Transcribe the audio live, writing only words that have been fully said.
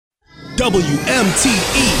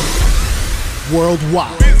WMTE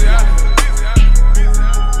Worldwide.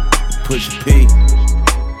 Pusha P.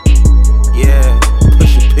 Yeah,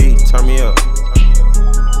 Pusha P. Turn me up.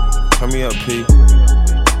 Turn me up, P.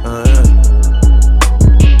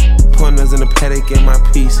 Pointers in the paddock in my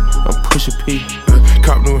piece. I'm Pusha P.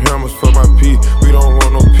 Cop new hammers for my P. We don't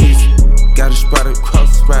want no peace. Got a spot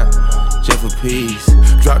across the spot, just for peace.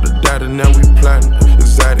 Drop the data, now we plotting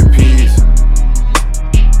exotic peas.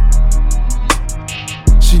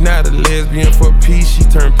 She not a lesbian for peace, she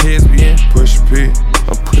turned lesbian. Pusha P.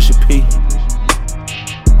 I'm Pusha P.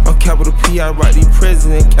 On capital P, I write the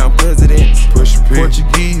president, count presidents. Pusha P.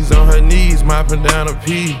 Portuguese on her knees, mopping down a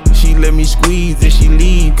P. She let me squeeze and she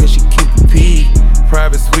leave, cause she keep a P.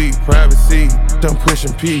 Private suite, privacy, done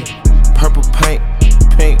pushing P. Purple paint,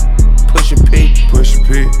 pink, Pusha P. Pusha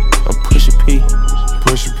P. I'm Pusha P.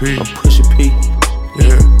 Pusha P. I'm Pusha P.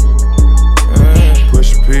 Yeah.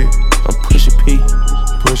 Pusha P. I'm Pusha P.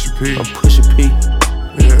 Pusha P. I'm Pusha P.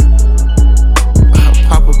 Yeah.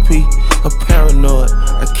 Papa P, I'm paranoid.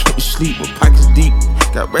 I can't sleep, my pockets deep.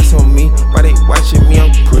 Got rest on me, why they watching me?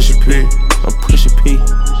 I'm Pusha P. I'm Pusha P.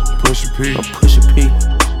 Pusha P. I'm Pusha P.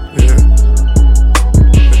 Yeah.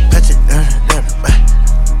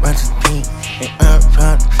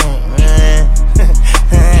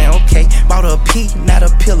 Okay, bought a P, not a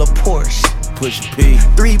pill of Porsche. Pusha P.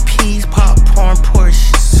 3 P's, popcorn,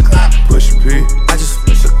 Porsche. Pusha P. I just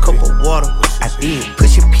finished a cup of water. I did.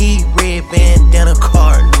 Pusha P, red bandana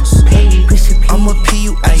Cardinals. I'ma P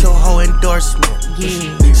you at your whole endorsement.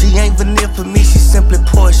 She ain't vanilla for me, she simply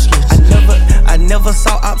porcelain. I never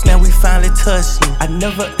saw ops, now we finally touched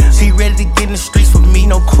it. She ready to get in the streets for me,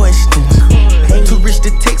 no questions. Too rich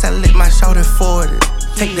to text, I let my shorty forward it.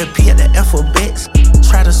 Take the P at the alphabets,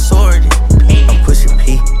 try to sort it. I'm pushing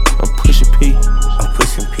P. I'm Pusha P. I'm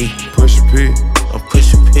pushing P. Pusha P. I'm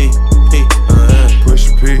Pusha P.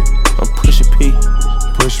 Pusha P. I'm Pusha P.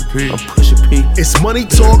 Pusha P. I'm Pusha P. It's Money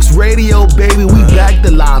Talks Radio, baby. We back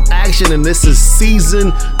to live action, and this is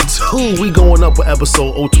season 2. We going up with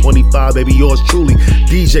episode 025, baby. Yours truly,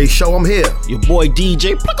 DJ Show. I'm here. Your boy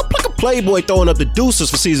DJ Plucka Playboy throwing up the deuces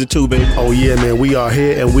for season 2, baby. Oh yeah, man. We are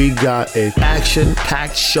here, and we got an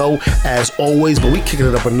action-packed show as always, but we kicking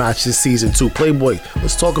it up a notch this season 2. Playboy,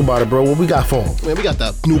 let's talk about it, bro. What we got for him? Man, we got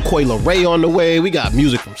the new Coi Leray on the way. We got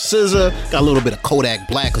music from SZA. Got a little bit of Kodak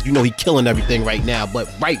Black, because you know he killing everything right now. But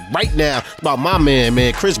right now, it's about my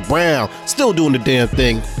man, Chris Brown, still doing the damn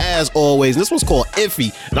thing, as always. And this one's called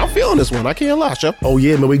Iffy, and I'm feeling this one. I can't lie, yo. Oh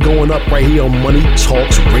yeah, man. We going up right here on Money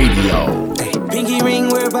Talks Radio. Pinky ring,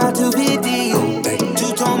 we're about to be deep.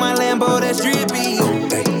 Two-tone my Lambo, that's drippy.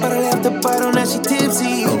 But I left the bottle, now she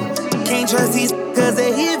tipsy. Can't trust these cause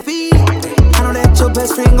they hippie. I know that your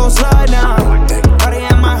best friend gon' slide now. Party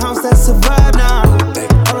at my house, that's a vibe now.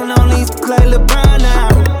 All alone, these like LeBron now.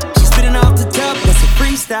 She spitting off the top, that's a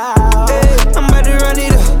freestyle. Hey, I'm about to run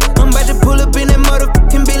it up. I'm about to pull up in that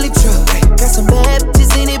motherfucking Billy truck. Got some bad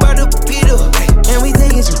bitches in it, about to fuck it up. And we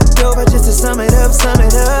taking shit over just to sum it up.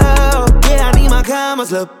 Yeah, I need my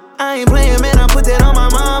commas up. I ain't playing, man, I put that on my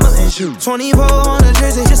mama and shoot. 24 on the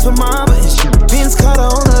jersey just for mama and shoot. Vince Carter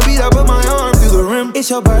on the beat, I put my arm through the rim.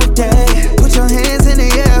 It's your birthday, put your hands in the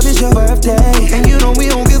air, it's your birthday. And you know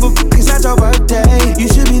we don't give a f***, it's not your birthday. You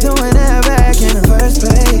should be doing that back in the first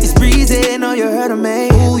place. It's breezy, know you heard of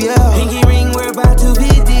me. Ooh, yeah. Pinky ring, we're about to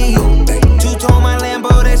be deep. Two-tone my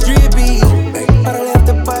Lambo, that's drippy. But I left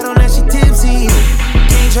the bottle, now she tipsy.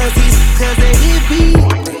 Can't trust these cause they hippie.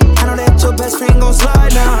 I know that your best friend gon'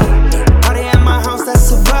 slide now. Party at my house,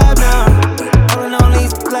 that's a vibe now. All in all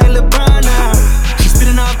these like LeBron now. She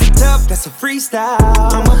spitting off the top, that's a freestyle.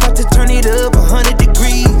 I'm about to turn it up 100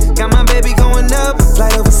 degrees. Got my baby going up,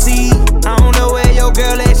 flight overseas. I don't know where your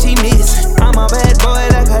girl at, she missing. I'm a bad boy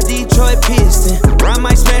like a Detroit Piston. I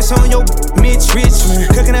might smash on your Mitch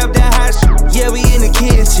Richmond. Cooking up that hot shit, yeah, we in the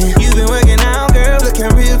kitchen. You been working out, girl, looking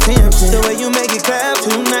real tempting. The way you make it clap,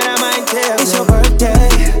 tonight I might tell. It's your birthday,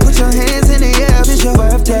 put your hands in the air, it's your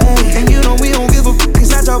birthday. And you know we don't give a f***,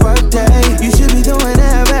 it's not your birthday. You should be doing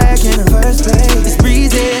that back in the first place. It's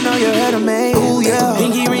breezy, know you heard of me. Ooh, yeah.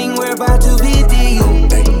 Pinky ring, we're about to be deep.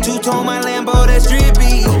 Two-tone my Lambo, that's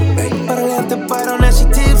drippy. But I left the bottle, now she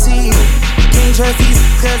tipsy. Can't trust these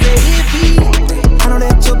cause they hippie. I know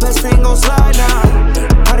that your best friend gon' slide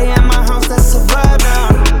now. Party at my house, that's a vibe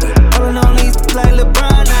now. All in all these like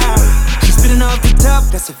LeBron now. She spitting off the top,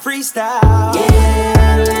 that's a freestyle.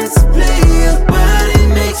 Yeah, let's play it, but it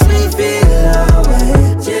makes me feel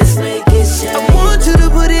alright. Just make it shine. I want you to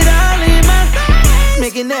put it all in my face.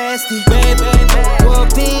 Make it nasty. Baby,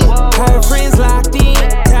 walked in, her friends locked in.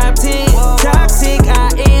 Top 10, toxic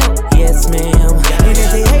I am. Yes, ma'am. And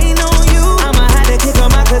if they hating on you,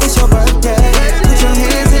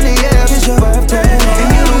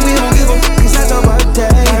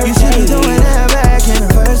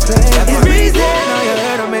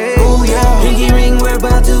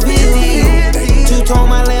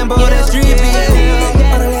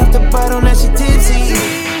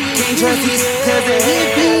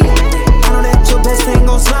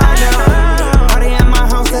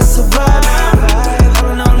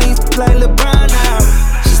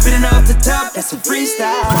 That's a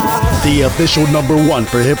freestyle. The official #1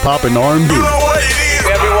 for hip hop and R&B.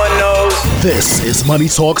 Everyone knows. This is Money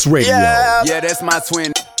Talks Radio. Yeah, that's my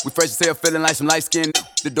twin. We fresh as hell, feeling like some light skin.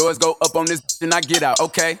 The doors go up on this and I get out.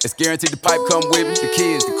 Okay, it's guaranteed the pipe come with me. The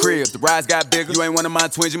kids, the crib, the rides got bigger. You ain't one of my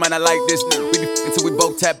twins, you might not like this. We be until we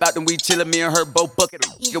both tap out, then we chillin'. Me and her both bucket.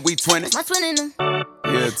 Yeah, we twinning. My twin in them.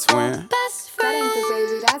 Yeah, twin. Best friend.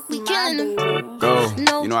 We killing them. Go.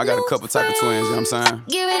 You know I got a couple type of twins. You know what I'm saying?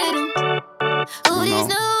 Get rid of them. Oh, these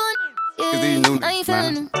new. Yeah. These new. I ain't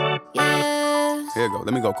feeling them. Yeah. Here you go.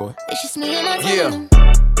 Let me go, Corey. It's just me and my twin in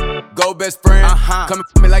them. Go best friend, coming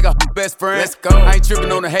for me like a best friend. Let's go. I ain't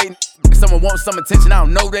tripping on the hate. If someone wants some attention, I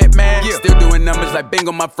don't know that, man. Yeah. Still doing numbers like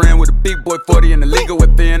bingo, my friend, with a big boy 40 in the legal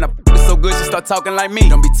within. I so good, she start talking like me.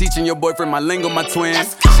 Don't be teaching your boyfriend my lingo, my twin.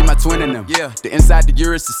 She my twin in them. Yeah, the inside the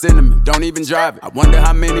urine is cinnamon. Don't even drive it. I wonder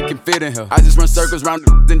how many can fit in her. I just run circles round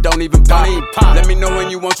and don't even pop. Let me know when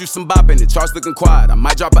you want you some bopping. The charts looking quiet. I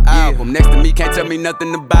might drop an album. Next to me, can't tell me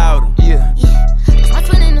nothing about him. Yeah, that's my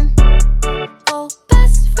twin in them. Oh,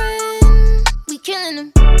 best friend. We killing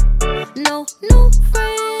them. No new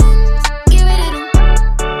friends. Get rid of them.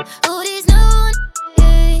 Oh, these new.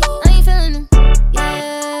 Yeah, I ain't feeling them.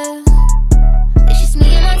 Yeah, it's just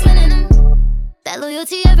me and my twin in them. That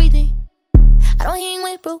loyalty, everything. I don't hang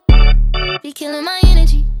with bro. Be killing my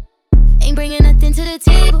energy. Ain't bringing nothing to the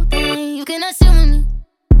table. Dang, you cannot sit with me.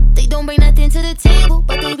 They don't bring nothing to the table,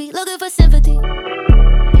 but they be looking for sympathy.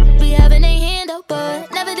 Be having a hand out,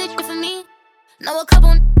 but never did shit for me. Know a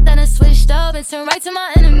couple that I switched up and turned right to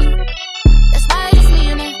my enemy. That's why it's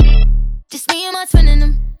just me and my twin in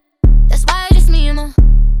them. That's why it's just me and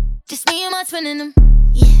my twin in them.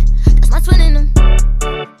 Yeah, that's my twin in them.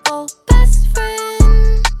 Oh, best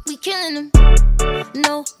friend, we killing them.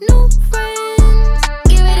 No new friends,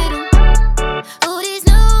 get rid of them. Oh, these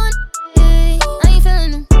new, yeah, I ain't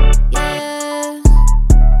feeling them. Yeah,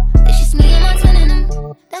 it's just me and my twin in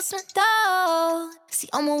them. That's my dog. See,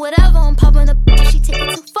 I'm on whatever, I'm popping up, she take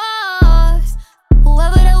it too far.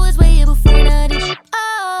 Whoever that was way here before, now this shit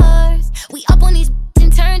ours. We up on these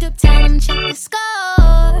and turned up, tell them check the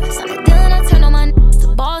scores. I'm a dealer, I turn on my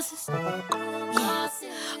to bosses. Yeah,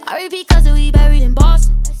 I repeat cause we buried in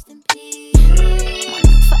Boston.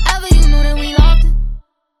 Forever, you know that we locked it.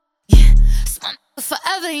 Yeah,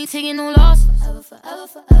 forever, ain't taking no losses.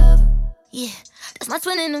 Forever. Yeah, that's my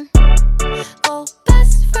twin in them. Oh,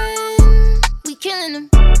 best friend, we killing them.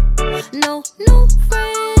 No new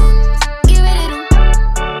friends, get rid of them.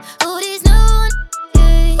 Oh, these new,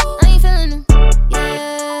 yeah, I ain't feeling them.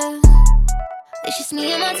 Yeah, it's just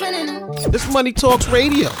me and my twin in them. This Money Talks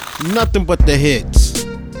Radio, nothing but the hits.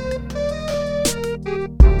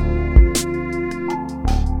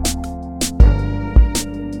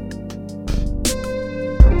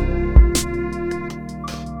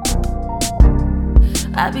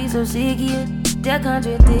 I be so sick of you, that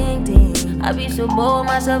contradicting. I be so bored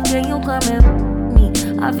myself, can you come at me?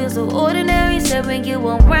 I feel so ordinary, except when you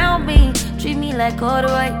around me. Treat me like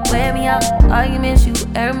corduroy, wear me out. Arguments, you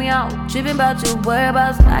air me out. Tripping about your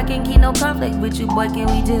whereabouts. I can't keep no conflict with you, boy, can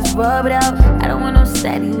we just rub it out? I don't want no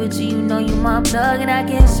steady with you, you know you my plug. And I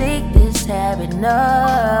can't shake this habit,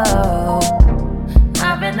 no.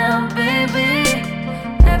 I've been up, baby,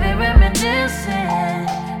 heavy reminiscing.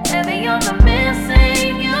 Heavy on the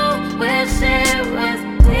missing, you wish it was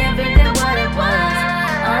different than what it was.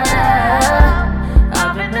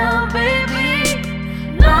 I've been up, baby,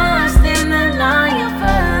 lost in the lion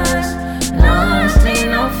first, lost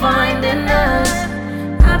in no finding us.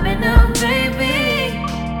 I've been up, baby,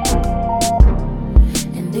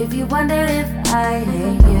 and if you wonder if I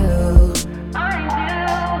hate you, I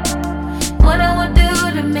do. What I would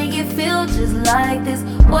do to make it feel just like this,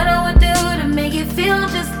 what I would do to make it feel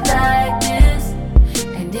just like this.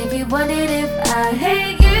 And if you wondered if I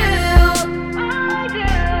hate you, I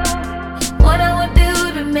do. What I would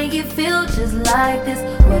do to make it feel just like this,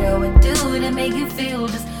 what I would do to make it feel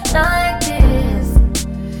just like this.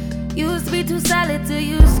 Used to be too solid till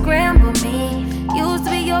you scramble me. Used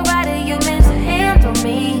to be your rider, you meant to handle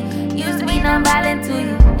me. Used to be non-violent till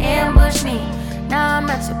you ambush me. Now I'm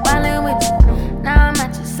at your violent with you. Now I'm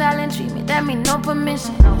at your silent treatment, that mean no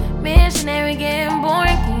permission. Missionary getting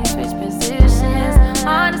boring, can you switch positions?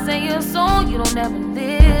 Hard to say your soul, you don't ever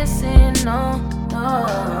listen, no.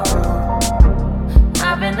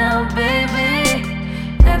 I've been up, baby,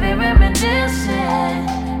 heavy reminiscing.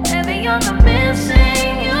 Heavy on the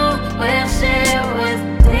missing, you wish it was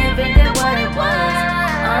different than what it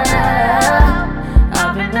was.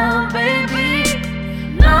 I've been up, baby,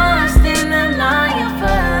 lost in the lion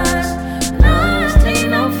first, lost in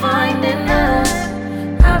no finding us.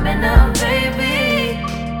 I've been up, baby.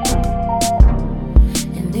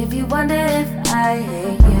 I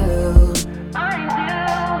hate you.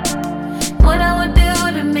 What I would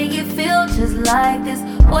do to make it feel just like this.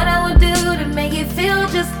 What I would do to make it feel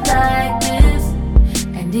just like this.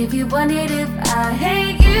 And if you wondered if I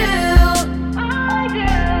hate you, I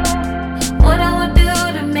do. What I would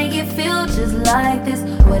do to make it feel just like this.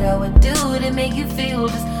 What I would do to make you feel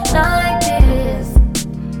just like this.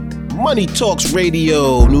 Money Talks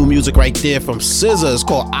Radio, new music right there from SZA. It's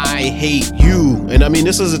called I Hate You. And I mean,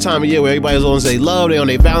 this is the time of year where everybody's on their love, they on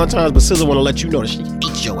their Valentine's, but SZA want to let you know that she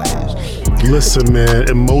hates your ass. Listen, man,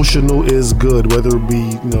 emotional is good, whether it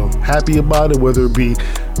be, happy about it, whether it be,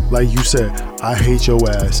 like you said, I hate your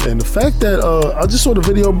ass. And the fact that, I just saw the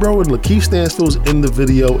video, bro, and Lakeith Stanfield's in the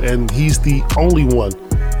video, and he's the only one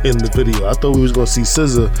in the video. I thought we was going to see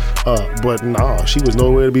SZA, but nah, she was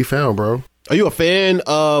nowhere to be found, bro. Are you a fan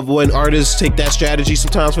of when artists take that strategy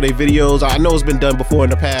sometimes for their videos? I know it's been done before in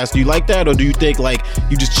the past. Do you like that, or do you think like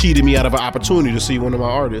you just cheated me out of an opportunity to see one of my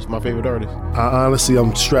artists, my favorite artists? Honestly,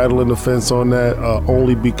 I'm straddling the fence on that,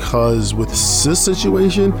 only because with this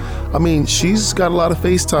situation, I mean, she's got a lot of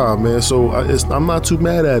FaceTime, man, so I'm not too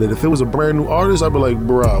mad at it. If it was a brand new artist, I'd be like,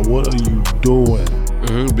 bruh, what are you doing?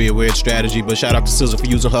 Be a weird strategy, but shout out to SZA for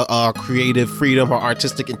using her creative freedom, her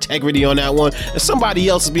artistic integrity on that one. And somebody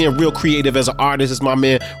else is being real creative as an artist is my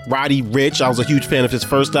man Roddy Ricch. I was a huge fan of his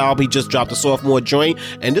first album. He just dropped a sophomore joint,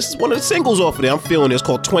 and this is one of the singles off of there. I'm feeling it. It's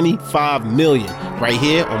called 25 Million right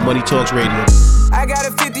here on Money Talks Radio. I got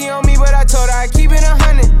a 50 on me, but I told her I'd keep it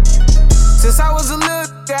 100. Since I was a little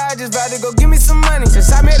guy, I just vowed to go give me some money.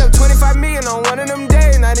 Since I made up 25 million on one of them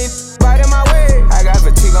days, and I didn't bite in my way. I got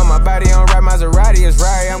fatigue on my body, on right Maserati, it's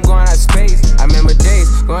right, I'm going out of space. I remember days,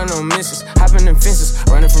 going on missions, hopping in fences,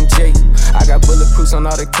 running from Jake. I got bulletproofs on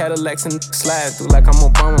all the Cadillacs and slide through like I'm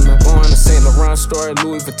Obama. Going to St. Laurent store,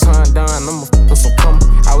 Louis Vuitton, Don, I'm a some come.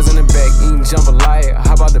 I was in the back eating jambalaya,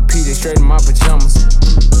 how about the PJ straight in my pajamas?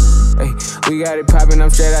 Hey, we got it poppin', I'm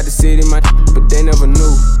straight out the city, my but they never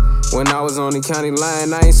knew. When I was on the county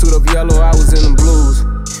line, I ain't suit up yellow, I was in them blues.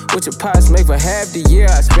 What your pots make for half the year,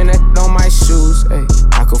 I spend that on my shoes. Ay,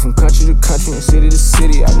 I go from country to country and city to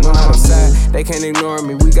city, I know how to side. They can't ignore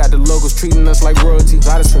me, we got the locals treating us like royalty.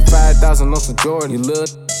 I done spent 5,000 on some Jordan, you little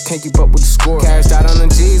can't keep up with the score. Cashed out on the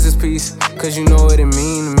Jesus piece, cause you know what it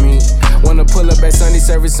mean to me. Wanna pull up at Sunday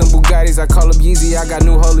service in Bugattis, I call up Yeezy, I got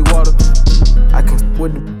new holy water. I can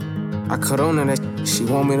with the I cut on her that she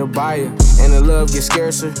want me to buy her. And the love gets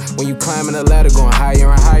scarcer when you climbing the ladder going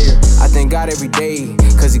higher and higher. I thank God every day,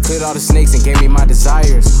 cause he cleared all the snakes and gave me my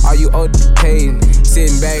desires. All you owed paid,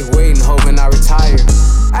 sitting back waiting, hoping I retire.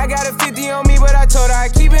 I got a 50 on me, but I told her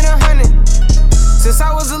I'd keep it 100. Since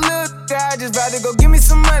I was a little guy, I just vowed to go give me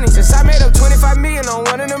some money. Since I made up 25 million on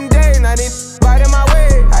one of them days, and I didn't bite in my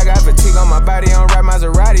way. I got fatigue on my body, on right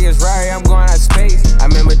Maserati, it's right, I'm going out of space. I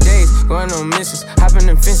remember days, going on missions, hopping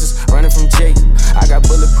in fences, running from Jake. I got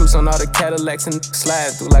bulletproofs on all the Cadillacs and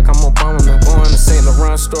slide through like I'm Obama. Going to St.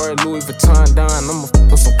 Laurent store, Louis Vuitton, Don, I'm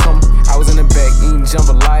a some come. I was in the back eating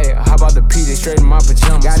jambalaya, how about the PJ straight in my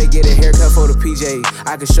pajamas? Gotta get a haircut for the PJ,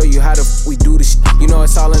 I can show you how we do this shit. You know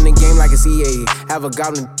it's all in the game like it's EA. Have a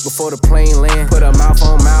goblin before the plane land, put a mouth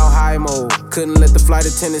on mile high mode. Couldn't let the flight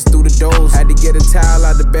attendants through the doors. Had to get a towel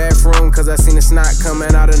out the bathroom, cause I seen the snot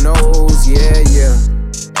coming out of nose, yeah.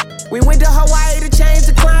 We went to Hawaii to change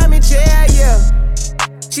the climate, yeah.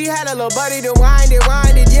 She had a little buddy to wind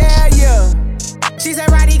it, yeah. She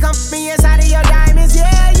said, Roddy, come me inside of your diamonds,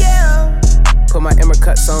 yeah. Put my Emmer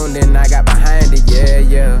cuts on, then I got behind it,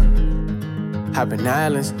 yeah. Hopping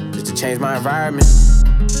islands, just to change my environment.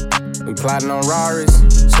 We plotting on Raris,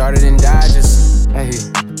 started in Dodgers, hey.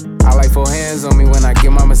 I like 4 hands on me when I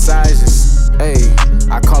give my massages, hey.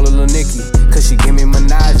 I call her Lil Nicky, cause she give me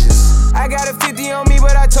menages. I got a 50 on me,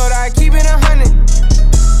 but I told her I'd keep it 100.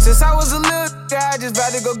 Since I was a little guy, I just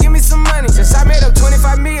vowed to go give me some money. Since I made up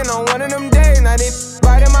 25 million on one of them days, and I didn't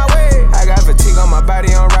bite in my way. I got fatigue on my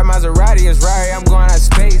body, on right Maserati, it's right, I'm going out of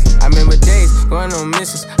space. I remember days, going on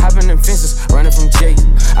missions, hopping in fences, running from Jake.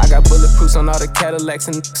 I got bulletproofs on all the Cadillacs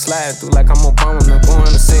and slide through like I'm Obama.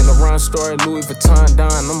 Going to St. Laurent store, Louis Vuitton,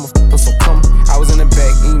 Don, I'm a some come. I was in the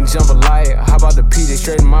back eating jambalaya, how about the PJ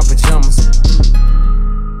straight in my pajamas?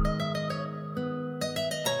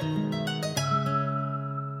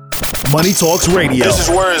 Money Talks Radio. This is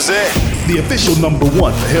where it's at. The official #1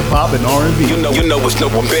 for hip hop and R&B. You know it's no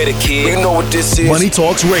one better, kid. You know what this is. Money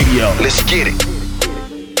Talks Radio. Let's get it.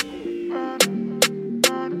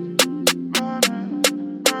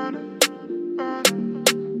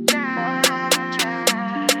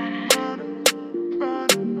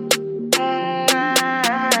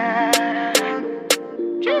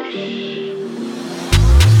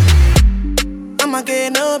 I'ma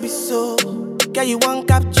get no be so. Girl, you won't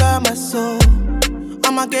capture my soul.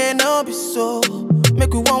 I'ma get no be so.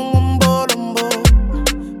 Make we one bolombo.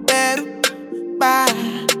 Better, bye.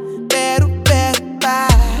 Better, bye.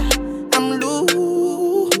 I'm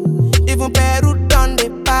loose. Even better done the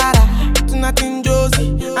para. Tonight in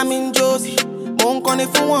Josie, I'm in Josie. Won't call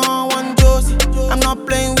if you want one Josie. I'm not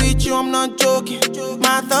playing with you, I'm not joking.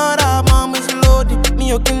 My thought of mom is loaded. Me,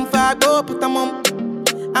 you can fight up, but I'm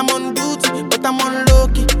on duty, but I'm on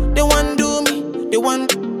low-key. They want do me, they want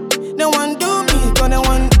do me. Gonna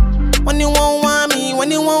want, when you won't want me,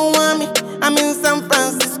 when you won't want me. I'm in San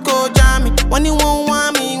Francisco, Jammy. When you won't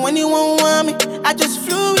want me, when you won't want me. I just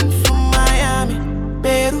flew in from Miami.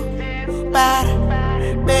 Peru, para,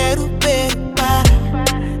 Peru, para.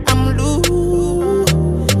 I'm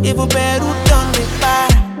loose, even Peru done me para.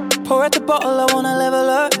 Pour out the bottle, I wanna level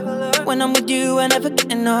up. When I'm with you, I never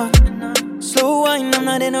get enough. Slow wine, I'm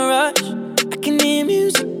not in a rush. I can hear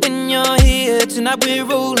music when you're here. Tonight we're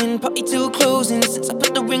rolling, party till closing. Since I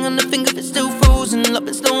put the ring on the finger, it's still frozen. Love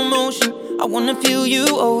in slow motion, I wanna feel you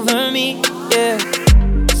over me, yeah.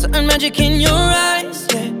 Certain magic in your eyes,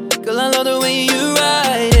 yeah. Girl, I love the way you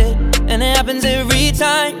ride it. And it happens every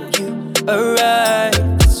time you arrive,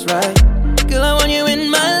 that's right. Girl, I want you in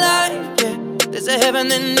my life, yeah. There's a heaven,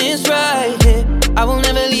 then it's right here, yeah. I will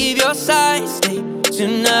never leave your side, stay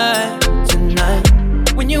tonight.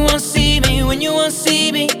 When you won't see me, when you won't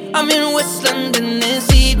see me, I'm in West London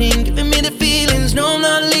this evening, giving me the feelings, no I'm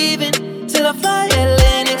not leaving, till I fly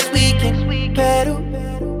LA next weekend. Peru,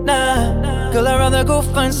 nah, girl I'd rather go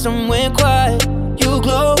find somewhere quiet. You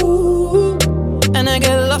glow, and I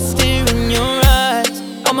get lost here in your eyes.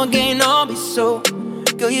 I'ma gain all be so,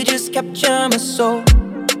 girl you just capture my soul.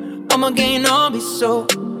 I'ma gain all be so,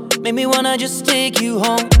 make me wanna just take you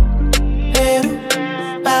home. Peru,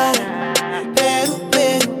 para.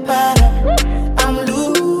 I'm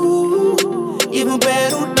loose, even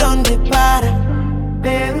Peru done the para.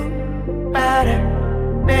 Peru, para.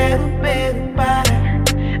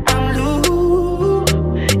 I'm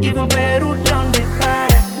loose, even Peru done the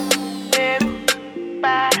para. Peru,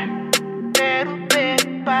 para.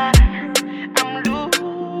 I'm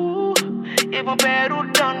loose, even Peru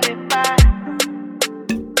done the para.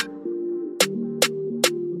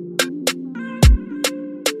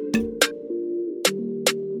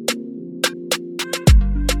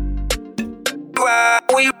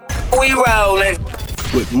 We rollin'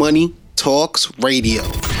 with Money Talks Radio.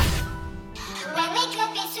 When we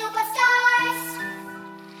could be superstars,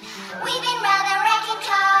 we've been rather wrecking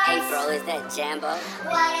cars. Hey bro, is that Jambo?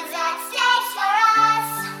 What is at stake for us?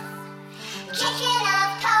 Kicking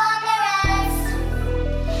up cold mirrors.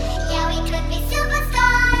 Yeah, we could be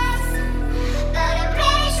superstars, but I'm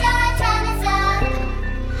pretty sure our time is up.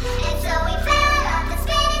 And so we fell off the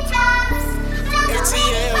spinning tops.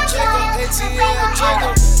 ATL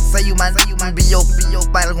Jagger. Say you might be your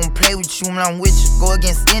body gon' play with you when I'm with you. Go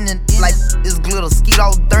against any like this glitter, skeet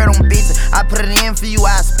all dirt on bitches. I put it in for you,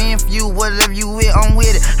 I spin for you. Whatever you with, I'm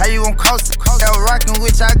with it. How you gon' cross it? That rockin'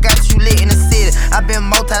 with you, I got you lit in the city. I been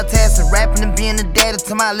multitasking, rapping and being the daddy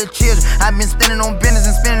to my little children. I been spinning on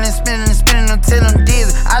business and spinning until I'm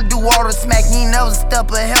dizzy. I do all the smack, you ain't never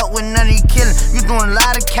step or help with none of you killing. You doing a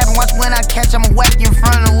lot of capping, watch when I catch, I'ma whack you in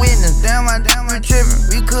front of the witness. Damn, I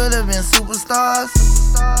trippin'. We could've been superstars.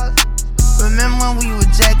 Remember when we were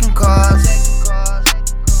jacking cars?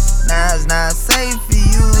 Now it's not safe for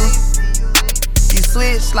you. You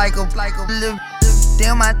switch like a little.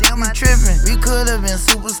 Damn, you trippin'. We could've been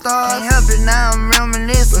superstars. Can't help it, now I'm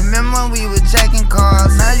reminiscing. Remember when we were jacking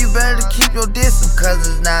cars? Now you better keep your distance, cause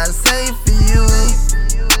it's not safe for you.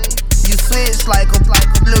 You switch like a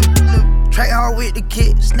little. Track hard with the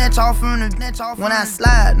kid, snatch off from the when I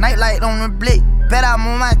slide, nightlight on the blick. Bet I'm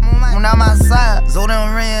on when I'm outside. So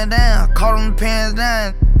them ran down, caught them pants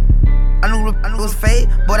down. I knew it was fake,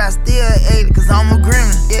 but I still ate it, cause I'm a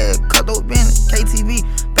gremlin. Yeah, cut those business, KTV,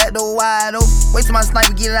 back door wide open. Wait till my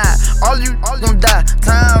sniper get out. All you gon' die,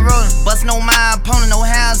 time rolling. Bustin' on my opponent, no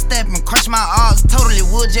hand stepping. Crush my arms totally,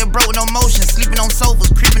 wood jet broke, no motion. Sleeping on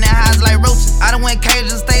sofas, creeping in highs like roaches. I done went cage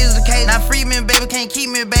to stage to cage. Now free me, baby, can't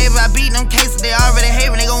keep me, baby. I beat them cases, they already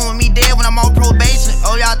hate me. They gon' want me dead when I'm on probation.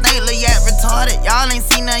 Oh, y'all think Lil Yak retarded? Y'all ain't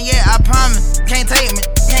seen nothing yet, I promise. Can't take me,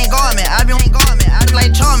 can't guard me. I be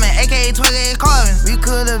like Charmin, aka 28 Carvin. We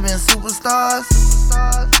could've been superstars.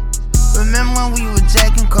 Remember when we were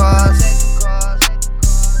jacking cars?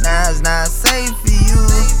 Now it's not safe for you.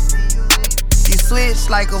 You switch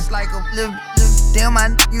like a little. Damn,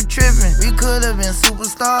 you trippin'. We could've been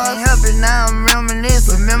superstars. Can't help it, now I'm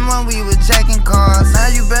reminiscing. Remember when we were jacking cars? Now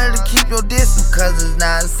you better keep your distance, cause it's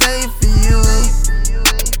not safe for you.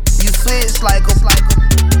 You switch like a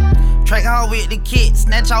track hard off with the kid,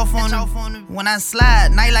 snatch off on the. When I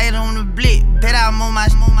slide, nightlight on the blick. Bet I'm on my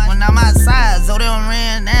when I'm outside. So they don't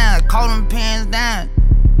ran down, call them pants down.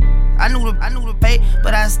 I knew the pay,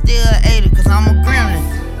 but I still ate it, cause I'm a gremlin.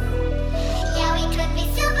 Yeah, we could be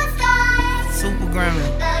superstars. Super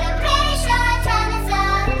gremlin. But I'm pretty sure our time is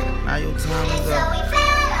up. Now your time And is so up. we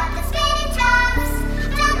fell off the spinning tops.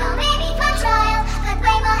 Don't know, maybe for trial, but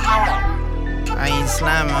way more error. I ain't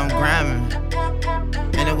sliming, I'm grinding.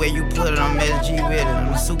 Any way you put it, I'm SG with it.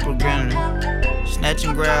 I'm a super gremlin. Snatch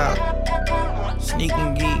and grab, sneak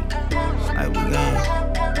and geek. Like we gon'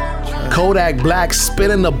 Kodak Black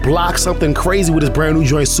spinning the block, something crazy with his brand new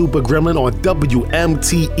joint Super Gremlin on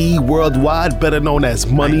WMTE Worldwide, better known as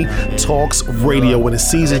Money Talks Radio. And in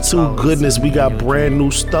season 2, goodness, we got brand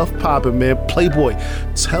new stuff popping, man. Playboy,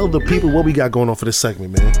 tell the people what we got going on for this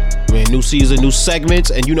segment, man. Man, new season, new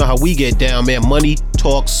segments, and you know how we get down, man. Money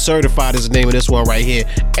Talks Certified is the name of this one right here.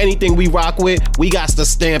 Anything we rock with, we got to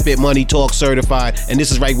stamp it Money Talks Certified, and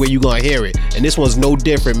this is right where you gonna hear it. And this one's no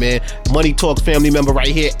different, man. Money Talks family member right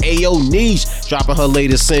here, Ayo Niche, dropping her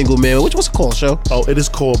latest single, man. What's it called, show? Oh, it is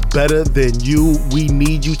called Better Than You. We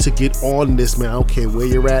need you to get on this, man. I don't care where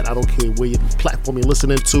you're at. I don't care where your platform you're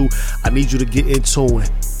listening to. I need you to get into it.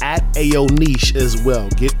 At Ayo Niche as well.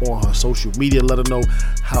 Get on her social media. Let her know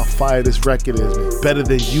how fire this record is, man. Better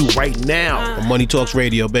Than You right now. On Money Talks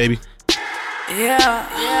Radio, baby. Yeah.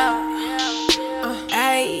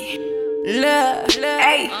 Hey, look,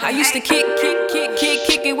 hey, I used to kick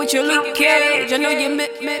it with your Luke Cage. I know you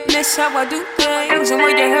miss how I do things. And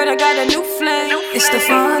when you heard I got a new flame, it's the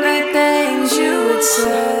funny things you would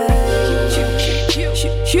say.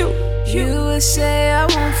 You would say I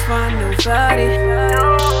won't find nobody.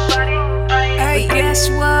 Hey, guess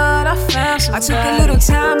what? I found somebody. I took a little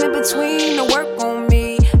time in between to work on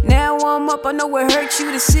me. Now I'm up, I know it hurt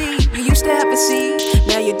you to see. You used to have a seat,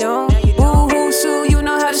 now you don't. Boo-hoo, Sue, you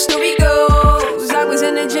know how the story goes. I was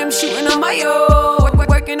in the gym shooting on my own.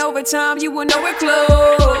 Working overtime, you would know we're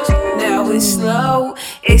close. Now it's slow,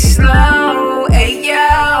 hey yo.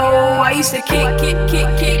 I used to kick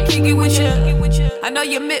it with you. I know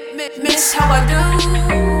you miss how I do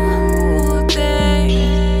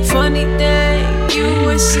things. Funny thing, you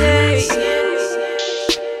would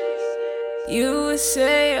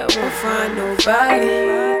say I won't find nobody.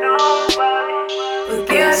 But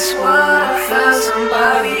guess what? I found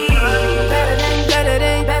somebody better than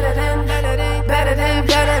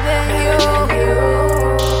you.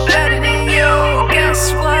 Better than you.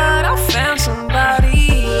 Guess what? I found somebody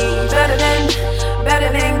better than.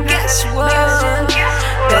 Guess what?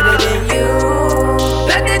 Better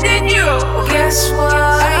than you. Guess what?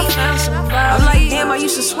 I found somebody. I'm like, damn, I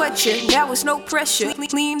used to sweat you. That was no pressure.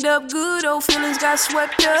 Cleaned up good, old feelings got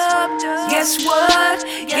swept up. Guess what?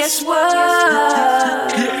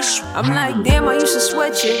 I'm like, damn, I used to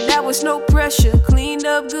sweat you. That was no pressure. Cleaned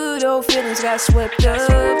up good, old feelings got swept up.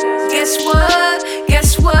 Guess what?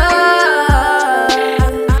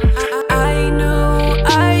 I knew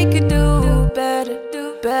I could do better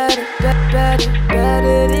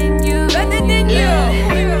than you.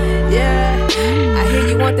 Yeah. I hear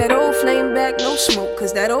you want that old flame back, no smoke,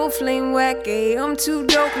 cause that old flame whack, hey, I'm too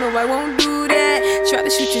dope, no, I won't do that. Try to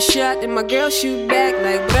shoot your shot, then my girl shoot back,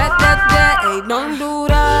 like, that, hey, don't do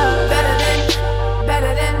that. Better than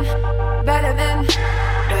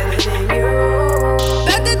you.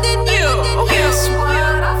 Better than you. Guess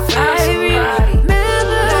what? I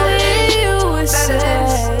remember you would say,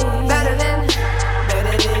 better than you.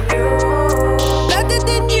 Better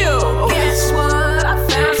than you. Guess what? I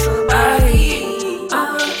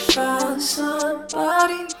found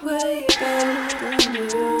somebody way better than you.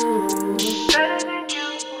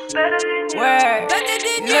 Word. Better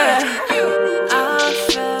than you. I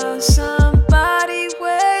found somebody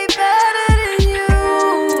way better than you.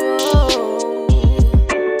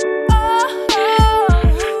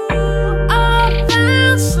 I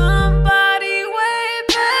found somebody way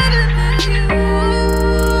better than you.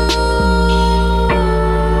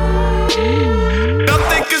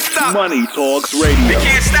 Nothing can stop. Money Talks Radio. They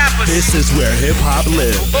can't stop us. This is where hip hop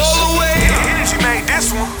lives. All the way. Energy made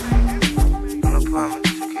this one.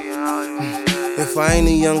 If I ain't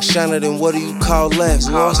a young shiner, then what do you call left?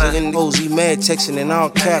 Lost in those, he mad texting in all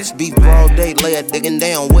caps. Beef broad day, lay a digging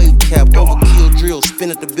down, weight cap. Overkill drill, spin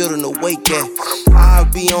at the building, the wake at. I'll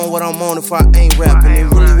be on what I'm on if I ain't rapping. It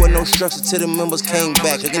really wasn't no structure till the members came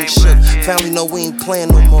back. Again, shook. Family know we ain't playing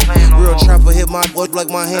no more. Real trapper hit my boy like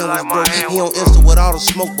my hand was broke. He on Insta with all the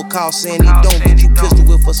smoke, but call saying he don't. Get you pistol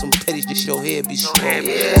with for some petty, just your head be strong.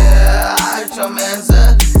 Yeah, I heard your man's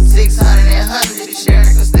up 600 and 100. The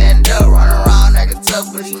sheriff can stand up, run around like a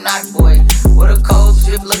tough, but he not boy. With a cold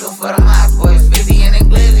just looking for them hot boys. 50 in the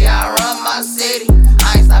glizzy, I run my city.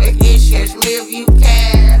 I ain't stopping ish, catch me if you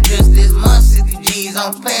can. Just this month, 60 G's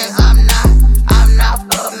on pants. I'm not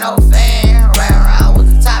fuck no fan. Ran around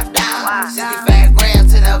with the top down. 65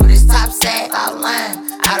 grams to over this top sack outline.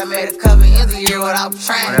 I done made a couple ends a year without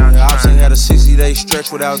trying. The option had a 60-day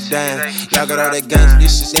stretch without dying. Y'all got all that gang,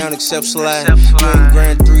 this is down except slide. You ain't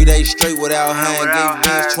grand 3 days straight without hang. Gave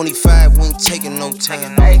bands 25, we ain't taking no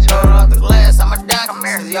time. Hey, told off the glass, I'm a dunk.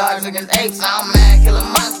 Yards against apes, I'm mad. Killing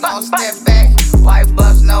months, don't step back. White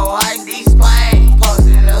bucks, no ID splain.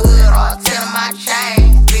 Posted in the hood, all 10 of my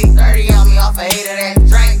chains. Big 30 on me off a 8 of that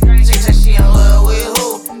drink. Chick said she in love with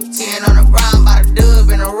who? 10 on the ground by the dub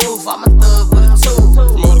in the roof. I'm a thug with a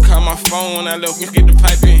two. Motor call my phone when I left me get the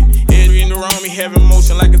pipe in. Every in the room, me having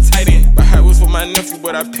motion like a tight end. My heart was for my nephew,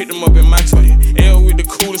 but I picked him up in my toy. L with the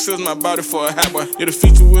coolest, sells my body for a hot boy. Did a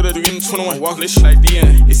feature with her to get in 21. Walk this shit like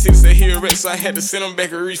DN. It seems that he a wreck, so I had to send him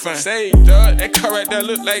back a refund. Say, dog, that car right there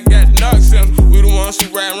look like got knocks in. We the ones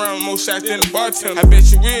who ride around with more shots than the bartender. I bet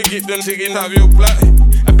you will get them tickets off your block.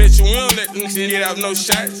 I bet you will let them shit get out no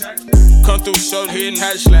shots. Come through, shoulder, head, and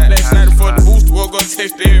hot slide. Last night before the booster, woke up,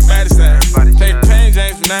 text everybody's side. Play the pain,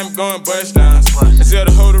 James, and I'm going bust downs. I tell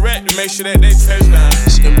the hold the rack to make sure that they touchdown.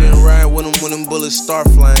 She done been riding with them when them bullets start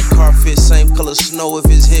flying. Car fit, same color snow if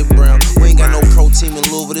it's hit brown. We ain't got no pro team in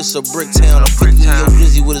Louisville, this a brick town. I'm 50 in your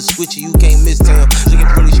Drizzy with a switcher, you can't miss town. She can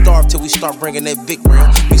pretty starve till we start bringing that big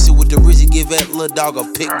round. Mix it with the Rizzy, give that little dog a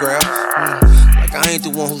pick grab. Like I ain't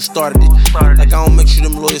the one who started it. Like I don't make sure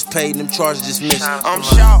them lawyers paid and them charges dismissed. I'm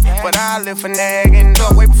shocked, but I live for nagging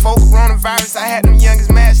up. Way before coronavirus, I had them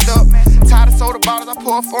youngest masked up. Tired of soda bottles, I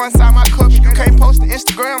pour 4 inside my cup. You can't post the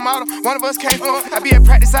Instagram model, one of us can't fuck. I be at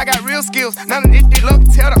practice, I got real skills. None of this shit look,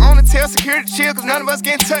 tell the owner, tell security chill, cause none of us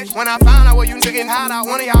getting touched. When I find out what you getting hot out,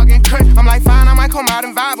 one of y'all getting cut. I'm like, fine, I might come out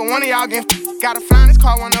and vibe, but one of y'all getting gotta find this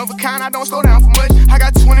car, one of a kind, I don't slow down for much. I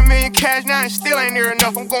got 20 million cash now and still ain't near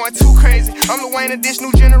enough, I'm going too crazy. I'm the Wayne of this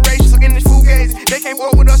new generation, so getting this fugazi. They can't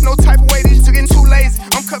walk with us no type of way, they just getting too lazy.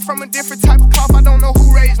 I'm cut from a different type of cloth, I don't know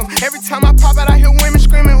who raised them. Every time I pop out, I hear women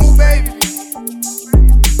screaming, ooh baby.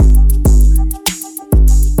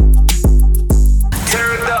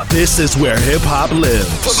 This is where hip hop lives.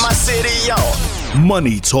 Put my city on.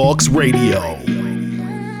 Money Talks Radio.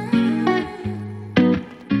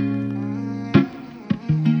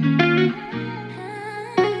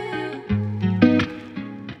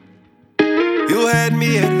 You had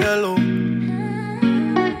me at hello.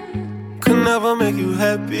 Could never make you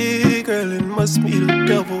happy, girl, it must be the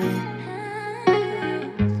devil.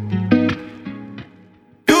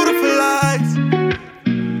 Beautiful eyes,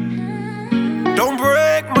 don't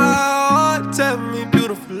break my heart, tell me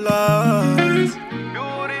beautiful lies.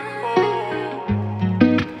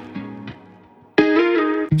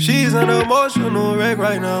 She's an emotional wreck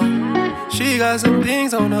right now. She got some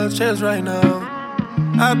things on her chest right now.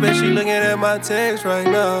 I bet she looking at my text right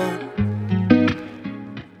now.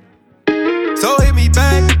 So hit me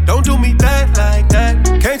back, don't do me bad like that.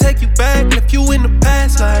 Can't take you back, left you in the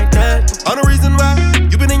past like that. On the reason why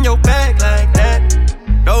you been in your bag like that.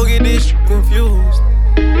 Don't get this confused.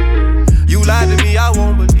 You lied to me, I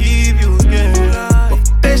won't believe you again. But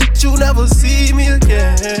bitch, you never see me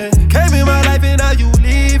again. Came in my life and now you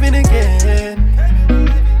leaving again.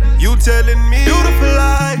 You telling me beautiful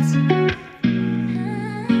lies,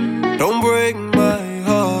 don't break my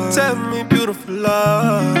heart. Tell me beautiful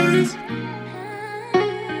lies.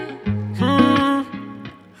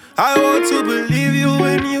 I want to believe you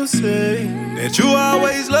when you say that you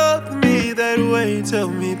always loved me that way. Tell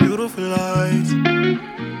me beautiful lies.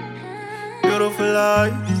 Beautiful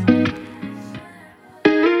lies.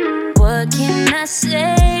 What can I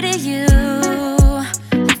say to you?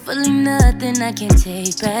 Hopefully nothing I can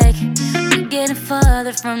take back. We're getting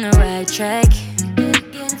farther from the right track.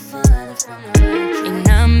 And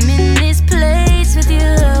I'm in this place with you.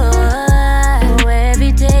 Oh,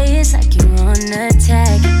 every day it's like you're on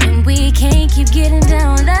attack. And we can't keep getting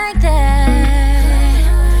down like that.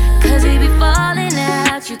 Cause we be falling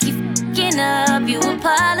out, you keep f***ing up. You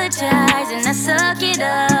apologize and I suck it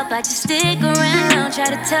up. I just stick around, try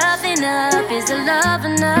to toughen up. Is the love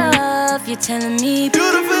enough? You're telling me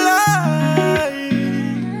beautiful lies.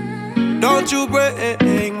 Don't you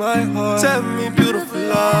break my heart. Tell me beautiful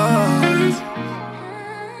lies.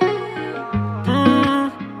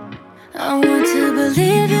 I want to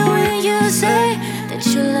believe you when you say that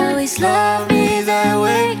you'll always love me that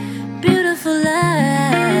way. Beautiful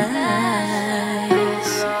lies.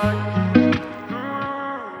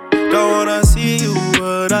 Don't wanna see you,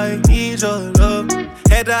 but I need your love.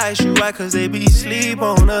 Had to ice you out cause they be sleep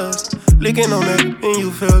on us. Licking on that and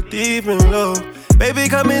you felt deep in love. Baby,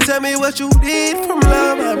 come and tell me what you need from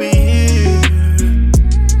love, I'll be here.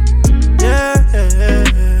 Yeah,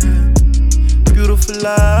 beautiful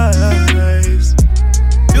lives,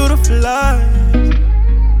 beautiful lives.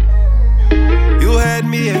 You had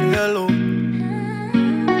me at hello.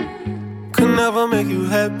 Could never make you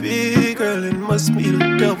happy, girl, it must be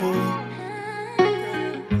the devil.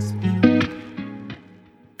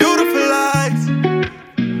 Beautiful lies.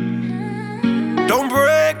 Don't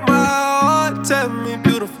break my heart, tell me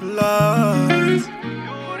beautiful lies.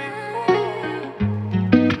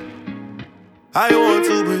 I want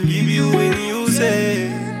to believe you when you say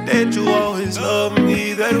that you always love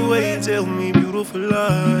me that way. Tell me beautiful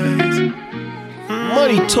lies.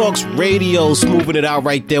 Money Talks Radio, smoothing it out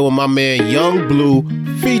right there with my man Young Blue,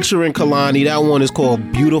 featuring Kalani. That one is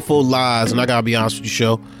called Beautiful Lies. And I gotta be honest with you,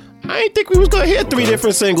 show, I ain't think we was gonna hear 3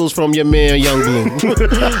 different singles from your man Young Blue.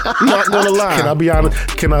 Not gonna lie. Can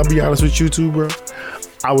I be honest with you too, bro?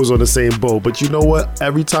 I was on the same boat, but you know what?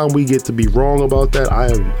 Every time we get to be wrong about that,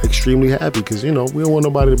 I am extremely happy because, you know, we don't want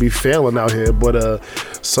nobody to be failing out here, but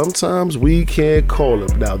sometimes we can't call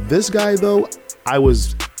him. Now, this guy, though, I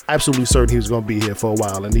was absolutely certain he was going to be here for a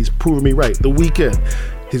while, and he's proving me right. The Weeknd.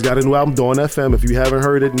 He's got a new album, Dawn FM. If you haven't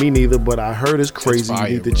heard it, me neither, but I heard it's crazy. You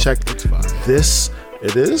need to check this.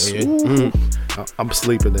 It is? Yeah. I'm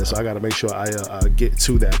sleeping this, so I got to make sure I get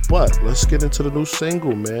to that. But let's get into the new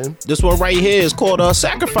single, man. This one right here is called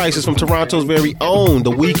Sacrifices from Toronto's very own, The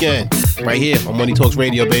Weeknd. Right here on Money Talks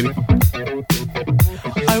Radio, baby.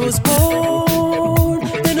 I was born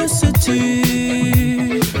in a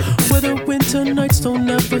city where the winter nights don't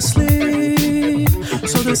ever sleep.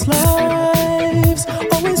 So this life's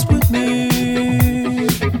always with me.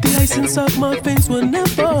 The ice inside my veins will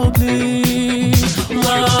never bleed.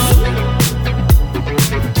 Love.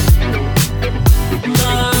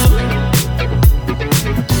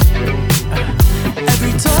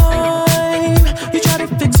 Every time you try to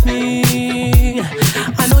fix me, I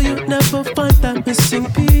know you'll never find that missing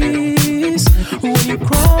piece. When you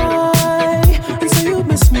cry and say you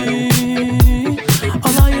miss me,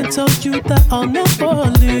 I'll lie and tell you that I'll never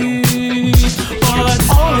leave. But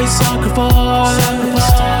always sacrifice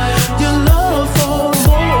your love for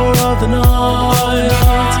more of the night.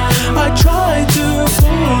 I try to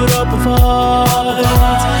put up a fight,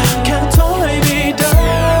 can't tie me down.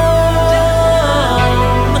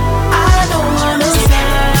 I don't wanna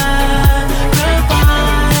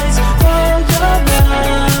sacrifice for your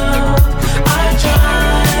love. I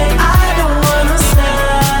try, I don't wanna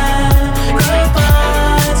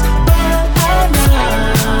sacrifice, but I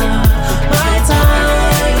love my time.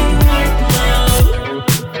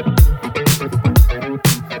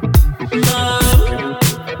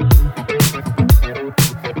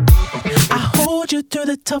 Through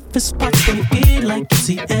the toughest parts when you feel like it's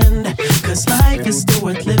the end. Cause life is still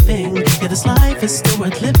worth living. Yeah, this life is still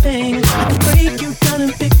worth living. I can break you down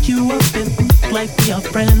and pick you up and think like we are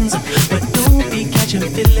friends. But don't be catching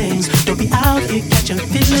feelings. Don't be out here catching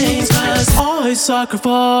feelings. Cause I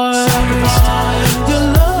sacrifice your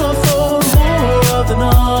love for more of the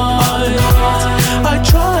night. I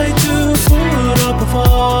try to put up a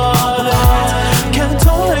fight, can't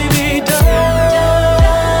tie me down.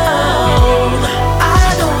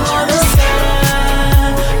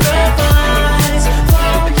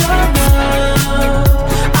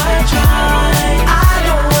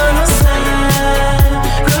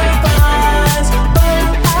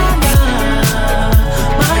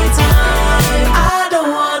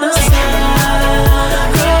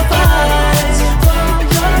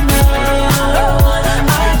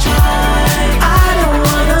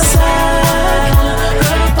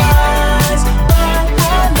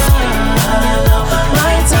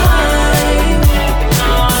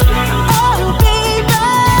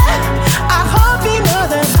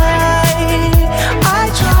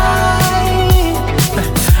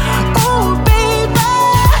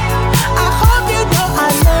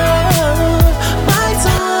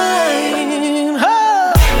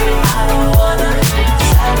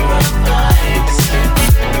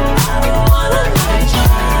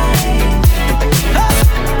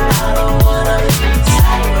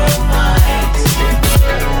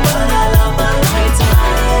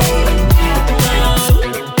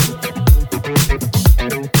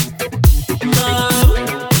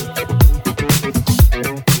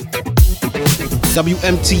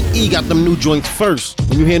 WMTE got them new joints first.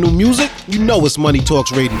 When you hear new music, you know it's Money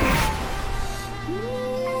Talks Radio.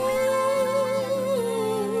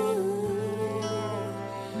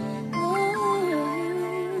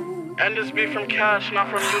 And this be from Cash, not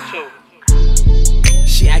from YouTube.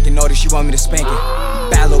 She acting naughty, she want me to spank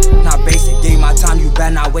it. Bad little, not basic. Give you my time, you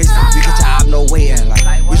better not waste it. We get your op, no waiting.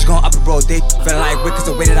 dick. Feeling like Rick, cause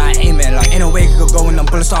the way that I aim it. Like, ain't no way it could go when them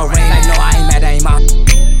bullets start raining. Like, no, I ain't mad, that ain't my.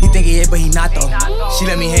 He think he hit, but he not though. She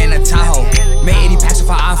let me hit in a Tahoe. Made 80 packs if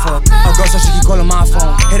I offer. A girl so she keep calling my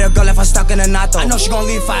phone. Hit a girl if I stuck in a knot though. I know she gon'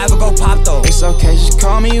 leave if I ever go pop though. It's okay, just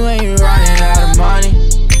call me when you running out of money.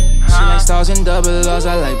 She like stars and double O's,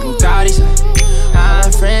 I like Bugattis. All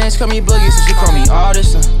my friends call me Boogie, so she call me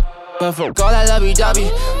artist. But for all that lovey-dovey,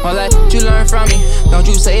 all that you learn from me. Don't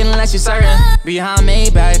you say it unless you're certain. Behind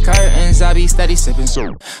Maybach curtains, I be steady sipping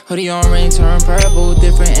so. Hoodie on rain, turn purple,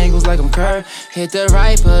 different angles like I'm curved. Hit the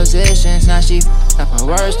right positions, now she up her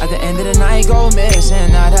words. At the end of the night, go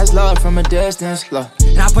missing. Now that's love from a distance, love.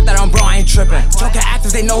 And I put that on, bro, I ain't tripping. Talking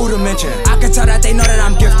actors, they know who to mention. I can tell that they know that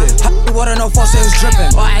I'm gifted. Hot water, no force, it's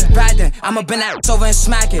dripping. Or act bad then, I'ma bend that over and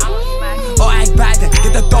smack it. Or act bad then,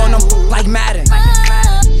 get the throwing them like Madden.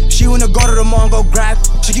 She wanna go to the mall and go grab.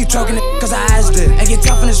 She keep choking it cause I asked it. And get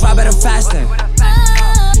tough in this ride, better fasting.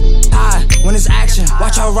 When it's action,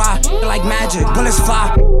 watch her ride like magic. Bullets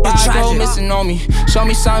fly, it's tragic. Go missing on me, show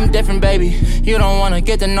me something different, baby. You don't wanna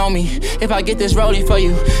get to know me. If I get this rolling for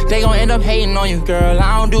you, they gon' end up hating on you, girl.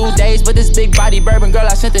 I don't do days, but this big body bourbon, girl,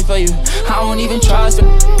 I sent it for you. I don't even trust her.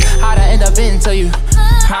 How'd I end up into you?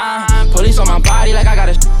 Police on my body like I got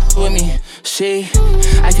a with me. She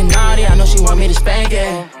acting naughty, I know she want me to spank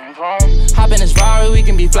it. Hop in this Rari, we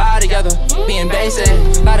can be fly together. Being basic,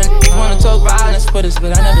 lot of wanna talk violence for this,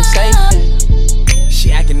 but I never say it.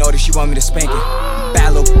 She acting naughty, she want me to spank it.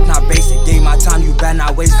 Bad little, not basic. Gave my time, you better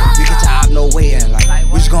not waste it. We get your op, no waiting. Like,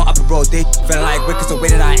 we just gon' up the bro, dick. Feeling like Rick, cause the way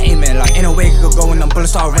that I aim it. Like, ain't no way it could go when them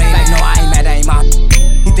bullets start raining. Like, no, I ain't mad, that ain't my.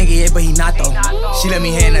 He think he hit, but he not though. She let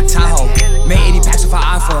me hit in a Tahoe. Made 80 packs if I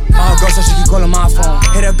offer. All girls so she keep calling my phone.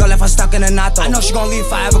 Hit a girl if I stuck in a knot though. I know she gon' leave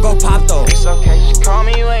if I ever go pop though. It's okay, just call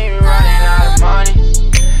me when you running out of money.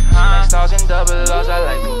 Like stars and double O's, I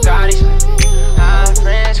like Bugattis.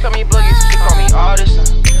 Friends call me Boogie, so she call me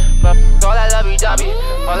artist. But all that lovey-dovey,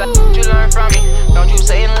 all that you learn from me. Don't you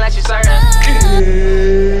say it unless you're certain.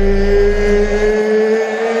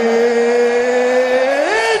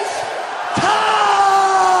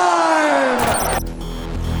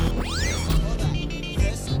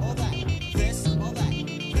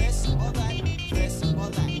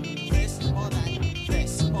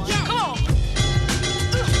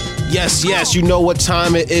 Yes, you know what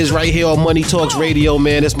time it is right here on Money Talks Radio,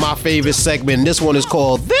 man. It's my favorite segment. This one is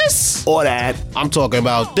called This or That. I'm talking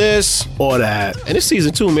about this or that. And it's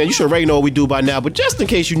season 2, man. You should already know what we do by now. But just in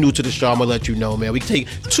case you're new to the show, I'm going to let you know, man. We take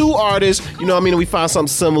 2 artists, you know what I mean, and we find something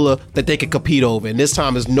similar that they can compete over. And this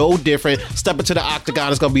time is no different. Step into the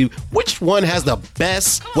octagon. It's going to be which one has the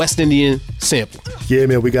best West Indian sample. Yeah,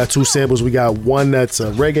 man, we got 2 samples. We got one that's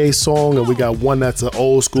a reggae song, and we got one that's an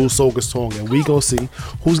old school soca song. And we gonna see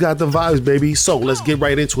who's got the vibes, baby. So let's get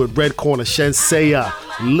right into it. Red Corner, Shenseea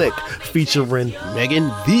Lick, featuring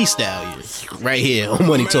Megan Thee Stallion. Right here on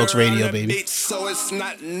Money Talks Radio, baby. So it's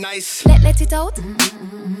not nice. Let it out.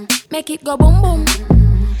 Make it go boom boom.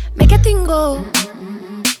 Make a thing go.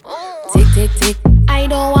 Tick tick tick. I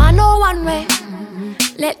don't want no one way.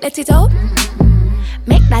 Let it out.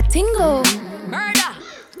 Make that thing go. Murder.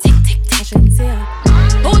 Tick tick tick.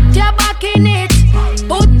 Put your back in it.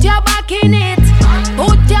 Put your back in it.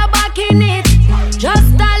 Put your back in it.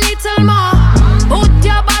 Just a little more. Put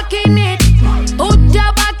your back in it. Put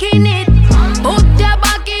your back in it. Put your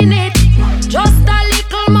back in it. Just a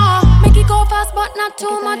little more. Make it go fast but not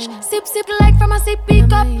too much. Sip sip like from a sippy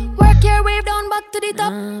cup. Work your way down back to the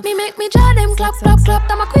top. Me make me jaw them clap clap clap.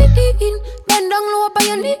 I'm a queen. Bend down low by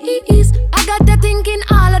your knees. I got the thinking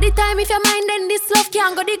all of the time. If your mind then this love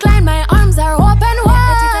can't go decline. My arms are open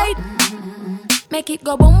wide. Make it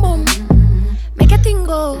go boom boom. Make a thing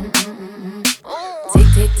go. Tick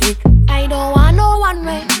tick tick. I don't want no one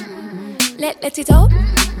way. Let it out.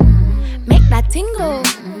 Make that thing go.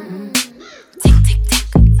 Tick tick tick.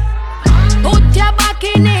 Put your back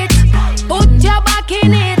in it. Put your back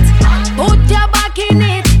in it. Put your back in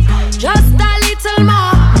it. Just a little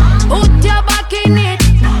more. Put your back in it.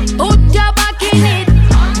 Put your back in it.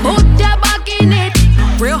 Put your back in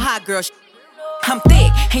it. Real hot girl. I'm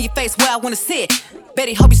thick, and your face where I wanna sit.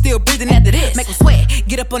 Betty, hope you still breathing after this. Make him sweat,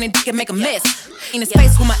 get up on his dick and make a mess. In his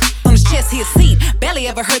face with my on his chest, he a seat. Barely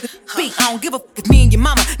ever heard the speak. I don't give a fuck if me and your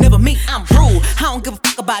mama never meet. I'm rude, I don't give a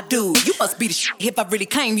fuck about dude. You must be the shit if I really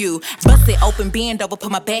claim you. Bust it open, bend over,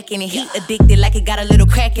 put my back in it. He addicted like it got a little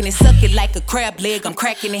crack in it. Suck it like a crab leg, I'm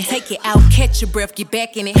cracking it. Take it out, catch your breath, get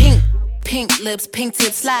back in it. Pink lips, pink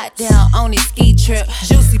tips, slide down on his ski trip.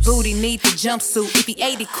 Juicy booty, need the jumpsuit. If he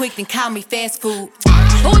ate it quick, then call me fast food.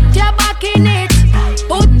 Put your back in it.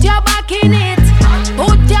 Put your back in it.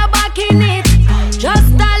 Put your back in it.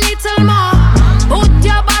 Just a little more. Put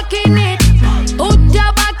your back in it.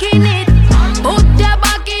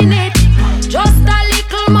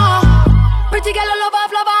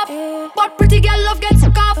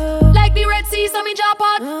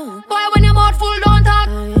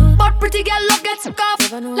 the girl love get stuck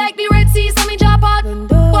off. Like the Red Sea, so me drop out.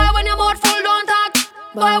 Boy, when your mouth full, don't talk.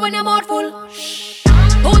 Boy, when your mouth full,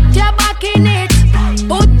 put your back in it.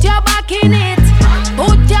 Put your back in it.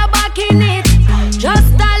 Put your back in it.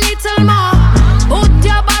 Just a little more. Put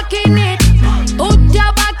your back in it. Put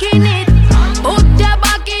your back in it. Put your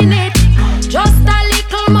back in it. Just a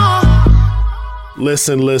little more.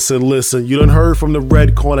 Listen. You done heard from the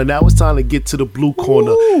red corner. Now it's time to get to the blue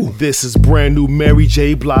corner. Ooh. This is brand new Mary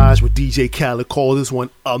J. Blige with DJ Khaled. Call this one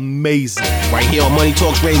amazing. Right here on Money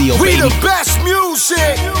Talks Radio, we baby. the best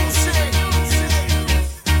music.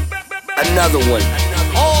 Another one.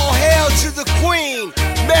 All hail to the queen,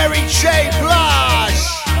 Mary J. Blige.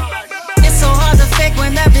 It's so hard to fake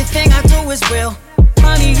when everything I do is real.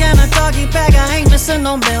 Money in a doggy bag, I ain't missing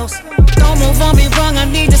no meals. Don't move on me wrong, I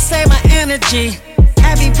need to save my energy.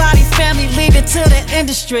 Everybody, family, leave it to the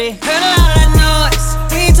industry. Heard a lot of that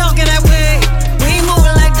noise, we ain't talking that way. We ain't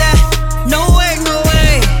moving like that, no way, no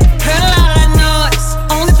way. Heard a lot of that noise,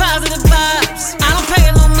 only positive vibes. I don't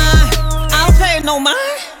pay no mind, I don't pay no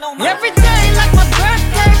mind. Every day like my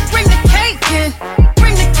birthday, bring the cake in.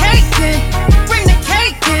 Bring the cake in, bring the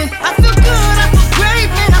cake in. I feel good, I feel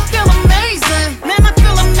great, man, I feel amazing. Man, I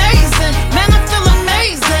feel amazing, man, I feel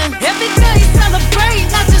amazing. Every day celebrate,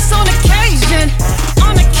 not just on occasion.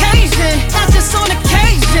 On occasion, not just on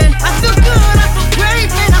occasion. I feel good, I feel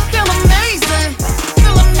great, man, I feel amazing.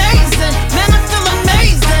 Feel amazing, man, I feel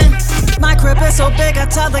amazing. My crib is so big, I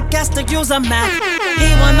tell the guests to use a map.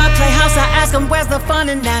 He wanna play house, I ask him where's the fun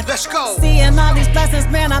in that. Let's go. Seeing all these blessings,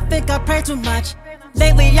 man, I think I pray too much.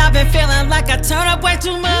 Lately I've been feeling like I turn up way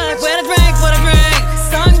too much. Where the drink, for the drink?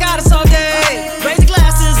 Sun got us all day. Raise the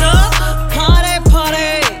glasses up, party,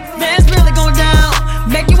 party. Man's really going down.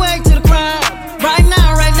 Make your way to the crowd. Right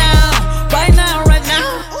now, right now, right now, right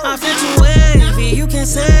now. I feel too wavy, you can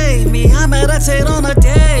save me. I meditate on a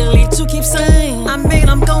daily to keep sane. I mean,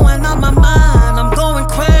 I'm going on my mind, I'm going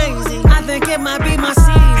crazy. I think it might be my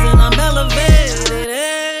season, I'm elevated.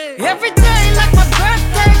 Hey. Every day like my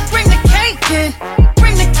birthday, bring the cake in.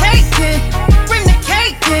 Bring the cake in, bring the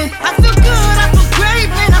cake in. I feel good, I feel great,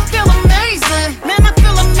 man, I feel amazing. Man, I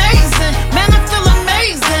feel amazing, man, I feel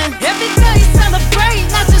amazing. Every day celebrate,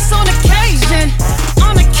 not just on occasion.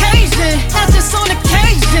 On occasion, not just on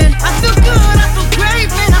occasion. I feel good, I feel great,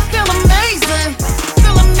 man, I feel amazing.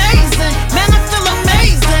 Feel amazing, man, I feel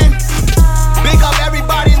amazing. Big up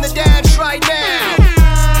everybody in the dance right now.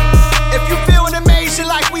 If you feeling amazing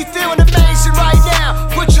like we feeling amazing right now,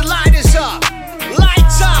 put your lighters up.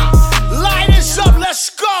 Lights up, lighters up, let's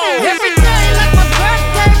go. Every day like my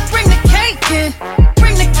birthday, bring the cake in.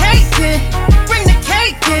 Bring the cake in, bring the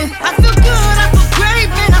cake in. I feel good, I feel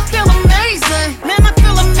great, man, I feel amazing. Man, I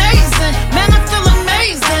feel amazing, man, I feel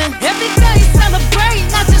amazing. Every day celebrate,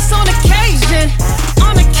 not just on occasion.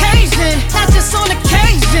 On occasion, not just on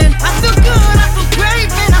occasion. I feel good, I feel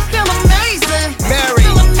great, man, I feel amazing. Mary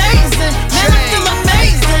feel amazing, man, I feel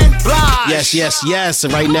amazing. Blige. Yes.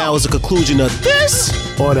 And right now is the conclusion of this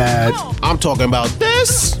or that. I'm talking about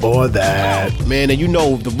this or that. Man, and you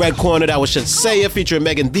know the red corner, that was Should Say It featuring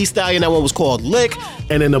Megan Thee Stallion. That one was called Lick.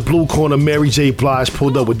 And in the blue corner, Mary J. Blige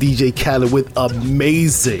pulled up with DJ Khaled with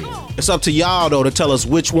Amazing. It's up to y'all, though, to tell us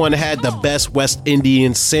which one had the best West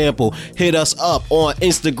Indian sample. Hit us up on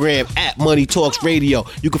Instagram at Money Talks Radio.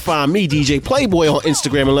 You can find me, DJ Playboy, on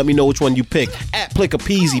Instagram and let me know which one you picked. At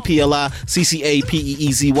Plickapeezy,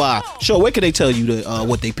 Pliccapeezy. Show, where can they tell you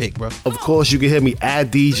what they picked, bro? Of course, you can hit me at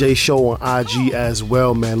DJ Show on IG as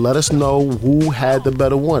well, man. Let us know who had the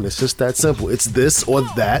better one. It's just that simple. It's this or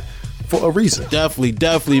that. For a reason.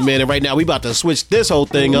 Definitely, man. And right now, we about to switch this whole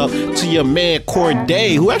thing up to your man,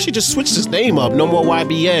 Cordae, who actually just switched his name up. No more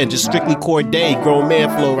YBN, just strictly Cordae, Grown Man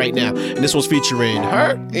Flow right now. And this one's featuring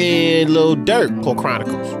her and Lil Durk, called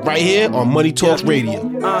Chronicles. Right here on Money Talks Radio.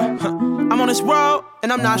 I'm on this road,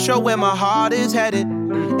 and I'm not sure where my heart is headed.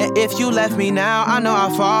 And if you left me now, I know how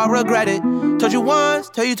far I regret it. Told you once,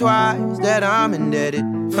 tell you twice that I'm indebted.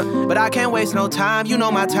 But I can't waste no time, you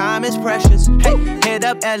know my time is precious. Hey, hit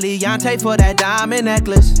up Eliante for that diamond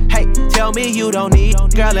necklace. Hey, tell me you don't need,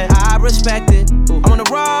 girl, and I respect it. I'm on the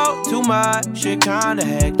road, too much, shit kinda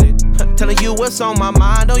hectic. Telling you what's on my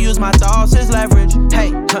mind, don't use my thoughts as leverage.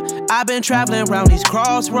 Hey, I've been traveling around these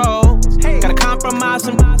crossroads. Gotta compromise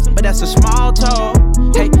some, but that's a small toll.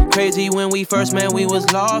 Hey, crazy when we first met, we was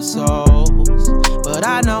lost souls. But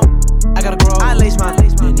I know, I gotta grow. I lace my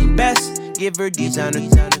mini best, give her designer.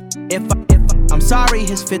 If I'm sorry,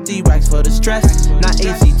 here's 50 racks for the stress. Not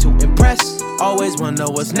easy to impress, always wanna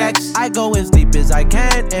know what's next. I go as deep as I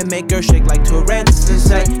can and make her shake like Tourette's and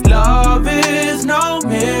say, love is no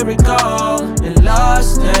miracle, and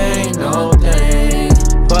lust ain't no thing.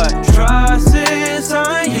 But try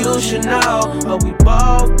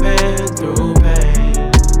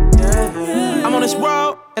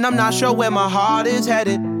and I'm not sure where my heart is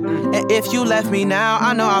headed. And if you left me now,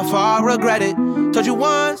 I know how far I regret it. Told you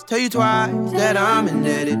once, tell you twice that I'm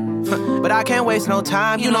indebted. But I can't waste no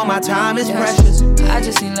time, you know my time is precious. I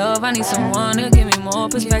just need love, I need someone to give me more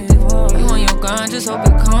perspective. You on your grind, just hope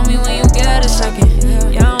you call me when you get a second.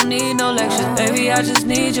 Yeah, I don't need no lectures, baby, I just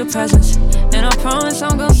need your presence. And I promise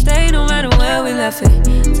I'm gon' stay no matter where we left it.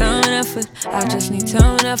 Time and effort, I just need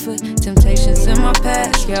time and effort. Temptations in my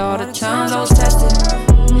past, yeah, all the times I was tested.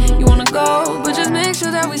 You wanna go, but just make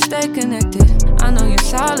sure that we stay connected. I know you're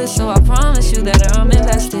solid, so I promise you that I'm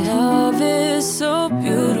invested. Love is so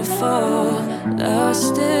beautiful,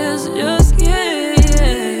 lust is just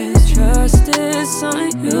yes. Trust is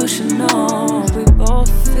something you should know. We both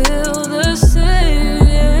feel the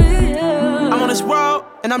same. I'm on this road,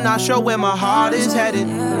 and I'm not sure where my heart is headed.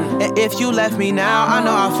 And if you left me now, I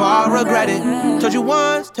know how far I regret it. Told you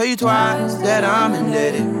once, tell you twice that I'm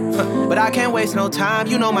indebted. But I can't waste no time,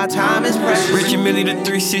 you know my time is precious. Rich and Millie to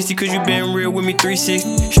 360, cause you been real with me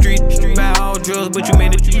 360. Street, buy all drugs, but you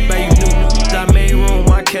made it, you buy you new. I made room,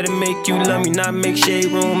 I care to make you love me, not make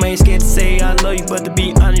shade room. Ain't scared to say I love you, but to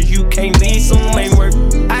be honest, you can't leave soon, ain't work.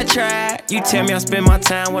 I tried, you tell me I spend my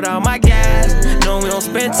time with all my guys. No, we don't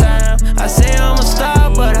spend time. I say I'm a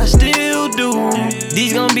star, but I still do.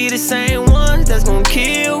 These gon' be the same ones that's gon'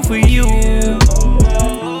 kill for you.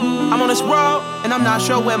 I'm on this road, and I'm not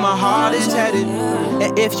sure where my heart is headed.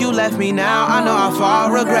 And if you left me now, I know how far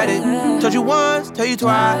I regret it. Told you once, tell you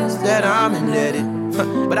twice that I'm indebted.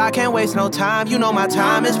 But I can't waste no time, you know my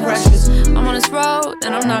time is precious. I'm on this road,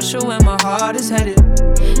 and I'm not sure where my heart is headed.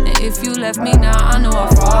 And if you left me now, I know how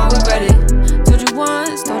far I regret it. Told you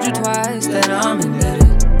once, told you twice that I'm indebted.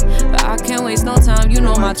 But I can't waste no time, you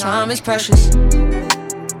know my time is precious. Diamond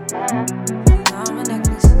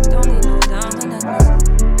necklace, don't need no diamond necklace.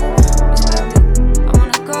 Respect it, I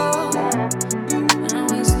wanna go, and I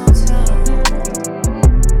waste no time.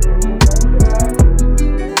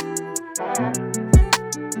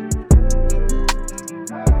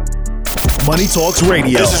 Money Talks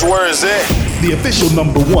Radio. This is where it's at. The official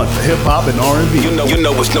 #1 for hip hop and R&B. You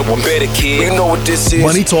know it's no one better, kid. You know what this is.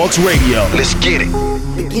 Money Talks Radio. Let's get it.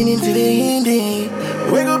 Beginning to the ending.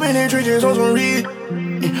 Wake up in the trenches on some real.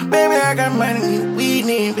 Baby, I got money, we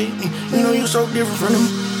need, baby. You know you so different from them.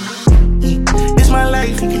 This my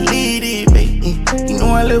life, you can lead it, baby. You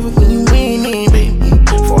know I love it when you win it, baby.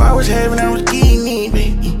 4 hours having, I was getting it,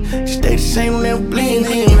 baby. Stay the same, never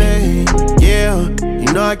blending, baby. Yeah,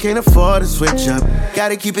 you know I can't afford to switch up.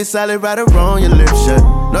 Gotta keep it solid right around your lips shut.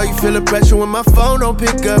 Know you feel the pressure when my phone don't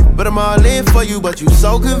pick up. But I'm all in for you, but you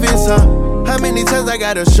so convinced, huh? How many times I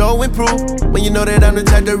gotta show and prove when you know that I'm the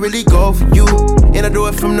type to really go for you. And I do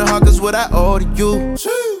it from the heart, cause what I owe to you.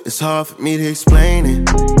 It's hard for me to explain it.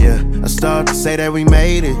 Yeah, I start to say that we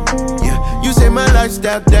made it. Yeah, you say my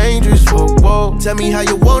lifestyle dangerous. Whoa, whoa. Tell me how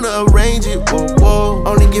you wanna arrange it. Whoa, whoa.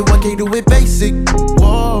 Only get 1K, do it basic.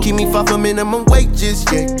 Whoa. Keep me far from minimum wages.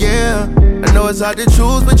 Yeah, yeah. I know it's hard to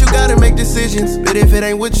choose, but you gotta make decisions. But if it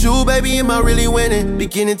ain't with you, baby, am I really winning?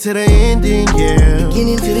 Beginning to the ending, yeah.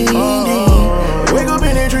 Beginning to the ending. Wake up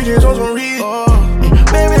in the trenches on some real.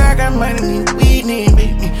 Baby, I got money, we need,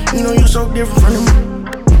 baby. You know you so different from them.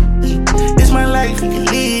 This my life, you can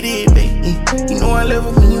lead it, baby. You know I love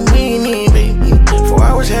it when you win it, baby. 4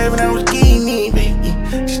 hours having, I was getting it, baby.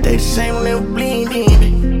 Stay the same, never blending,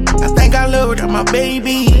 baby. I think I love her, that's my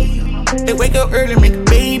baby. They wake up early, make a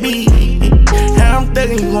baby. Now I'm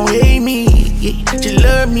thuggin', you gon' hate me. Yeah, just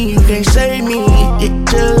love me, you can't save me. Yeah,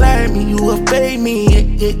 just like me, you will pay me.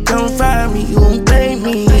 Yeah, come find me, you won't pay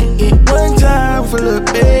me. Yeah, one time for little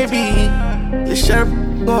baby. This shit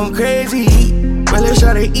going crazy. Well, let's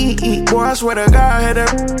try to eat. Boy, I swear to God, I had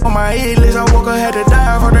that on my hit list. I woke up, had to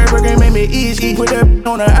die for that work, ain't made me easy. Put that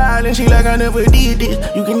on the island, she like I never did this.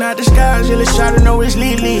 You cannot disguise it, let's try to know it's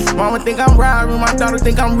lit. Mama think I'm robbing, my daughter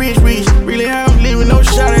think I'm rich. Really, how I'm living, no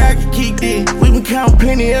shot, I can keep this. We been counting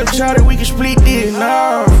plenty of shot, we can split this.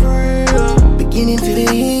 Nah, beginning to the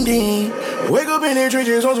ending. Wake up in the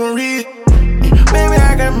trenches on some real. Baby,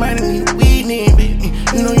 I got money, we need, baby.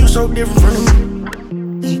 You know you so different from them.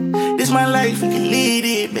 This my life, you can lead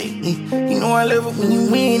it, baby. You know I love it when you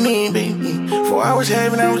win it, baby. 4 hours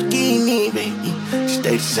having, I was getting it, baby.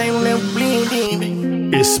 Stay the same, never blending,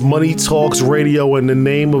 baby. It's Money Talks Radio, and the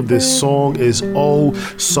name of this song is Oh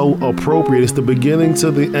So Appropriate. It's the beginning to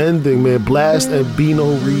the ending, man. Blast and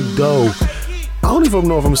Bino Rideau. I don't even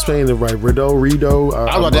know if I'm saying it right. Rideau. I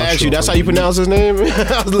was about to ask you, that's how you pronounce his name?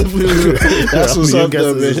 That's what's up,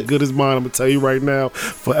 though, man. As good as mine. I'm going to tell you right now.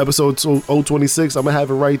 For episode 026, I'm going to have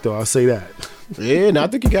it right, though. I'll say that. Yeah, no, I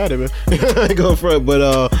think you got it, man. Go for it.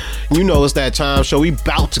 But you know, it's that time show. We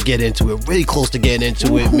about to get into it. Really close to getting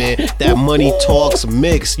into it, man. That Money Talks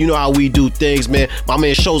mix. You know how we do things, man. My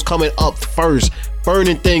man Show's coming up first,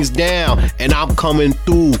 burning things down, and I'm coming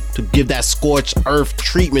through to give that scorched earth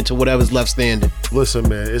treatment to whatever's left standing. Listen,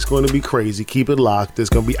 man, it's going to be crazy. Keep it locked. It's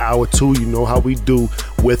going to be hour 2. You know how we do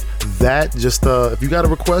with that. Just if you got a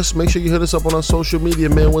request, make sure you hit us up on our social media,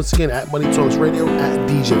 man. Once again, at Money Talks Radio, at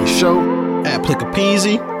DJ Show, at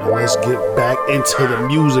Plicapeasy. And let's get back into the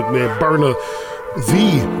music, man. Burner,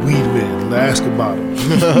 the weed man. Let's ask about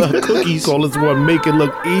him. Cookies. Call this one Make It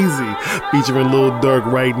Look Easy, featuring Lil Durk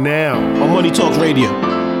right now on Money Talks Radio.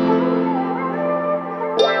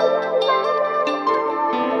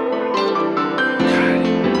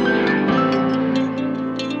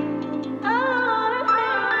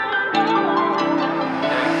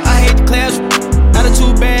 I hate the class,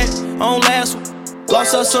 attitude bad, on last one.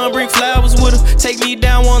 Lost her son, bring flowers with her. Take me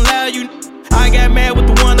down, won't allow you. I got mad with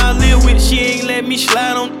the one I live with. She ain't let me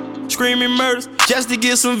slide on. Screaming murders just to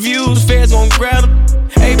get some views. Feds gon' grab them.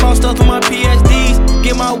 A-ball stuff on my PhDs.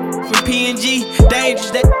 Get my from P&G.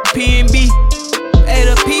 Dangerous, that P&B. Hey,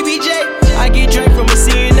 the PBJ. I get drank from a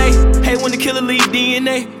CNA. Hey, when the killer leave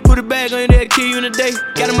DNA. Put a bag on your head to kill you in a day.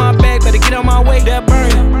 Got in my bag, better get on my way. That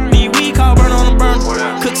burn. Me weed call burn on the burn.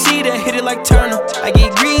 Cook see that, hit it like Turner. I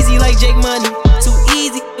get greasy like Jake Money. Too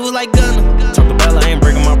easy, it was like Gunner. Talk to Bella, I ain't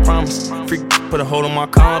breaking my promise. Freak, put a hold on my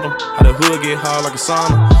condom. How the hood get hard like a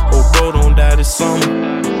sauna. Hope bro don't die this summer.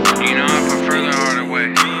 You know I prefer the harder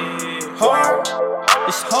way. Hard,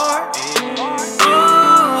 it's hard.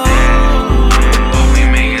 But we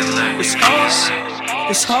make it look It's hard,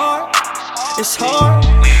 it's hard, it's hard.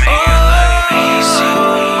 We make it look easy.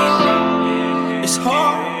 It's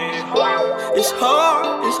hard, it's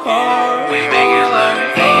hard, it's hard. We make it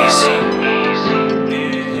look easy.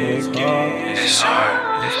 It's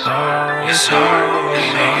hard, it's hard, it's hard. We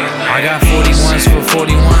make it look I got 41s for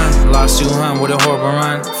 41. Lost 200 with a horrible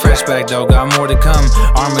run. Fresh back though, got more to come.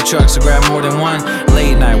 Armored trucks to grab more than one.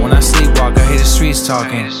 Late night when I sleepwalk, I hear the streets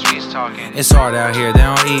talking. It's hard out here, they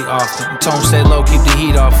don't eat often. Told 'em stay low, keep the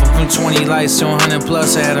heat off. From 20 lights to 100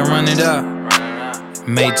 plus, I had to run it up.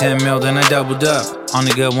 Made 10 mil, then I doubled up. On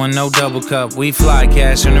the good one, no double cup. We fly,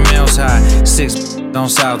 cash in the mail's high. 6 on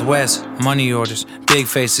Southwest, money orders. Big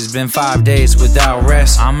faces, been 5 days without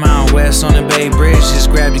rest. I'm out west on the Bay Bridge. Just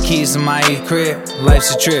grab the keys to my 8th crib. Life's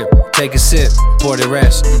a trip, take a sip, pour the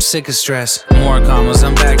rest. I'm sick of stress. More commas,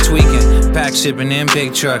 I'm back tweaking. Pack shipping in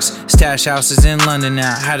big trucks. Stash houses in London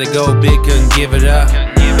now. Had to go big, couldn't give it up.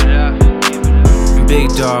 Big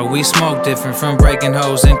dog, we smoke different. From breaking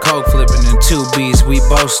hoes and coke flipping. And 2 B's, we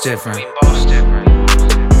both different.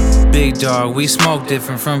 Big dog, we smoke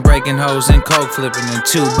different. From breaking hoes and coke flipping. And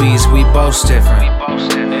 2 B's, we both different.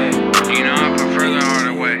 You know I prefer the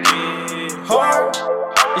harder way. Hard,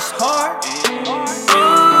 it's hard.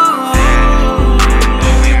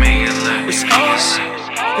 But we make it look It's easy.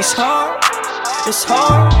 hard, it's hard, it's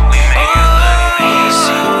hard. We make it look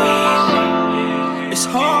easy. It's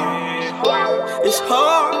hard, it's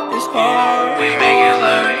hard, it's hard. We make it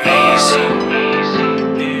look easy.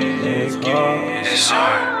 It's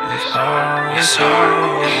hard, it's hard, it's hard.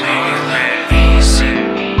 We make it look easy.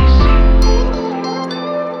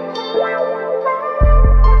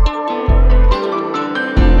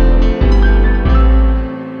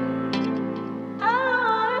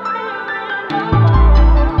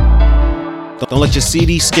 Don't let your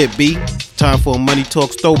CD skip, B. Time for a Money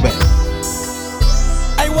Talks throwback.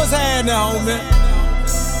 Hey, what's happening, homie?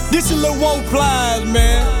 This is Lil Woe Plies,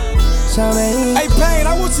 man. Hey, Payne,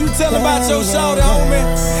 I want you to tell about your shorty, homie.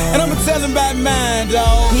 And I'ma tell him about mine,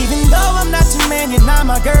 dawg. Even though I'm not your man, you're not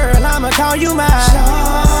my girl, I'ma call you my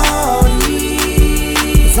shorty.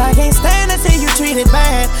 'Cause I can't stand to see you treated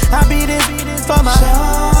bad. I be this for my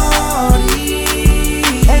shorty.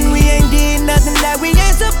 And we ain't did nothing that we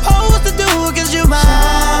ain't supposed to do, 'cause you my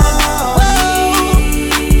shorty.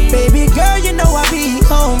 Baby girl, you know I be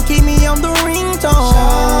home, keep me on the ringtone.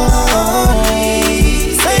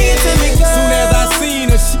 Sing it to me, girl. Soon as I seen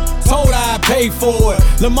her, she told her I'd pay for it.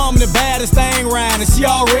 Lil' mama the baddest thing round, and she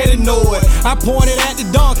already know it. I pointed at the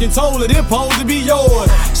dunk and told her this supposed to be yours.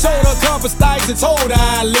 Showed her a couple stikes and told her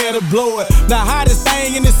I'd let her blow it. The hottest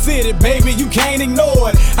thing in the city, baby, you can't ignore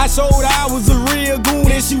it. I showed her I was a real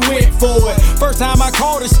goon and she went for it. First time I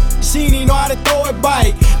caught her, she didn't know how to throw it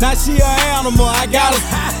bite. Now she an animal, I got her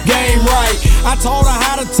game right. I taught her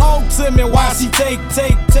how to talk to me while she take,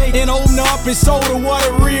 and open up and showed her what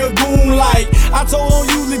a real goon like. I told her I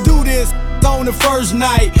don't usually do this on the first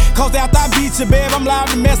night, 'cause after I beat you, babe, I'm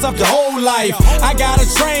liable to mess up the whole life. I got a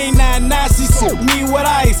train now she suit me with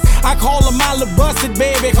ice. I call her my little bust it,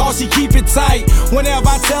 baby, cause she keep it tight. Whenever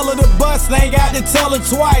I tell her to bust, I ain't got to tell her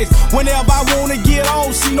twice. Whenever I wanna get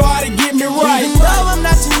on, she know how to get me right. Even though I'm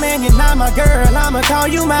not your man, you're not my girl, I'ma call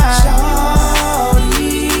you my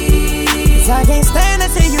shawty. 'Cause I can't stand to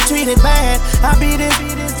see you treated bad. I beat it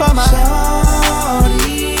for my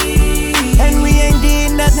shawty. And we ain't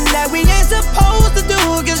did nothing that we ain't supposed to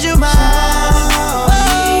do, 'cause you my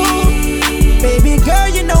shawty. Baby girl,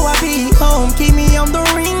 you know I be home, keep me on the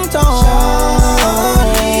ringtone.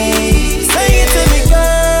 Shawty. Sing it to me, girl.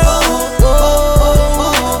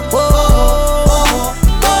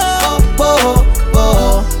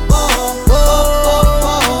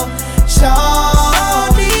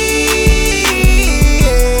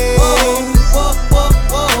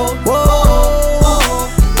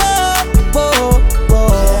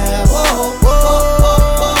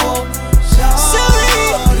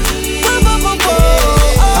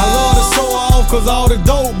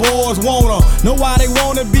 Know why they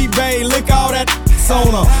wanna be bae, look all that on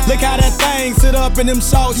her. Look how that thing sit up in them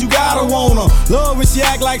shorts, you gotta want her. Love when she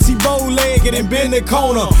act like she bow-legged and bend the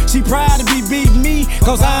corner. She proud to be beating me,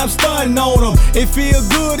 cause I'm stunting on them. It feel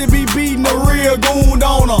good to be beating a real goon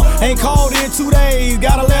on her. Ain't called in 2 days,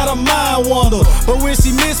 gotta let her mind wander. But when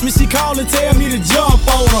she miss me, she call and tell me to jump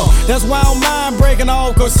on her. That's why I'm mind breaking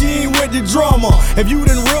off, cause she ain't with the drummer. If you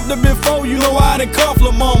done ripped her before, you know I done cuffed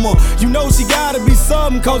her mama. You know she gotta be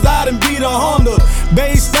something, cause I done beat her Honda.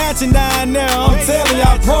 Bass snatching down there, I'm telling you,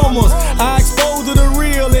 I promise. I exposed her to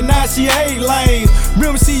real and now she hate lanes.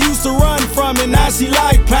 Remember she used to run from it, now she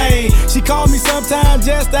like pain. She call me sometimes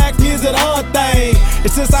just ask me is it her thing.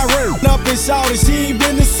 And since I ripped up and shouted, she ain't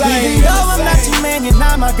been the same. Even though I'm not your man, you're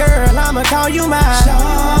not my girl, I'ma call you my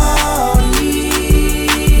shawty.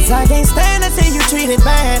 'Cause I can't stand to see you treated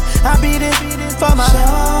bad. I beat it for my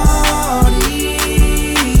shawty.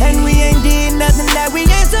 And we ain't did nothing that we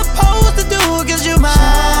ain't supposed to do, 'cause you my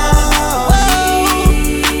shawty.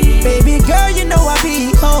 Baby girl, you know I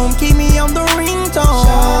be home, keep me on the ringtone.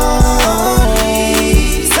 Shawty.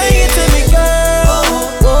 Sing it to me, girl.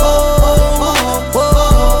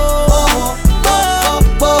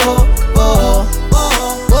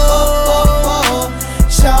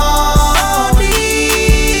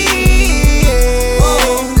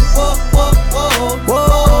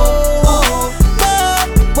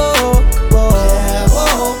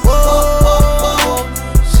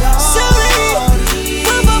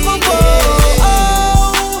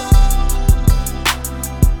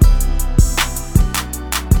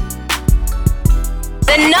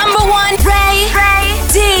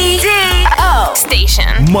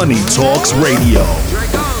 Money Talks Radio.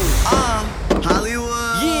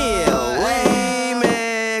 Hollywood. Yeah,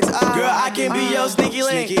 Waymax. Girl, I can be your sneaky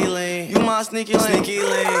link. You my sneaky link.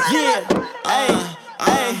 Yeah, hey.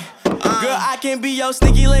 Girl, I can be your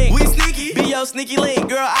sneaky link. We sneaky. Be your sneaky link.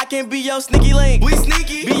 Girl, I can be your sneaky link. We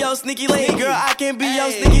sneaky. Be your sneaky link. Girl, I can be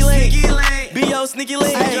your sneaky link. Be your sneaky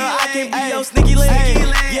link. Girl, I can be your sneaky link.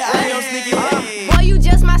 Yeah, I'm your sneaky link. Boy, you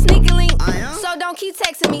just my sneaky link. So don't keep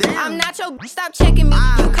texting me. I'm not your bitch, stop checking me.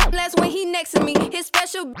 You come less when he next to me. His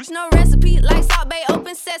special bitch, no recipe. Like Salt Bay,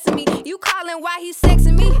 open sesame. You calling why he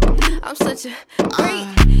sexing me? I'm such a freak.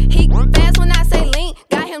 He fast when I say link.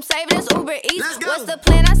 Got him saving his Uber Eats. What's the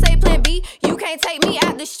plan? I say plan B. You can't take me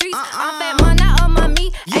out the streets. I'm fat man, not on my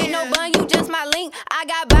meat. Ain't no bun, you just my link. I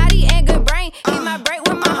got body and good brain. Eat my break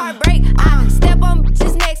when my heart break. I step on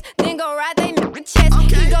bitches next, then go ride they chest.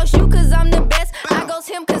 He go shoot cause I'm the best. I goes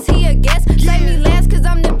him cause he a guest. Say me last cause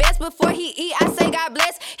I'm the best. Before he eat, I say God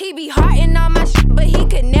bless. He be hearting on my shit, but he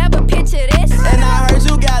could never picture this. And I heard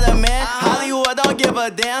you got a man. Hollywood don't give a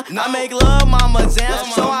damn. I make love, mama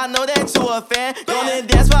dance. So I know that you a fan. Gonna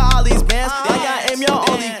dance for all these bands. Like I am your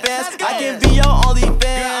only fans. I can be your only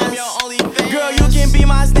fan. Girl, you can be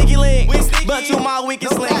my sneaky link. But you my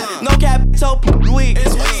weakest link. No cap, so weak.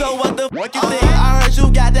 So what the fuck you think? I heard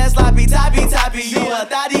you got that sloppy, toppy. You a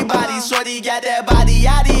thotty body. Shorty got that body,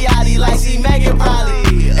 yaddy, like she Megan Polly.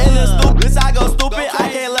 In the stupid, I go stupid. I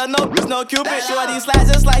can't love no bitch, no Cupid. Shorty slide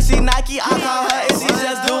just like she Nike. I call her and she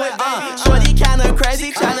just do it. Shorty kinda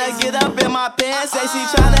crazy, tryna get up in my pants. Say she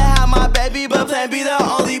tryna have my baby, but plan B the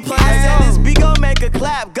only plan. Said this beat gon' make a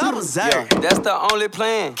clap, go berserk. That's the only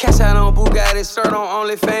plan. Cash out on Bugatti, shirt on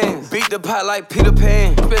OnlyFans. Beat the pot like Peter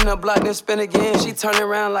Pan. Spin the block, then spin again. She turn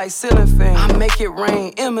around like ceiling fan. I make it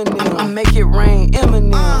rain, Eminem. I make it rain,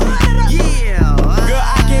 Eminem. Girl,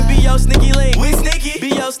 I can be your sneaky link. We sneaky.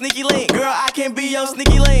 Be your sneaky link. Girl, I can be your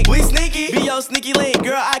sneaky link. We sneaky. Be your sneaky link.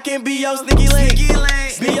 Girl, I can be your sneaky link. Be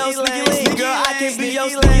your sneaky link. Girl, I can be your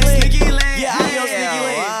sneaky link. Yeah, I'm your sneaky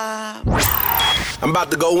link. I'm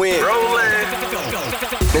about to go in.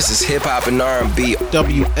 This is hip hop and R&B.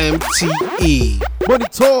 WMTE. Money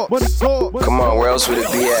Talks. Money Talks. Come on, where else would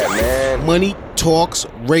it be at, man? Money Talks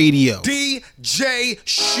Radio. DJ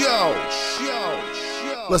Show.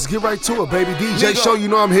 Let's get right to it, baby. DJ Show, you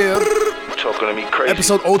know I'm here. Talking to me crazy.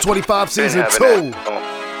 Episode 025, season 2.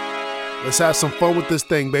 Let's have some fun with this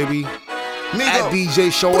thing, baby. At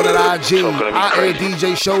DJ Show on IG.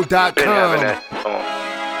 IADJShow.com.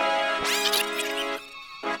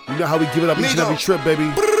 You know how we give it up each and every trip,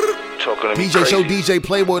 baby. DJ Show, DJ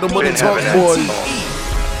Playboy, the Money Talks boys.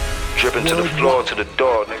 Dripping to the floor, to the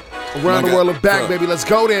door, nigga. Around the world and back, baby. Let's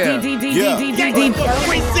go there.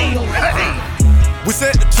 We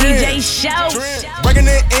set the trend. DJ Show. Bringing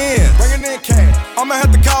it in. Cash. I'ma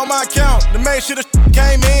have to call my account to make sure the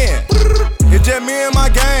came in. It's just me and my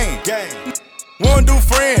gang. Won't do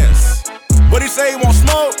friends. What he say he won't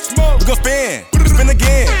smoke? We gon' spin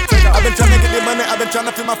again. I've been tryna get the money, I've been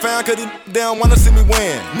tryna feed my fan, cause they don't wanna see me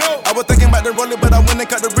win. I was thinking about the rolling, but I went and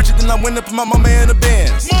cut the riches, then I went and put my mama in the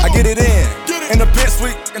Benz. I get it in the pit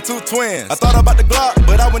suite and 2 twins. I thought about the Glock,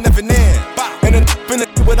 but I went nothing in. And then spin it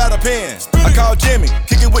without a pen. I called Jimmy,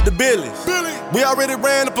 kick it with the Billies. We already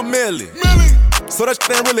ran up a milli. So that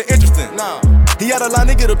shit ain't really interesting. He had a line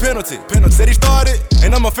to get a penalty. Said he started,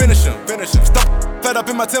 and I'ma finish him. Stop fed up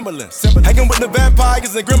in my Timberlands. Hanging with the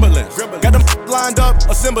vampires and gremlins. Got them lined up,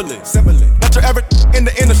 assembly. Not your average in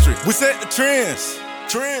the industry. We set the trends.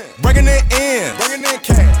 Bringing it in.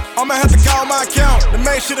 Cash. I'ma have to call my account to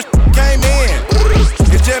make sure the came in.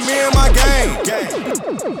 It's just me and my gang.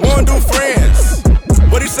 Won't do friends.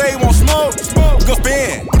 What he say he won't smoke? We gon'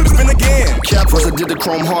 spin again. First I did the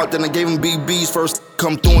chrome heart, then I gave him BBs. First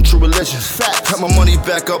come through in true religion. Got my money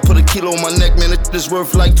back up, put a kilo on my neck, man, it is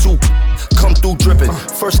worth like 2. Come through dripping.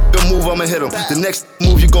 First move, I'ma hit him. The next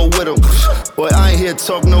move, you go with him. Boy, I ain't here to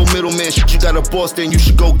talk no middleman. You got a boss, then you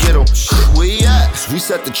should go get him. Where he at? We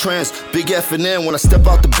set the trends. Big F&N when I step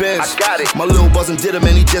out the bench. I got it. My little buzzin' did him,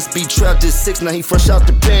 and he just be trapped at 6. Now he fresh out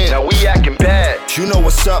the pen. Now we acting bad. You know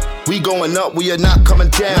what's up. We going up. We are not coming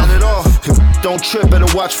down. Not at all. Don't trip. Better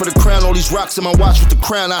watch for the crown. All these rocks in my watch with the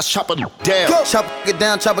crown. I chop it down. Go. Chop it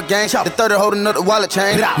down. Chop a gang. The 30 holding up the wallet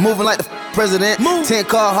chain. Moving like the president. 10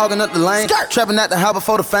 car hogging up the lane. Trapping out the house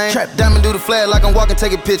before the fame. Diamond do the flag like I'm walking,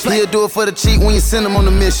 take a picture. He'll do it for the cheat when you send him on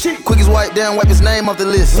the mission. Quick as white down, wipe his name off the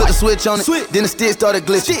list. Put the switch on it, then the stick started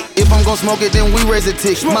glitching. If I'm gon' smoke it, then we raise a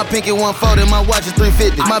tick. My pinky 140, my watch is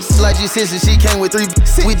 350. My bitch like G6, she came with 3.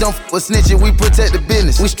 We don't f with snitching, we protect the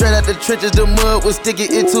business. We straight out the trenches, the mud was sticky.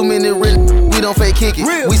 It 2 minute rent, we don't fake kick it.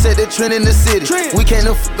 We set the trend in the city. We can't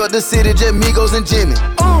no f up the city, just Migos and Jimmy.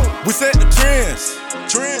 We set the trends.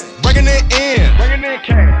 Bringing it in.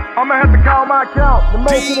 Cash. I'ma have to call my account to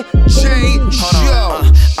make DJ Show.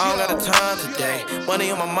 I don't got the time today. Money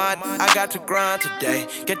on my mind, I got to grind today.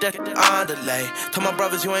 Get that on delay. Tell my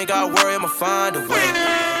brothers you ain't gotta worry, I'ma find a way.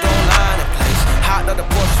 Don't line in place. Hot out the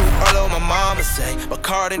porch too early, my mama say. My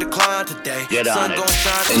card ain't declined today. Get on it.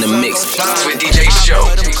 Shine, in the mix with DJ Show.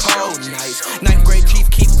 Ninth grade chief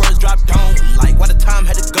keep first drop don't like. Why the time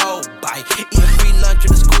had to go by. Eating free lunch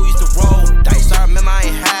in the school used to roll dice. I remember I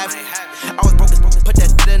ain't have it. I was broke, put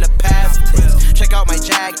that shit in the past tense. Check out my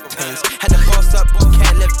Jag pins. Had to boss up,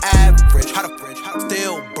 can't live average. How the fridge,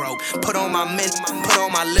 still broke. Put on my mint, put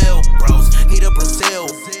on my lil bros. Need a Brazil.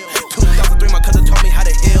 2003, my cousin taught me how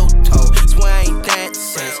to heel toe. Swear I ain't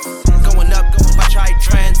dancing. Going up, I try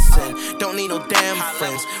transcend. Don't need no damn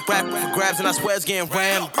friends. Rap for grabs and I swear it's getting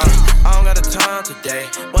rammed. I don't got the time today.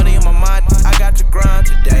 Money in my mind, I got to grind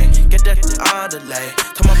today. Get that on delay.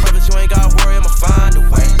 Tell my brothers you ain't gotta worry, I'ma find a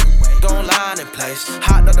way. Don't line in place.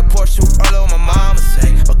 Hot out the porch too early, my mama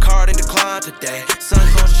say. My card ain't declined today. Sun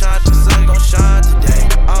gon' shine today.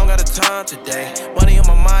 I don't got the time today. Money in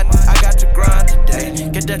my mind, I got to grind today.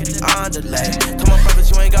 Get that on delay. Tell my brothers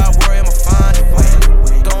you ain't gotta worry, I'ma find a way.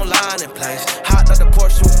 Don't line in place. Hot out the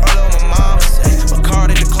porch too early, my mama say. My card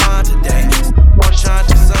ain't declined today.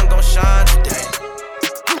 The sun gon' shine today.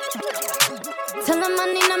 Tell them I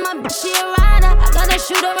need my bitch, she a rider. I got a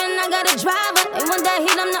shooter and I got a driver. They want that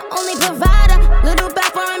heat, I'm the only provider. Little back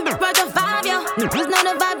for him, worth the 5, yo. Niggas know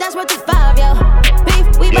the vibe, that's worth the 5, yo.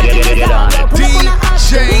 Beef, we bout to get out, yo. Pull up on the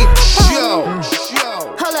DJ Show.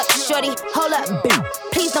 Hold up, shorty, hold up, boo.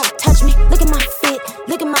 Please don't touch me. Look at my fit,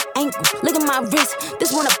 look at my ankle, look at my wrist.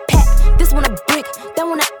 This one a pack, this one a brick, that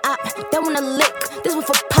one a op, that one a lick. This one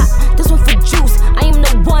for pop, this one for juice. I am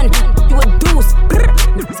the one, you a deuce.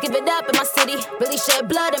 Give it up in my city, really shed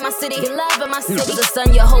blood in my city, get love in my city. The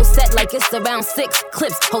sun, your whole set like it's around 6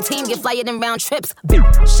 clips. Whole team get flyer than round trips.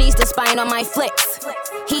 She's the spying on my flicks.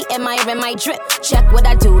 He admiring my drip. Check what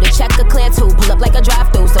I do, the check a clear too. Pull up like a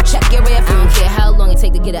drive-thru, so check your rear view. I don't care how long it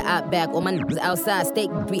take to get it out back. All my niggas outside, steak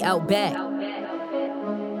be out back.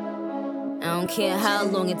 I don't care how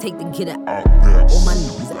long it take to get it out back. All my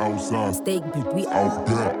niggas outside, steak be out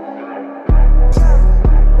back.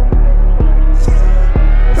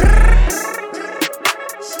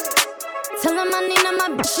 Tell them I need my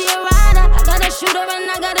bitch, she a rider. I got a shooter and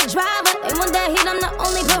I got a driver. They want that heat, I'm the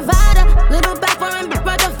only provider. Little back for him, bitch,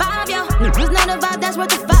 worth the 5, yo. It's not a vibe, that's worth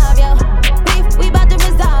the 5, yo. We bout to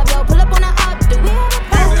resolve, yo. Pull up on the up, do we have a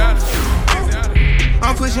problem?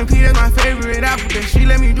 I'm pushing P, that's my favorite alphabet. She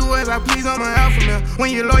let me do as I please on my alpha mail.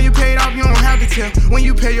 When your lawyer paid off, you don't have to tell. When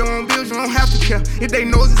you pay your own bills, you don't have to care. If they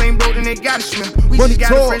noses ain't broke, then they gotta smell. We just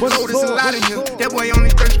got a fresh load, there's a lot in here. That boy on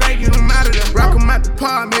his first strike, get him out of there. Rock him out the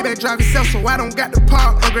park, maybe I drive himself, so I don't got the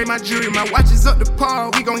park. Upgrade my jewelry, my watch is up the par.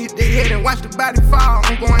 We gon' hit their head and watch the body fall.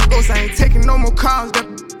 I'm going ghost, I ain't taking no more calls. That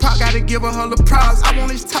pop gotta give her applause. I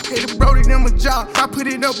want this top, hey, the brody, them a job. If I put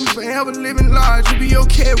it up, we forever living large. You be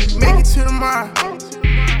okay, we make it to tomorrow.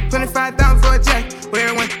 25,000 for a jacket. Where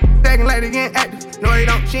everyone acting like they getting active. No, they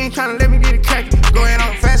don't. She ain't tryna let me get it cracked. Go ahead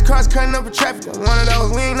on fast cars cutting up the traffic. I'm one of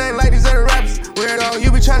those. We ain't nothing like these other rappers. Weirdo,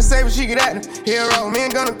 you be tryna save her, she get at them. Hero, me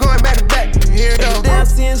ain't gonna going back to back. Here go. Damn,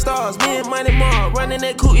 seeing stars, me and Money Mark. Running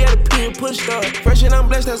that coupe, yeah, the P and push start. Fresh and I'm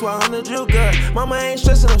blessed, that's why I'm the drill guy. Mama ain't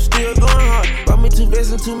stressing, I'm still going hard. Bought me 2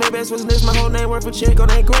 vests and 2 Maybachs. What's next? My whole name worth a check on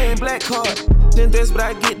that gray and black card. Then that's what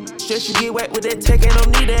I get. Stress, you get whacked with that tech, ain't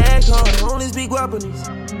no need to act hard. I only speak Guapanese.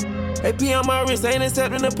 AP on my wrist, I ain't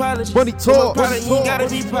accepting apologies. Money talk, you ain't gotta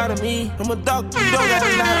be proud of me. I'm a dog, you don't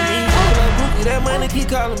gotta lie to me. I'm like Bookie, that money keep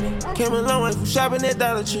calling me. Came a long way from shopping at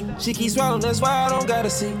Dollar Tree. She keep swallowing, that's why I don't gotta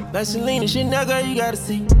see. Like Selena, shit now, girl, you gotta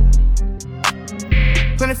see.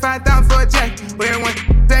 25,000 for a jacket. Where everyone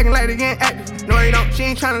acting like they getting active. No, they don't. She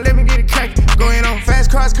ain't tryna let me get it cracked. Go ahead on fast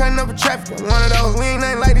cars cutting up the traffic. I'm one of those. We ain't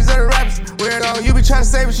nothing like these other rappers. Weirdo, you be tryna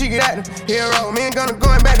save her, she get at them. Hero, me ain't gonna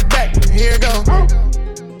going back to back. Here go.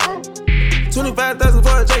 25,000 for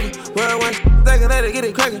a jacket. Where I went, thinking that they get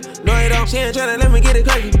it crackin'. No, they don't. She ain't tryna let me get it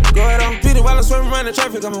crackin'. Go ahead on, beat it while I'm swimming around the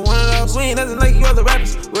traffic. I'm one of those. We ain't nothing like you other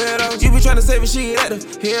rappers. Weirdo, you be tryna save it, she get at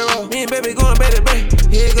them. Hero, me and baby going back to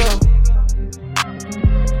back. Here you go.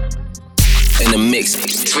 In the mix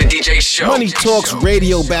with DJ Show. Money Talks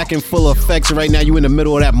Radio back in full effect. So right now you in the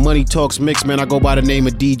middle of that Money Talks mix, man. I go by the name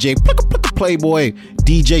of DJ Playboy.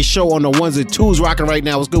 DJ Show on the 1s and 2s rocking right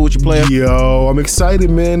now. What's good with you, player? Yo, I'm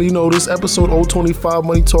excited, man. You know, this episode 025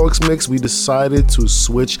 Money Talks mix, we decided to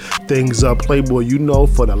switch things up. Playboy, you know,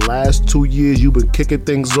 for the last 2 years, you've been kicking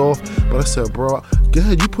things off. But I said, bro, go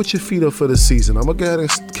ahead, you put your feet up for the season. I'm going to go ahead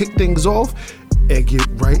and kick things off and get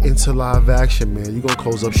right into live action, man. You gonna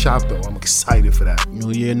close up shop though. I'm excited for that.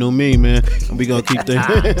 New year, new me, man. We gonna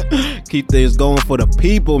keep things going for the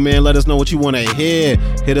people, man. Let us know what you want to hear.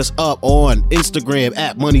 Hit us up on Instagram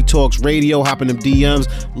at Money Talks Radio. Hop in them DMs.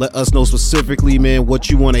 Let us know specifically, man, what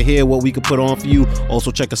you want to hear, what we could put on for you.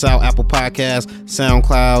 Also check us out, Apple Podcasts,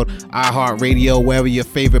 SoundCloud, iHeartRadio, wherever your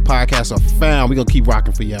favorite podcasts are found. We gonna keep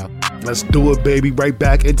rocking for y'all. Let's do it, baby. Right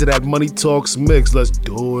back into that Money Talks mix. Let's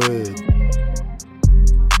do it.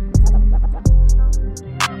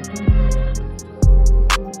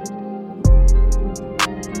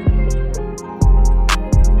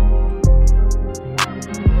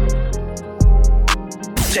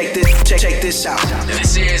 Check this out.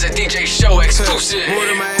 This is a DJ Show exclusive. Moved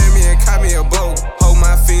to Miami and caught me a boat. Hold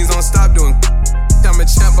my fiends, don't stop doing. I'm a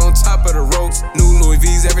champ on top of the ropes. New Louis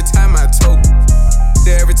V's every time I tote.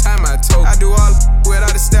 Every time I tote. I do all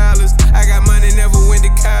without the stylist. I got money, never went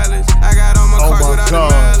to college. I got all my cars without the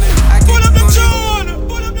mileage. Put up the Jordan.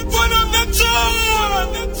 Put up the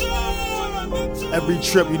Jordan. Every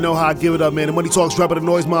trip, you know how I give it up, man. The Money Talks Drop of the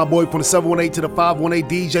Noise, my boy, from the 718 to the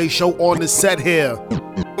 518 DJ Show on the set here.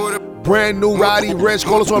 Brand new Roddy Rich,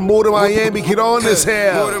 call us on More to Miami, get on this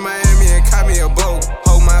here. Moved to Miami and caught me a boat.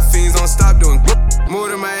 Hold my fiends, don't stop doing.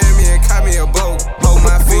 Moved to Miami and caught me a boat. Hold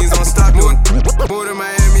my fiends, don't stop doing. Moved to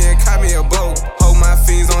Miami and caught me a boat. Hold my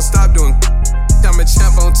fiends, don't stop doing. I'm a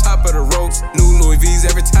champ on top of the ropes. New Louis V's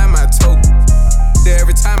every time I tote.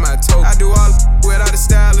 Every time I tote. I do all without the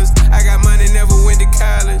stylist. I got money, never went to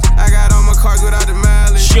college. I got all my cars without the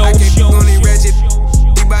mileage. I can't be on these ratchet.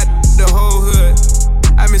 We bout the whole hood.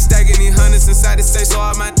 I been stacking these hundreds inside the safe, so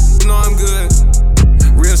all my know I'm good.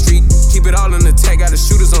 Real street, keep it all in the tech. Got the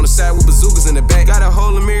shooters on the side with bazookas in the back. Got a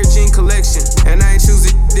whole Amir Jean collection, and I ain't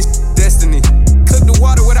choosing this destiny. Cook the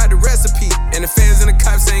water without the recipe, and the fans and the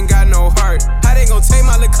cops ain't got no heart. How they gon' take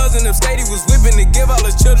my little cousin if Stady was whipping to give all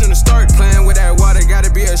his children a start? Playing with that water,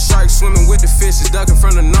 gotta be a shark. Swimming with the fishes, ducking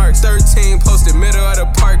from the narcs. 13 posted middle of the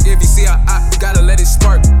park. If you see I gotta let it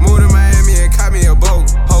spark.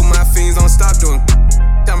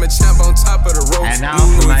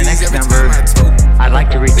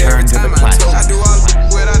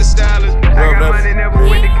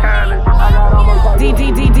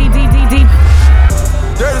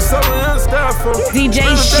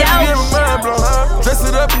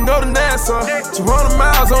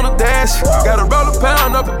 dash. Gotta roll a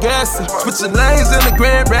pound up a gas. Switching lanes in the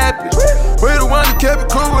Grand Rapids. We the one that kept it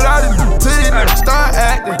cool without it. Till you start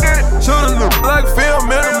acting. Shootin' look like a film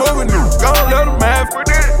in a movie. Gon' let them have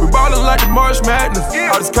it. We ballin' like a March Madness.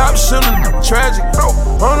 All these cops shootin' tragic.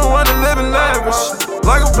 I'm the one that live in lavish.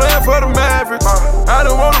 Like I'm playing for the Mavericks. I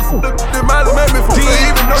don't wanna they might have made me for free,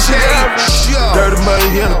 even though she average. Dirty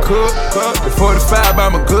money in the cook. At 45,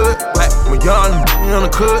 I'm a good. I'm a young in the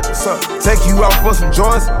cook. Take you out for some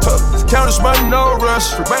joints. Count this money, no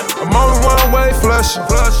rush. I'm on the one-way flush.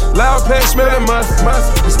 Loud pack smelling must.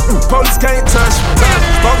 Police can't touch me.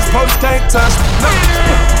 Police can't touch me.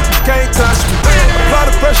 Can't touch me. Apply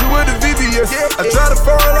the pressure with the VVS. I try to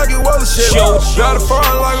fall like it was a shit. Try to fall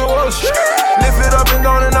like it was a shit. Lift it up and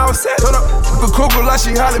on and I was set. Turn up the cougar like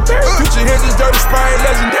she Halle Berry. Future hit this dirty spine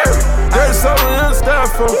legendary. Dirty something in the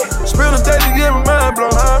styrofoam. Spin a day to get my mind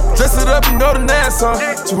blown. Dress it up and go to Nassau.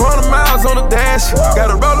 200 miles on the dash.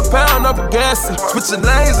 Gotta roll a pound up a gas. Switching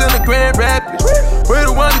lanes in the Grand Rapids. We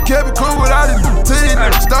the one that kept it cool without it. Till you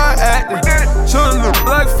start acting. Should've looked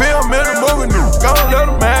like film in a movie. Gon' let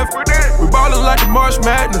them have it. We ballin' like a March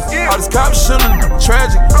Madness. All these cops shootin'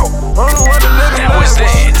 tragic. I'm the one that live in was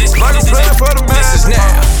then. This is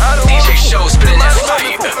now. DJ Show spinning that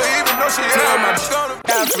fire.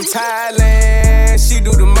 I'm from Thailand, she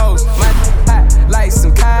do the most. My hot like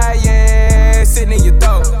some cayenne, sitting in your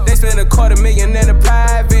throat. They spend $250,000 in a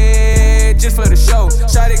private just for the show.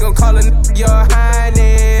 Shawty gon' call a your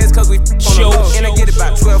highness, cause we on the low. And I get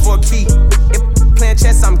about 12 for a key. If playing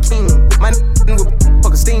chess, I'm king. My with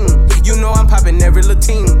fuck a steam. You know I'm popping every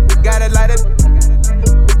Latin. Got a lot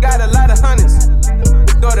of hundreds.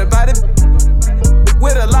 Thought about it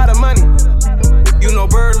with a lot of money. You know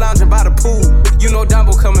Bird lounging by the pool. You know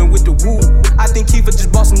Dumbo coming with the woo. I think Kiefer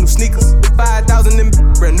just bought some new sneakers. 5,000 in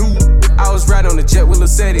brand new. I was riding on the jet with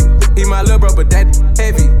Lacetti. He my little bro, but that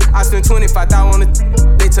heavy. I spent 25,000 on it.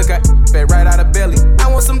 They took a fat right out of belly. I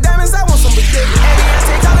want some diamonds, I want some spaghetti. Eddie, I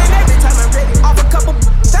take all in every time I'm ready. Off a couple,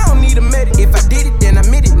 I don't need a medic. If I did it, then I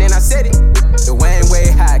admit it, then I said it. The way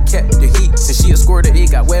how I kept the heat. Since she a squirter,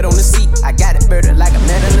 it got wet on the seat. I got it birded like a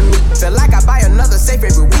man in the meat. Felt like I buy another safe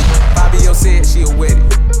every week. Fabio said she'll wet it.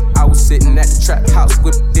 I was sitting at the trap house,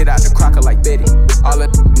 whipped it out the crocker like Betty. All I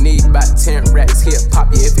need about 10 racks, he'll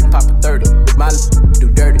pop you if he pop a 30. My do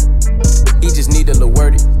dirty, he just need a little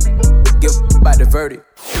worded. Give by the verdict.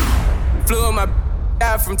 Flew my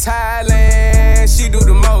out from Thailand, she do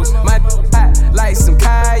the most. My hot like some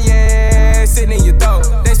cayenne, sitting in your throat.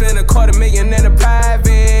 They spend $250,000 in a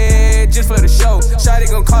private just for the show. Shawty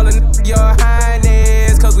gon' call a your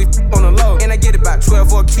highness, cause we on the low. And I get about 12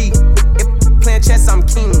 for a key. If playing chess, I'm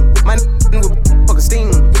king. My with fuck a steam.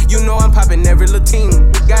 You know I'm popping every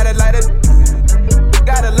Latin. Got a lot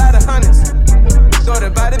of hundreds. Thought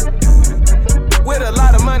about it with a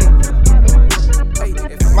lot of money.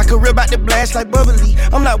 My career about to blast like bubbly.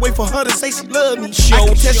 I'm not waiting for her to say she love me. I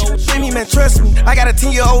can tell she with me, man, trust me. I got a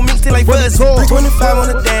 10-year-old mixed in like fuzzy. 325 on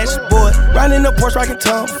the dashboard. Riding the Porsche, rockin'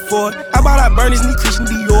 Tom Ford. I bought out Bernie's, need Christian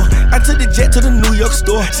Dior. I took the jet to the New York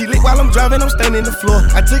store. She lit while I'm driving, I'm standing the floor.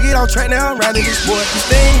 I took it off track, now I'm riding this board. You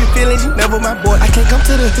stay in your feelings, you never my boy. I can't come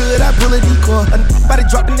to the hood, I pull a decoy. Anybody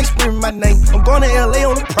drop the next scream my name. I'm going to LA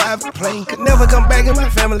on a private plane. Could never come back and my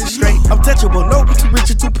family straight. I'm touchable, no, I'm too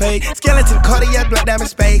rich or too paid. Skeleton, cardiac, black diamond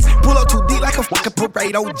spades. Pull up too deep like a fucking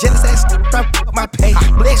parade. Oh, jealous ass, I fuck my pay.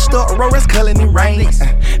 Blessed up, Aurora's culling in rain.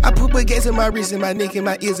 I put baguettes in my wrist and my neck and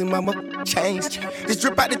my ears and my chains. Just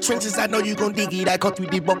drip out the trenches, I know you gon' dig it. I go through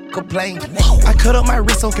the book, complain. I cut up my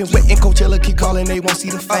wrist, soaking wet, and Coachella keep calling, they won't see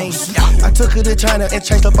the fame. I took her to China and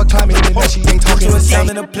changed up her climate, and now she ain't talking the same.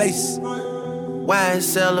 In a place.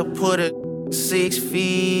 YSL put it 6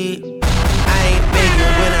 feet. I ain't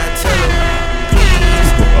begging when I tell her,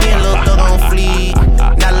 please. Me and Lil Thug on fleek.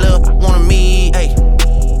 Now Lil wanna meet. Hey,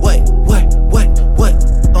 what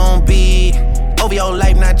gon' be? Over your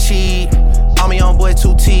life, not cheap. All me on boy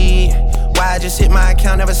 2T. Why I just hit my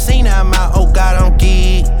account, never seen that amount. Oh God, I'm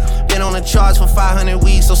geek. Been on the charts for 500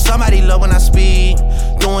 weeks, so somebody love when I speak.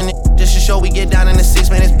 Doing it just to show we get down in the 6,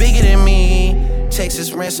 man, it's bigger than me.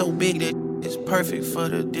 Texas rent so big that it's perfect for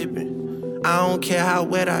the dipping. I don't care how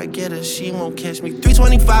wet I get her, she won't catch me.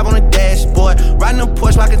 325 on the dashboard, riding the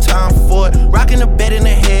Porsche like a Tom Ford, rocking the bed in the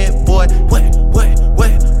headboard. What?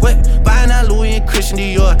 Buying that Louis and Christian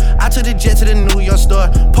Dior. I took the jet to the New York store,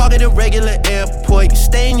 parked at a regular airport. You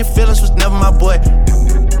stay in your feelings, was never my boy.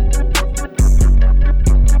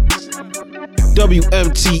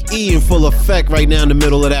 WMTE in full effect right now in the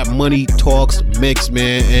middle of that Money Talks mix,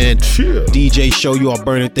 man. And DJ Show, you are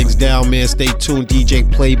burning things down, man. Stay tuned. DJ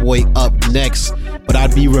Playboy up next. But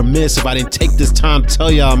I'd be remiss if I didn't take this time to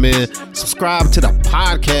tell y'all, man, subscribe to the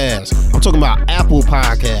podcast. I'm talking about Apple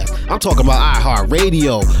Podcasts. I'm talking about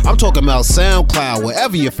iHeartRadio. I'm talking about SoundCloud,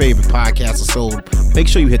 wherever your favorite podcasts are sold. Make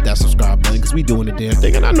sure you hit that subscribe button because we doing the damn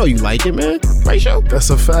thing. And I know you like it, man. Right, Show? That's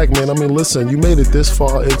a fact, man. I mean, listen, you made it this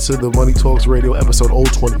far into the Money Talks Radio episode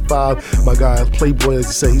 025. My guy, Playboy, as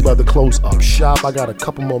he said, he's about to close up shop. I got a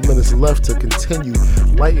couple more minutes left to continue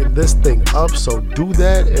lighting this thing up. So do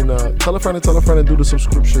that and tell a friend and do the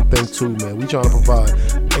subscription thing too, man. We trying to provide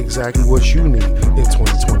exactly what you need in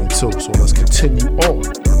 2022. So let's continue on.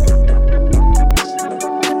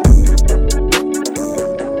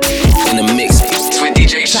 In the mix with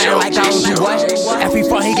DJ Show. Like I don't do what? Every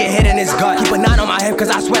front he get hit in his gut. Keep a 9 on my hip cause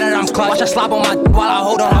I swear that I'm clutch. Watch I slop on my while I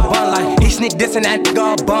hold on her bun like he sneak this and that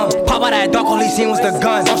nigga a bum. Pop out that dark, all he seen was the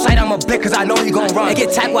gun. On sight I'm a blick cause I know he gon' run. And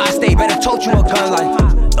get tagged where I stay, better tote you a gun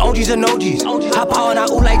like OGs and OGs. Hop out and I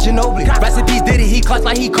ooh like Ginobili. Recipes did it, he clutch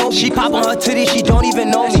like he Kobe. She pop on her titty, she don't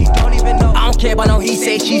even know me. I don't care about no he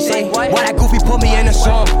say, she say. Boy, that goofy put me in a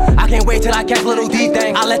song. I can't wait till I catch little D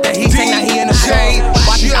thing. I let the heat sing, now he in the song.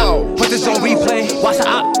 Watch it out, put this on replay. Watch the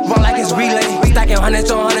op run like it's relay. Stacking hundreds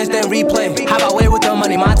on hundreds, then replay. How about wait with the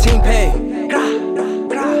money, my team pay.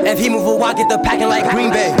 If he move a walk, get the packing like Green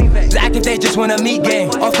Bay. Active, they just win a meat game.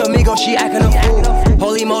 Off the Migo, she acting a fool.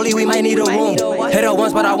 Holy moly, we might need a room. Hit her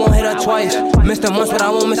once, but I won't hit her twice. Missed him once, but I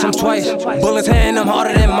won't miss him twice. Bullets hitting them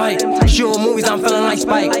harder than Mike. Shooting movies, I'm feeling like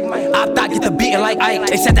Spike. I thought get the beating like Ike.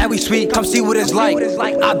 They said that we sweet, come see what it's like.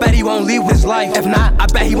 I bet he won't leave with his life. If not, I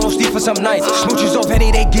bet he won't sleep for some nights. Smooches off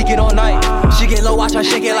Henny, they geeking all night. She get low, watch her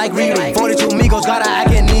shake it like Riri. 42 Migos, gotta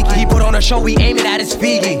act it Nikki. He put on a show, we aiming at his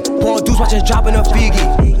Figgy. Poor dudes watch us dropping a Figgy.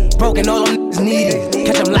 Broken, all them niggas needy.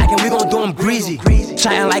 Catch him lacking, we gon' do him greasy.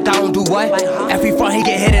 Chatting like I don't do what? Every front he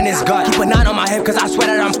get hit in his gut. Keep a 9 on my hip cause I swear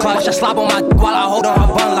that I'm clutch. Watch I slop on my while I hold on her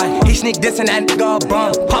bun like he sneak this and that nigga a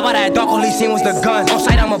bum. Pop out that dark, all he seen was the gun. On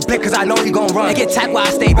sight I'm a blick cause I know he gon' run. And get tagged where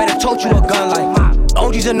I stay, better tote you a gun like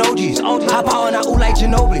OGs and OGs. Hop out and I ooh like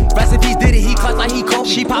Ginobili. Recipes did it, he clutch like he Kobe.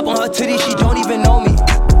 She pop on her titty, she don't even know me.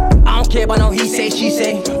 I don't care about no he say, she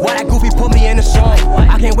say. Why that goofy put me in the song?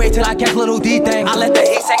 I can't wait till I catch little D thing. I let the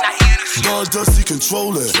heat sing, now he in the song. Don Dusty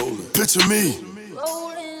controller, picture me.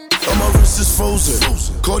 And my wrist is frozen.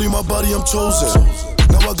 Cardi my body, I'm chosen.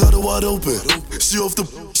 Now I got her wide open. She off the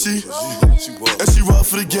she and she ride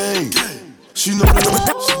for the gang. She know that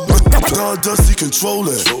Don Dusty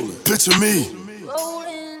controller, picture me.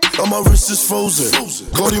 And my wrist is frozen.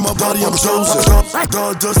 Cardi my body, I'm chosen.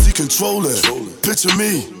 Don Dusty controller, picture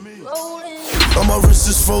me. And my wrist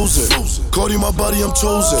is frozen. Cardi my body, I'm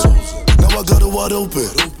chosen. Now I got her wide open.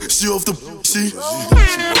 She off the she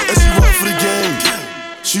and she ride for the gang.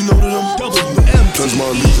 She know that I'm WM. Plunge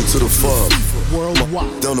my legion to the farm.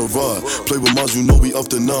 Down the ride. Play with mines, you know we up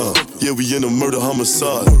to 9. Yeah, we in a murder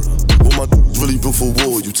homicide. Well, my really built for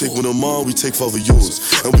war. You take one of mine, we take 5 of yours.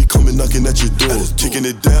 And we coming knocking at your door. Kicking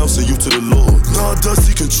it down, send you to the Lord. Don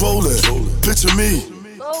Dusty controller. Picture me.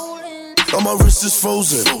 And my wrist is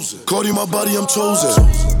frozen. Cardi my body, I'm chosen.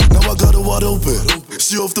 Now I got her wide open.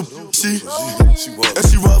 She off the she and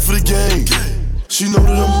she ride for the gang. She know that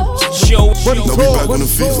I'm now we back on the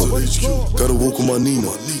fever. Gotta walk with my Nina.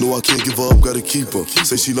 No, I can't give her up, gotta keep her.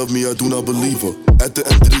 Say she love me, I do not believe her. At the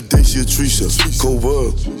end of the day, she a Trisha. Cold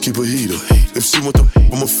world, keep a heater. If she want the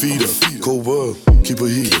I'ma feed her. Cold world, keep a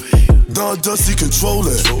heater. Don Dusty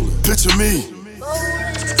controller, picture me.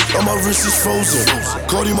 And my wrist is frozen.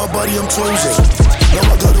 Cardi my body, I'm chosen. Now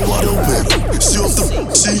I got her wide open. She off the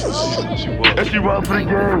she and she ride for the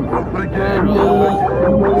game. Part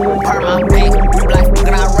my bank, you like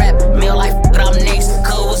fuckin' I rap. Meal like fuckin' I'm next.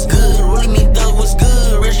 Cuz what's good? Really me thug what's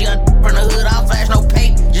good? Rich got from the hood, I don't flash no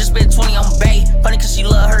pay. Just spent 20 on bait. Funny cause she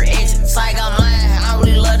love her ex. Psych I'm lying. I don't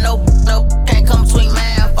really love no can't come between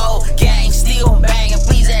man foe. Gang still banging.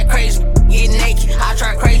 Please act crazy. Get naked. I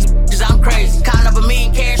try crazy cause I'm crazy. Count up $1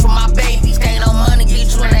 million cash for my babies. Can't no money get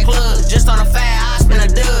you in that club. Just on a fat, I spend a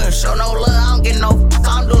dud. Show no love, I don't get no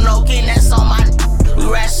I don't do no kidding, that's on my we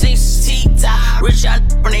ride 6 T-top. Rich out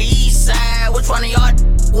from the east side. Which one of y'all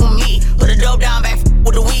with me? Put the dope down back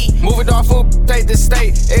with the weed. Move it off food, take the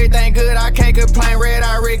state. Everything good, I can't complain. Red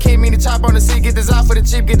eye, red keep me the chop on the seat. Get this off for the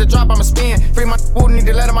cheap, get the drop, I'ma spin. Free my food, need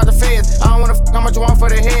to let them out the feds. I don't wanna how much you want for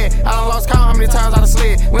the head. I done lost count how many times I done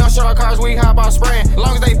slid. We don't show our cars, we hop out spraying. As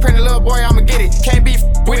long as they print a little boy, I'ma get it. Can't be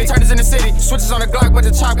we done turned this in the city. Switches on the Glock, but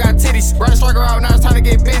the chop got titties. Run a striker out, now it's time to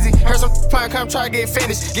get busy. Heard some plan, come try to get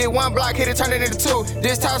finished. Get one block, hit it, turn it into 2.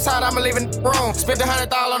 This top side, I'ma leave in the room. Spent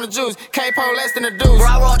 $100 on the juice. Can't pull less than the dudes. Bro,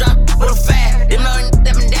 I rolled up with a fat. Them nothing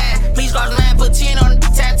that been down. Please cross 9, put 10 on the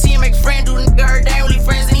tap 10. Make a friend, do the nigga her, they ain't really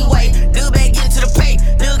friends anyway. Dude back into the pay.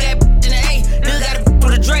 Dude got in the A. Dude got a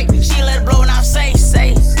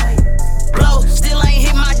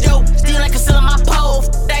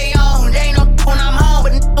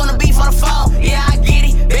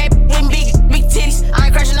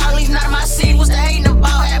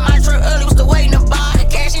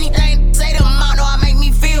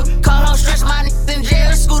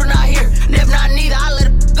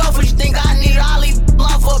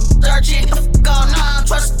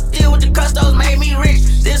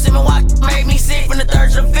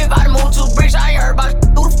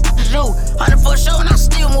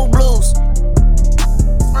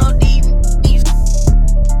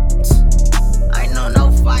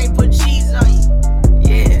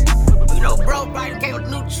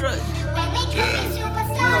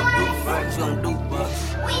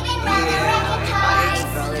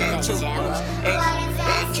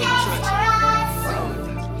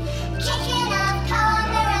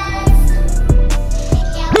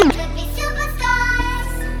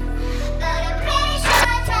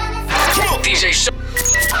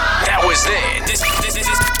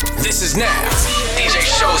is now DJ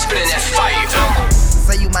Show spinning that fire.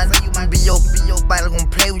 Say you might be your body gon'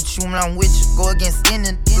 play with you when I'm with you. Go against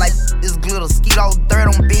any like this glitter. Skeet all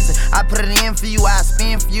dirt on bitches. I put it in for you, I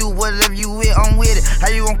spin for you. Whatever you with, I'm with it. How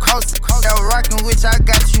you gon' coast it? That rockin' with you, I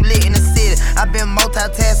got you lit in the city. I been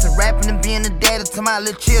multitasking, rapping and being the daddy to my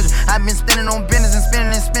little children. I been spinning on business and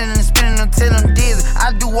spinning and spinning and spinning until I'm dizzy.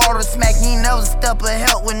 I do all the smack, you ain't never step or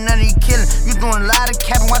help with none of you killing. You doing a lot of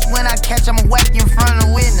capping, watch when I catch, I'ma whack you in front of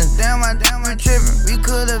the witness. Damn, I trippin'. We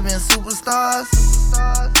could've been superstars.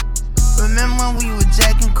 Remember when we were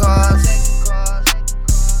jacking cars?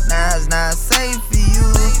 Now it's not safe for you.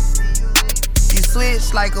 You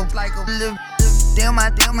switch like a little. Damn,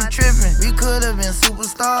 I trippin'. We could've been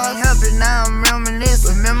superstars. Can't help it, now I'm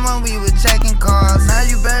reminiscing. Remember when we were jacking cars? Now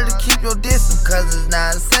you better keep your distance, cause it's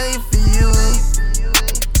not safe for you.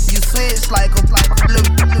 You switch like a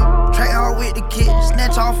little. Track hard with the kid,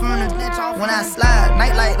 snatch off from the when I slide.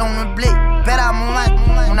 Nightlight on the blick. Bet I'm on my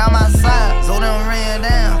when I'm outside. So them ran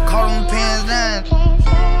down, call them pants down.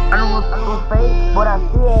 I know what's fake, but I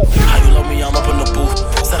feel it. How you love me, I'm up in the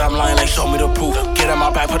booth. Said I'm lying, like show me the proof. Get in my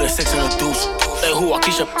back, put a 6 in the deuce. Say who, I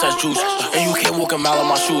Keisha, that's juice. And you can't walk a mile in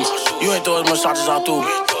my shoes. You ain't throw as much shots as I do.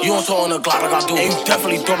 You don't throw in the Glock like I do. And you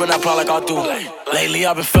definitely throwing that plot like I do. Lately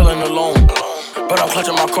I've been feeling alone, but I'm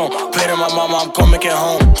clutching my chrome. Paid my mama, I'm gon' make it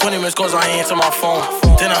home. 20 minutes goes, I ain't answer my phone.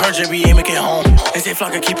 Then I heard JBA make it home. They say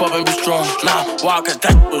Flock can keep up and be strong. Nah, why? Cause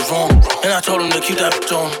that was wrong. And I told him to keep that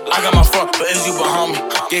bitch on. I got my front, but is you behind me?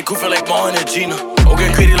 Get goofy like Martin and Gina. Or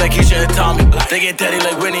get greedy like Keisha and Tommy. They get daddy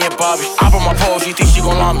like Whitney and Bobby. I put my pole, she think she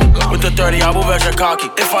gon' lie me. With the 30, I move extra cocky.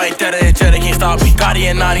 If I ain't dead, they can't stop me. Gotti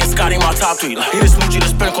and Naughty and Scotty, my top 3. He the smoochie, the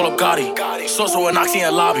spin, call up Gotti. So and Oxy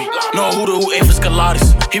and Lobby. Know who ain't for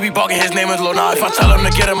Scalatis. He be barking, his name is Lonati. If I tell him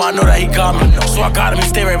to get him, I know that he got me. So I got him, he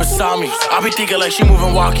stay right beside me. I be thinking like she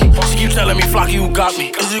moving walkie. She keep telling me, Flocky, you got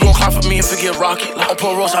me. Is you gon' clap for me and forget Rocky? I'll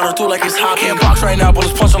pull Ross out of two like it's hockey. Can't box right now, but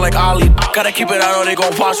it's punching like Ali. Gotta keep it, I know they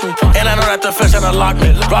gon' watch me. And I know that the fence tryna lock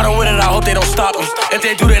me. Riding with it, I hope they don't stop me. If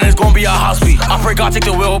they do, then it's gon' be a hot speed. I pray God take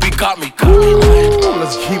the wheel, hope he got me.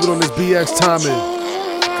 Let's keep it on this BX timing.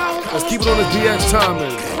 Let's keep it on this BX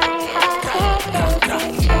timing.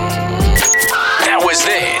 That was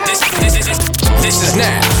then. This is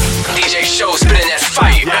now. DJ Show spinning that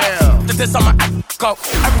fire. Yeah. This on my go.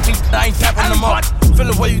 Everything I ain't tapping them up.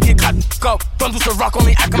 Feeling where you get caught, go. Don't do some rock on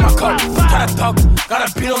me, act in my cup. Got a thug, got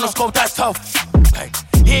a beat on the scope, that's tough. Hey,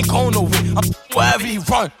 he ain't going nowhere. I'm wherever he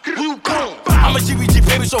run. I'm a GBG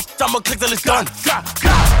baby, so I'ma click till it's done.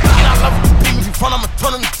 And I love it, beat me in front, I'ma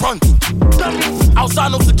turn in the front.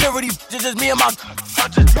 Outside, no security, just me and my.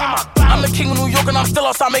 I'm the king of New York and I'm still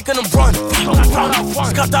outside making them run.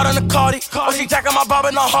 Scuffed out in the Cardi. Oh, she jacking my bob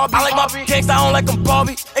and not hobby. I like my gangsta, I don't like them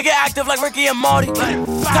Barbie. They get active like Ricky and Marty.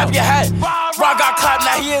 Tap your head. Rock got clapped,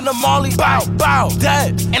 now he in the Molly. Bow, bow,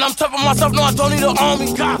 dead. And I'm tough on myself, no, I don't need an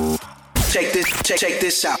army. Check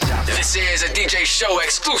this out. This is a DJ Show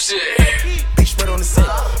exclusive. Big spread on the set.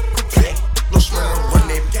 No spread on run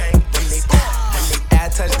they gang.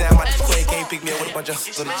 Add touchdown, my Quay can't pick me up with a bunch of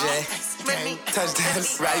little J. Touchdown,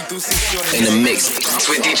 riding through 60 on the in the mix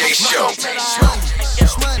with DJ Show.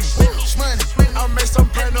 I'll make some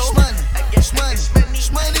brand new money.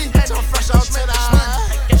 I'm fresh out to the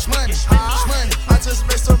I just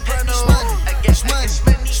made some brand new money.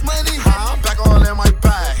 I'm back all in my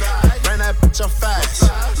bag. Ran that bitch up fast.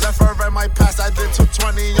 Left her at my pass. I did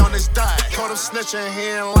 220 on this die. Caught him snitching, he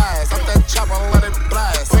ain't last. Up that chopper, let it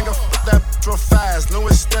blast. Finger that bitch real fast. New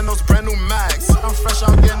extendos, brand new mags. I'm fresh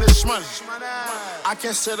out getting this money. I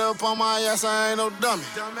can't sit up on my ass, I ain't no dummy.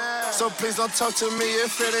 So please don't talk to me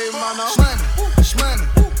if it ain't my no.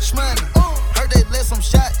 Shmoney. Heard they let some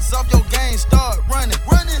shots off your game, start running.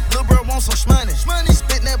 Lil' bro want some shmoney.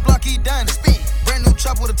 Spit that block, he done it. Brand new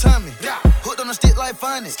chop with a tummy. Hooked on the stick like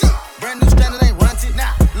funny. Brand new standard ain't runty.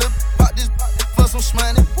 Lil' pop this for some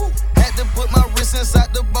shmoney. Had to put my wrist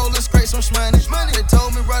inside the bowl and scrape some shmoney. They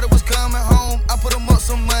told me Ryder was coming home, I put him up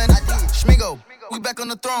some money. Schmigo, we back on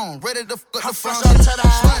the throne, ready to fuck the front.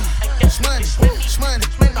 Shmoney.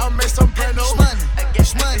 I'll make some brand new money.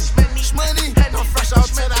 Shmoney. I'm fresh out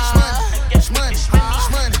to the Shmoney.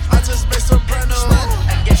 I just made some brand new money.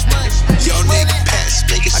 Yo, nigga, pass,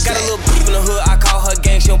 make it I got a little beef in the hood, I call her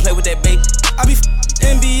gang, she don't play with that bait. I be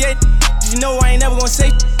NBA, you know I ain't never gonna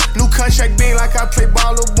say. New contract being like I play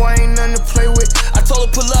ball, little boy ain't nothing to play with. I told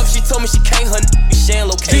her pull up, she told me she can't hunt. We sharing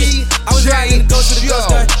location. I was riding to go to the ghost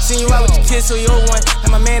gun. Seen you out with your kids, so you old one.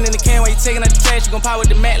 Had my man in the can while you taking out the trash. You gon' pop with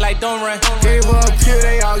the mat like don't run. Gave her a pill,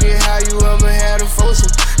 they all get high. You ever had a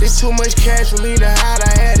foursome? There's too much cash for me to hide.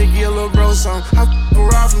 I had to get a little bro some. I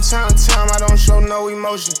around from time to time. I don't show no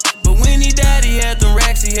emotion. But when he died, he had them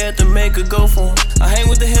racks, he had to make a go for him. I hang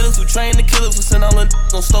with the hitters who train the killers who send all the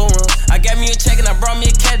on slow run. I got me a check and I brought me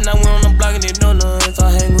a cat and I went on the block and they know none. If I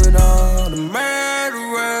hang with all the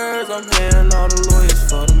murderers, I'm paying all the lawyers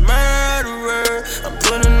for the murderers. I'm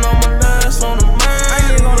putting all my last on the murderers. I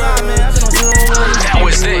ain't gonna lie, man. That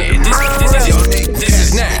was it. This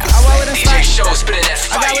is now. DJ Show spinning that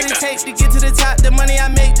fire. I got what it takes to get to the top. The money I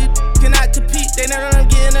make, cannot compete. They know that I'm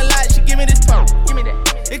getting a lot. She give me this phone. Give me that.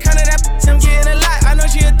 It come to that, I'm getting a lot. I know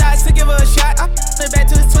she a thot, so give her a shot. I flip back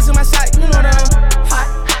to this twist in my sock. You know that I'm hot.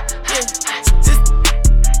 Yeah.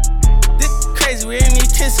 This crazy, we ain't need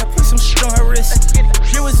kiss. I put some shit on her wrist.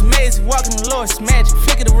 It was amazing, walking the Lord, it's magic,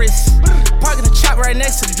 flick of the wrist. Parking the chop right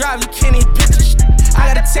next to the drive, you can't even picture shit.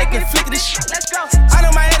 I gotta take it, flick of this shit. I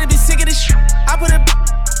know my head to be sick of this shit. I put it.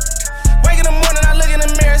 Wake in the morning, I look in the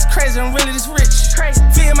mirror, it's crazy, I'm really this rich.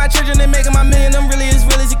 Feeding my children, they making my million, I'm really as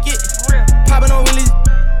real as it get. Popping on really.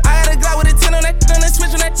 I had a Glock with a 10 on that,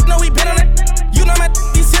 switch on that, no, we been on that. You know my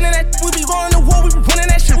be sending that, we be going to war, we be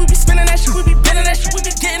winning that shit, we be spinning that shit, we be bending that shit, we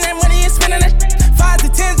be getting that money and spending that shit. 5s to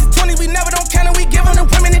 10s to 20s, we never don't count it, we give them the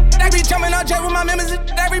women it. I be jumping out jet with my members,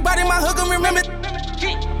 everybody my hood gon' remember it.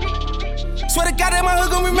 Swear to God that my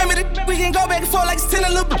hood gon' remember it. We can go back and forth like it's 10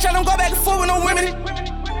 a little bitch, I don't go back and forth with no women it.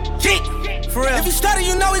 For real. If you stutter,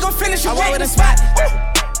 you know we gon' finish it. I walk with a spot.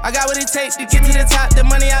 I got what it takes to get to the top. The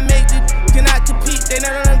money I make, cannot compete. They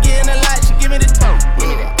know that I'm getting a lot. She give me the phone.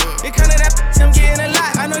 It come to that, I'm getting a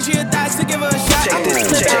lot. I know she a thot, so give her a shot.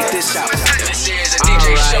 Check this out. This is a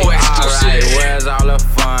DJ Show exclusive. Alright, where's all the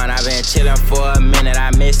fun? I've been chillin' for a minute.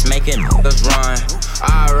 I miss making niggas run.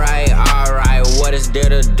 Alright, what is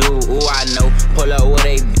there to do? Ooh, I know. Pull up with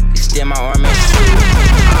a still my arm and shoot.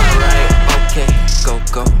 Alright, okay.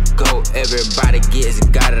 Go. Everybody gets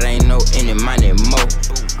got it, ain't no any money more.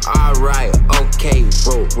 Alright, okay,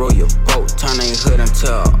 roll your boat. Turn a hood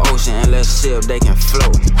into an ocean and let's see if they can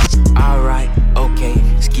float. Alright, okay,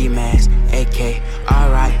 ski mask, AK.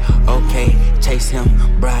 Alright, okay, chase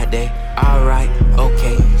him, broad day. Alright,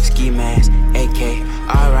 okay, ski mask, AK.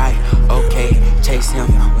 Alright, okay, chase him,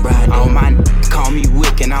 broad day. All my call me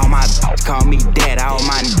wicked, all my call me dad. All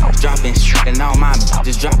my dropping shit and all my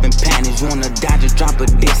just dropping panties. Wanna die, just drop a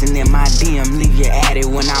diss and in my DM leave you at it.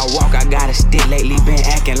 When I walk, I got a stick. Lately been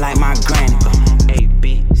acting like my granny. A,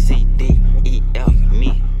 B, C, D, E, F,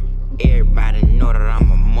 me. Everybody know that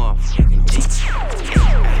I'm a motherfucking G.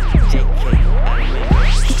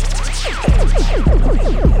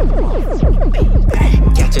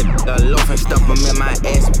 Catch a loaf and stuff him in my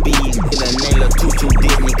SBs. Get a nail of Tutu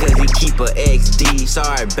Disney cause he keep a XD.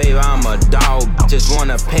 Sorry baby, I'm a dog, just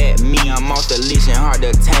wanna pet me. I'm off the leash and hard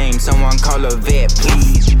to tame, someone call a vet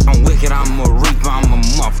please. I'm wicked, I'm a reaper, I'm a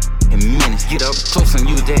motherfucking menace. Get up close and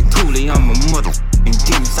use that toolie, I'm a motherfucking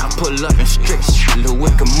genius. I pull up and strip shit, little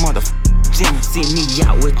wicked motherfucker. See me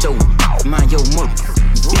out with your mind your motherfucker.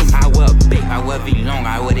 I wear big, I wear V long,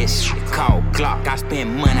 I wear this shit called Glock. I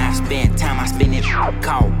spend money, I spend time, I spend it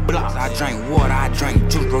called blocks. I drink water, I drink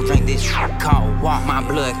juice, bro, drink this shit called walk. My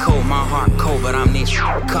blood cold, my heart cold, but I'm this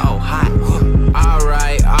shit called hot.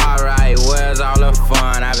 Alright, where's all the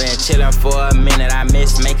fun? I've been chillin' for a minute, I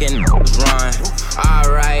miss making run.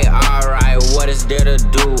 Alright, what is there to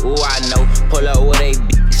do? Ooh, I know, pull up with a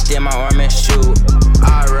beat, still my arm and shoot.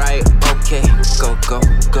 Alright, okay, go.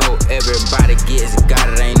 Everybody gets got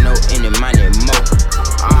it, ain't no any money more.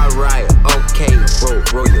 Alright, okay,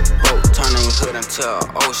 roll your boat. Turn a hood into an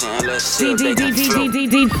ocean and let's see if they can float.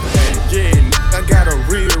 Yeah, I got a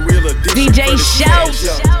real addiction DJ for this Show. cash,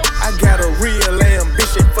 yeah. I got a real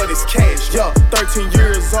ambition for this cash, yeah. 13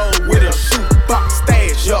 years old with a shoebox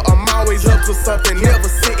stash, yeah. I'm always up to something, never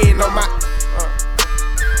sitting on my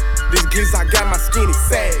This giz, I got my skinny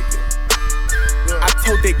sagging. I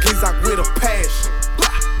told that Gizak with a passion.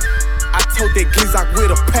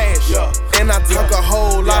 And I talk a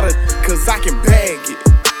whole lot of cause I can bag it.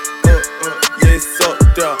 Yes, up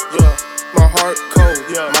there. My heart cold.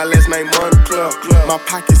 My last name Montclair. My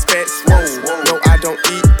pockets fat swole. No, I don't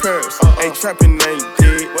eat pearls. Ain't trapping, ain't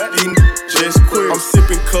dead. Eating just queer. I'm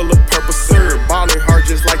sipping color purple syrup. Ballin' hard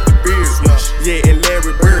just like the beard. Yeah, and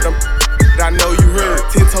Larry Bird. I know you heard.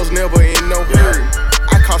 10 toes never in no hurry.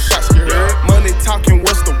 I call shots, you heard. Money talking,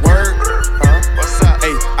 what's the word? What's up?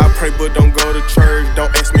 Hey, I pray but don't go to church. Don't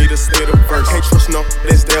ask me to spit a verse. Can't trust no,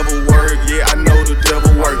 that's devil word. Yeah, I know the devil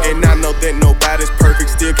work.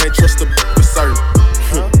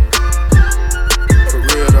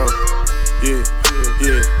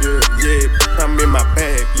 my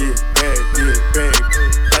bag, yeah, bag.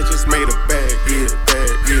 I just made a bag, yeah,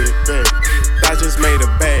 bag. I just made a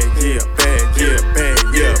bag, yeah, bag, a big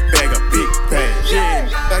bag,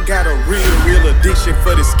 yeah. I got a real addiction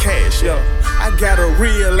for this cash, yeah. I got a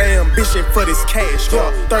real ambition for this cash,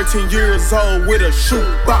 yeah. 13 years old with a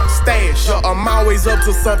shoebox stash, yeah. I'm always up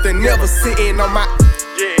to something, never sitting on my.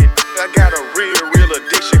 Yeah, I got a real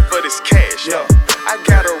addiction for this cash, yeah. I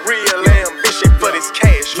got a real ambition for this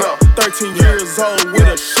cash, yeah. 13 years old with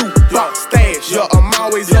a shoebox stash, yeah. I'm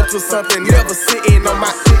always up to something, never sitting on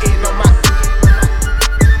my.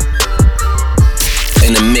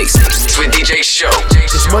 In the mix with DJ Show.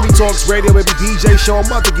 It's Money Talks Radio, baby. DJ Show. I'm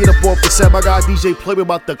about to get up off the set. My guy DJ Playboy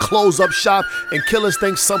about to close up shop and Killers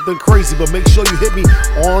think something crazy. But make sure you hit me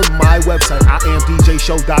on my website,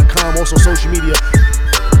 IamDJShow.com. Also social media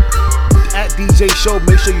at DJ Show.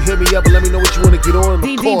 Make sure you hit me up and let me know what you want to get on.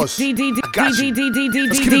 Of course, I got you.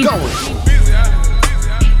 Let's keep it going.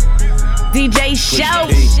 DJ Show.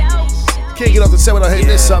 Can't get off the set without hitting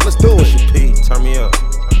this up. Let's do it. Turn me up.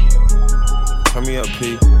 Turn me up,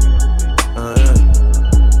 P.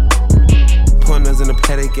 Pointers in the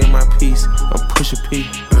paddock in my piece. I'm Pusha P.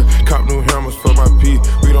 Cop new hammers for my P.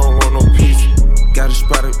 We don't want no peace. Got a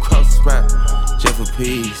spot across the spot. Just for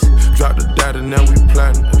peace. Drop the data, now we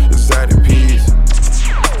plotting. Exotic peas.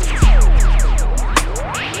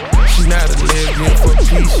 She's not a lesbian for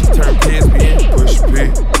peace. She turned lesbian. Pusha P.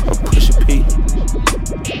 I'm Pusha P.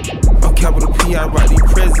 On capital P, I write the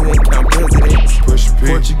president, count presidents. Pusha P.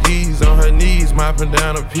 Portuguese on her knees, mopping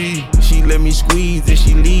down a P. She let me squeeze and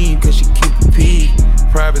she leave, cause she keep a P.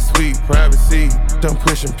 Private suite, privacy, done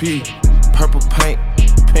pushing P. Purple paint,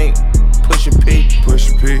 pink, Pusha P.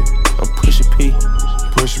 Pusha P. I'm Pusha P.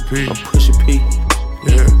 Pusha P. I'm Pusha P.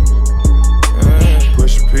 Yeah.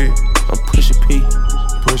 Pusha P. I'm Pusha P.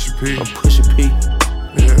 Pusha P. I'm Pusha P.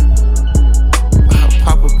 Yeah.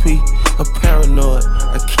 Papa P. I'm paranoid.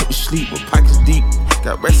 I can't sleep with pockets deep.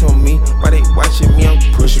 Got rest on me, why they watching me? I'm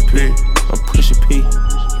Pusha P. I'm Pusha P.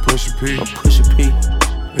 Pusha P. I'm Pusha P.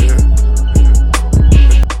 Yeah.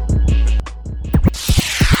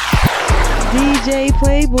 DJ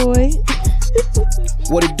Playboy.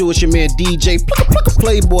 What it do? It's your man DJ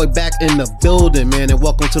Playboy back in the building, man, and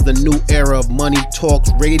welcome to the new era of Money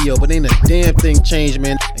Talks Radio. But ain't a damn thing changed,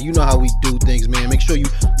 man. And you know how we do things, man. Make sure you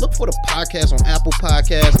look for the podcast on Apple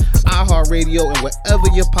Podcasts, iHeartRadio, and wherever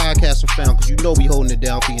your podcasts are found, because you know we holding it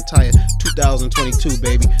down for the entire 2022,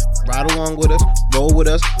 baby. Ride along with us, roll with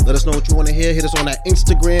us, let us know what you want to hear. Hit us on that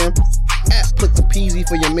Instagram at Plickapeasy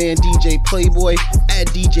for your man DJ Playboy,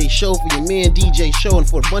 at DJ Show for your man DJ Show, and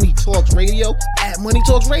for Money Talks Radio at Money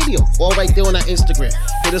Talks Radio. All right there on our Instagram.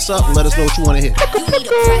 Hit us up and let us know what you want to hear. You need a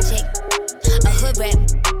project, a hood rap.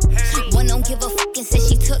 One don't give a fuck and said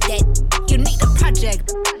she took that. You need a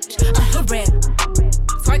project, a hood rap.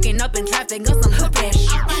 Twerking up in traffic on some hood rap.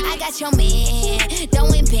 I got your man,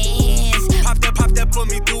 throwing pins. Pop that, put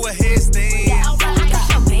me through a headstand. I got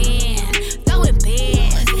your man, throwing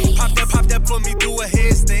pins. Pop that, put me through a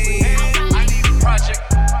headstand. I need a project,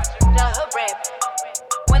 the hood rap.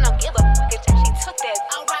 When don't give a fuck and said she took that.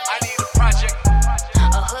 I need a project,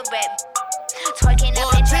 a hood rap. Twerking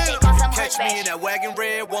up in traffic on some hood catch me in that wagon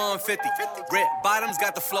red 150. Red bottoms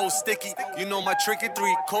got the flow sticky. You know my tricky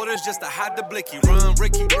 3/4 just to hide the blicky. Run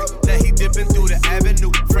Ricky, that he dipping through the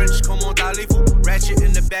avenue. French, come on, Dalifu. Ratchet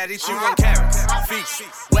in the baddie, she run carrots. Feast,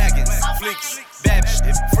 wagons, fleeks, bad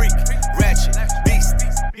shit, freak, ratchet, beast.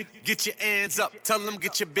 Get your hands up, tell them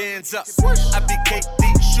get your bands up. I be KD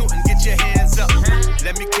shooting, get your hands up.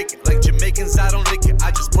 Let me kick it like Jamaicans, I don't lick it.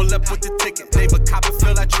 I just pull up with the ticket. Neighbor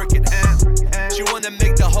Copperfield, I trick it. She wanna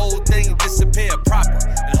make the whole thing disappear proper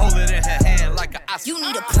and hold it in her hand like an Oscar. You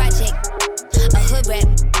need a project, a hood rap.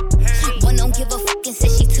 One don't give a fuck and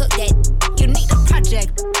said she took that. You need a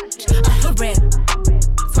project, a hood rap.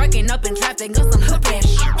 Twerking up in traffic on some hood rap.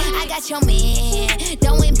 I got your man,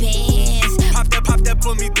 throwing pins. Pop that,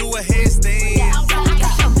 put me through a headstand. I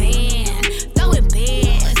got your man, throwing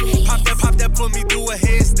pins. Pop that, put me through a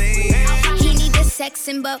headstand. He need the sex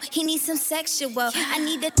symbol, he need some sexual. I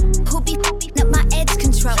need a who be up my edge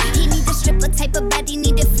control. He need the stripper type of body,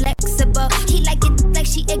 need it flexible. He like it like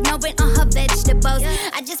she ignorant on her vegetables.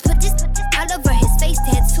 I just put this all over his face,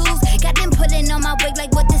 tattoos. Got them pulling on my wig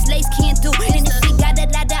like what this lace can't do. And if he got a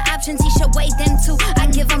lot of options, he should weigh them too. I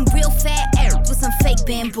give him real fat air with some fake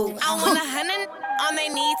bamboo. I want 100 on their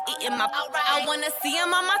knees, eating my. I wanna see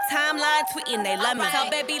them on my timeline, tweeting they love me. So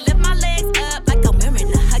baby, lift my legs up like I'm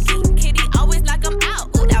wearing a huggy. Kitty always like I'm out.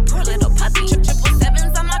 Ooh, that poor little puppy.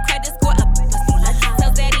 777s on my credit score up.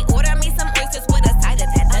 So daddy order me some oysters with a side of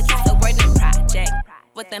that nugget. So we're the project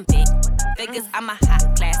with them big figures. I'm a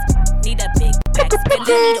hot class. Need a big back.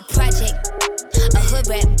 need a project, a hood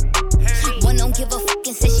rap. One don't give a fuck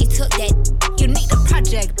and said she took that. You need a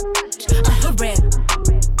project, a hood rap.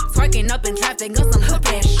 Twerking up in traffic on some hood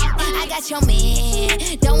rap. I got your man,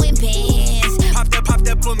 throwing bands. Pop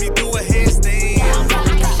that, put me through a handstand. I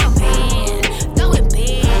got your man, throwing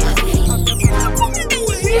bands.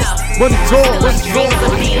 What's wrong?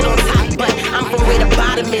 But I'm from where the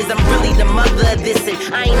bottom is. I'm really the mother of this, and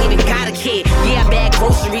I ain't even got a kid. Yeah, I bag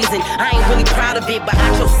groceries, and I ain't really proud of it. But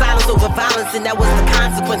I chose silence over violence, and that was the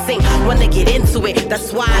consequence. Ain't wanna get into it,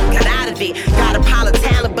 that's why I got out of it. Got a pile of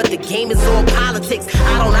talent, but the game is all politics.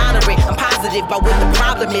 I don't honor it. I'm positive about what the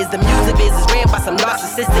problem is. The music biz is ran by some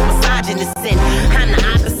narcissistic misogynists, and I'm the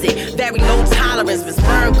opposite. Very low tolerance, been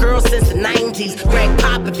spurned girls since the 90s. Greg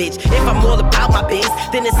Popovich. If I'm all about my biz,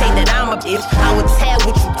 then it's ain't that I'm a bitch. I would tell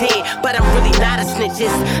what you did, but I'm really not a snitch.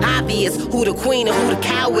 It's obvious who the queen and who the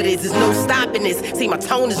coward is. There's no stopping this. See, my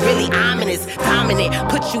tone is really ominous, dominant.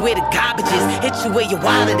 Put you where the garbage is, hit you where your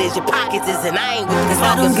wallet is, your pockets is, and I ain't with the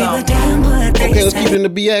suckers on. Okay, let's keep it in the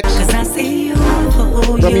BX.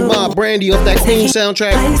 Remy Ma, Brandy off that Queen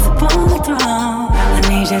soundtrack. I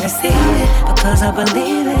need you to see it because I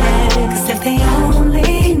believe it. Cause if they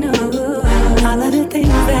only knew all of the things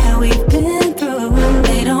that we've been through,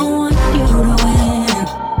 they don't want you to win,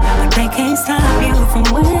 but they can't stop you from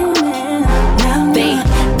winning. Now they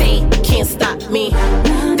can't stop me.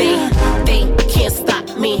 They can't stop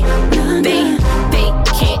me. They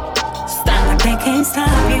can't stop. They can't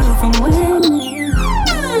stop you from winning.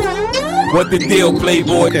 What the deal,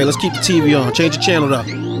 Playboy? Okay, let's keep the TV on. Change the channel up.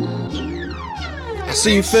 I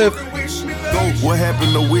see you, Fifth. What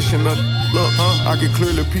happened to wishing a look, I could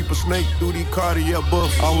clearly peep a snake through these cardiac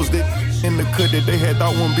buffs. I was there in the cut that they had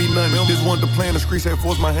thought wouldn't be nothing. Just wanted to play in the streets, had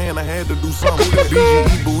forced my hand, I had to do something.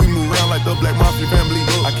 BGE, but we move around like the Black Mafia family.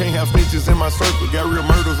 I can't have snitches in my circle, got real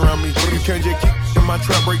murders around me. You can't just keep in my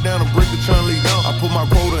trap, break down and break the Chun-Li. I put my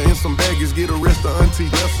quota in some baggage, get arrested, auntie.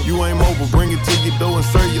 You ain't mobile, bring it to your door and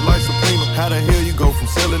serve you like subpoena. How the hell you go from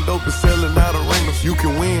selling dope to selling out arenas? You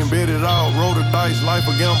can win, bet it all, roll the dice, life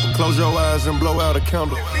a gamble. Close your eyes and blow out a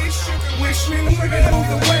candle. Wish me would have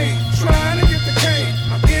moved away, trying to get the K.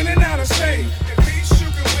 I'm in and out of state. At least you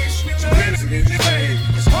can wish me to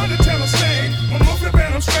it's hard to tell a shame. I'm off the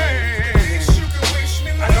bed, I'm straight.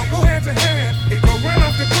 I don't go hand to hand, it go run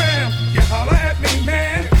off the ground. You holler at me,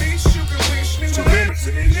 man. At least you can wish me to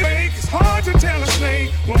it's hard to tell a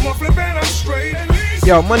snake. I'm off the bed, I'm straight.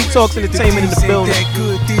 Yo, Money Talks Entertainment in the building.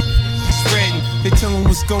 They tell them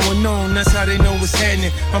what's going on, that's how they know what's happening.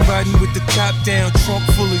 I'm riding with the top down, trunk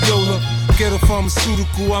full of Yola. Get a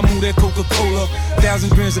pharmaceutical, I move that Coca-Cola. 1,000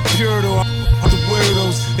 grams of Purito, all the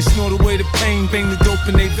weirdos. They snort away the pain, bang the dope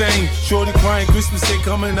in they vein. Shorty crying, Christmas ain't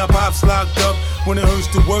coming up, Pops locked up. When it hurts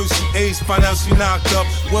the worst, she AIDS, find out she knocked up.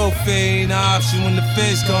 Welfare ain't an option when the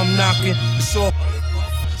feds come knocking. It's all,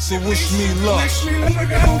 so wish me luck. Wish me luck,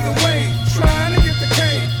 I moved away, trying to get the K.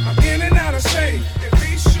 I'm in and out of state.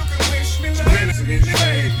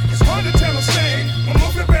 It's hard to tell a shame. I'm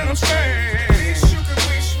off the bed, I'm straight.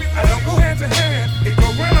 I don't go hand to hand, it go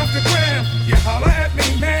run off the ground. You holler at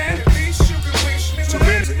me, man. It's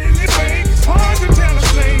hard to tell a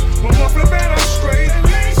shame. I'm off the bed, I'm straight.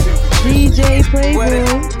 DJ Playboy.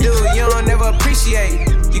 Dude, you don't never appreciate.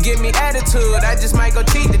 You give me attitude, I just might go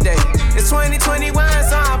cheat today. It's 2021,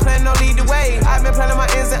 so I'm planning on lead the way. I've been planning my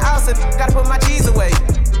ins and outs, and gotta put my G's away.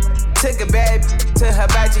 Took a bad to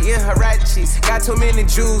Hibachi in Hirachis. Got too many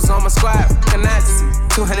Jews on my squad, Nazi.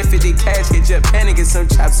 250 cash, hit Japan and get some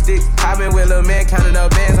chopsticks. I been with little man counting up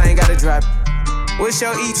bands, I ain't gotta drop. What's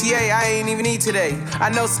your ETA? I ain't even eat today. I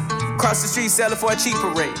know cross the street selling for a cheaper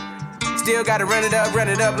rate. Still gotta run it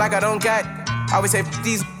up like I don't got. I always say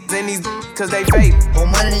these and these cause they fake. More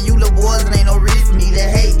money than you little boys, and ain't no reason for me to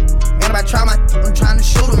hate. And if I try I'm trying to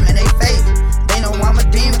shoot them and they fake. They know I'm a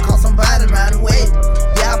demon, call somebody around the way.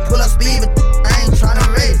 Yeah, I pull up speed, but I ain't tryna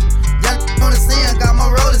race. Young on the scene, got my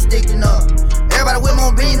roller sticking up. Everybody with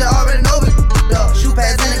more beans, they already know it. Shoot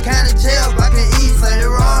pass in the county jail, I can eat, say they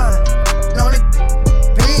run. Know the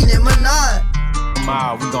bean in my nut.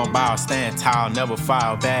 We gon' ball, stand tall, never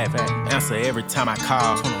fall bad. Answer every time I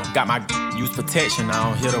call. Got my use protection, I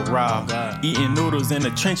don't hit a raw. Eating noodles in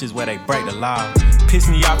the trenches where they break the law. Piss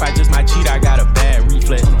me off, I just might cheat, I got a bad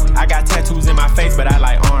reflex. I got tattoos in my face, but I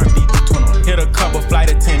like R&B. Hit a couple flight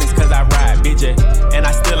attendants cause I ride BJ. And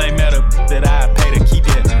I still ain't met a that I pay to keep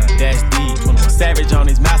it. That's deep. Savage on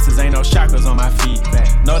these masters, ain't no chakras on my feet.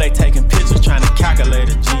 Know they taking pictures, trying to calculate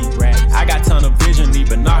a G. I got ton of vision, need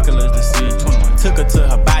binoculars to see. Took her to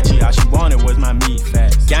Hibachi, all she wanted was my meat.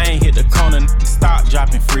 Gang hit the corner, stop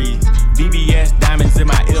dropping free. VVS diamonds in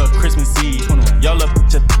my ear, Christmas Eve. Yo, look,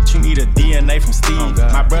 you need a DNA DNA from Steve.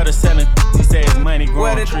 My brother selling, he said his money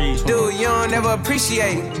growing trees. Dude, you don't never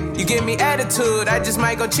appreciate it. You give me attitude, I just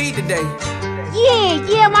might go cheat today.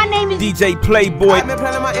 Yeah, my name is DJ Playboy. I've been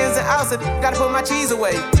planning my ins and outs, gotta put my cheese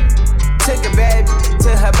away. Took a bad to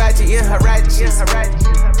Hibachi in her righteous.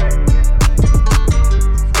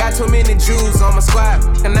 Got too many Jews on my squad,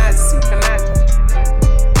 Nazi.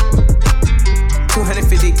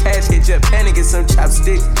 250 cash, hit Japan and get some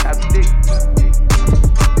chopsticks.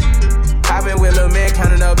 I been with Lil Man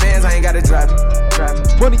counting up bands, I ain't gotta drop it.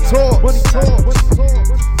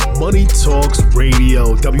 Money Talks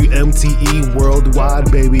Radio, WMTE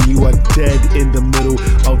Worldwide, baby. You are dead in the middle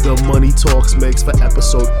of the Money Talks mix for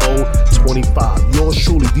episode 025. Yours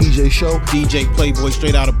truly, DJ Show. DJ Playboy,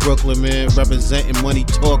 straight out of Brooklyn, man. Representing Money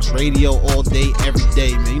Talks Radio all day, every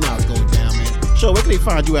day, man. You know how it's going down, man. Show, where can they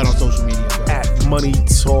find you at on social media, bro? At Money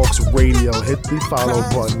Talks Radio. Hit the follow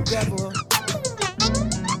button.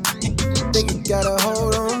 Think it got a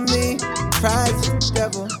hold on me. Pride is the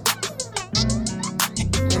devil.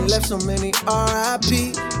 And left so many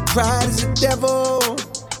R.I.P. Pride is the devil.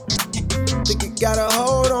 Think it got a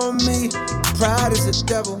hold on me. Pride is the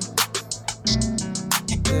devil.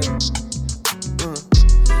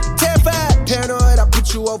 Terrified, paranoid, I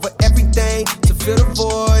put you over everything to fill the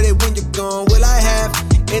void. And when you're gone, will I have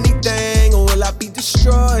anything or will I be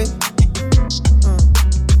destroyed?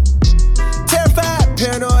 Terrified,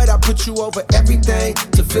 paranoid, I put you over everything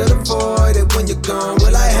to fill the void. And when you're gone,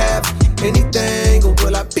 will I have anything or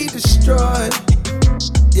will I be destroyed?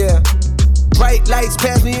 Yeah. Bright lights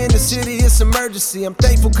pass me in the city, it's emergency. I'm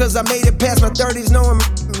thankful cause I made it past my 30s, no one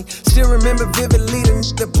me. Still remember vividly the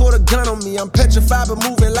that pulled a gun on me. I'm petrified but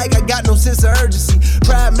moving like I got no sense of urgency.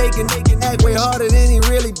 Pride making act way harder than he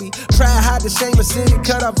really be. Pride hide the shame of city,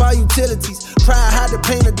 cut off all utilities. Pride hide the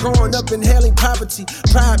pain of growing up inhaling poverty.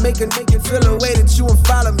 Pride make it feel a way that you won't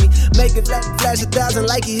follow me. Make it flash 1,000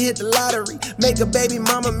 like he hit the lottery. Make a baby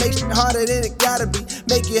mama make shit harder than it gotta be.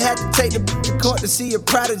 Make you have to take the to court to see your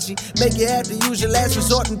prodigy. Make you have to use your last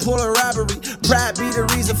resort and pull a robbery. Pride be the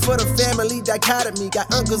reason for the family dichotomy. Got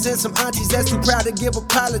uncles and some aunties that's too proud to give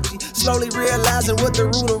apology. Slowly realizing what the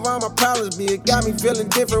root of all my problems be. It got me feeling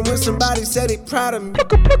different when somebody said they proud of me.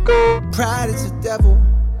 Pride is the devil.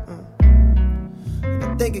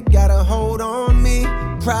 I think it got a hold on me.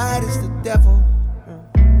 Pride is the devil.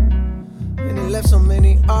 And it left so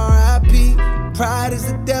many R.I.P. Pride is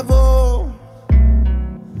the devil.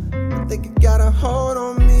 I think it got a hold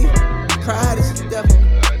on me. Pride is the devil.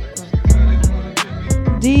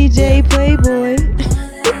 DJ Playboy.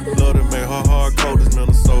 Love to make her hard cold as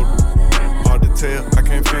Minnesota. Hard to tell, I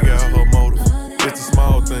can't figure out her motive. It's the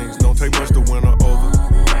small things, don't take much to win her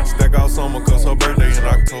over. Stack out summer cause her birthday in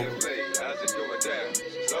October.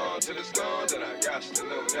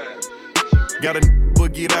 Got a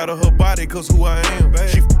but get out of her body cause who I am.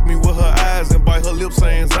 She f me with her eyes and bite her lips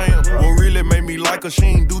saying Zam. What really made me like her, she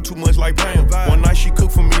ain't do too much like Pam. One night she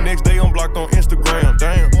cooked for me, next day I'm blocked on Instagram.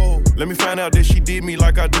 Damn, let me find out that she did me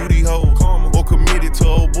like I do these hoes. Or committed to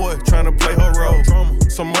old boy, trying to play her role.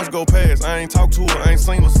 Some months go past, I ain't talked to her, I ain't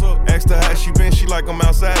seen her. Asked her how she been, she like I'm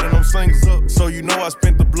outside and I'm singles. So you know I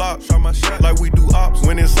spent the block, shot my shot like we do ops.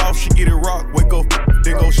 When it's off, she get it rocked, wake up,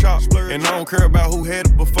 then go shop. And I don't care about who had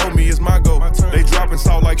it before me, it's my go. They dropping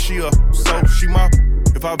salt like she a, so she my.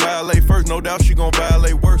 If I violate first, no doubt she gon'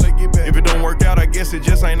 violate worse. If it don't work out, I guess it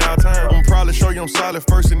just ain't our time. I'ma probably show you I'm solid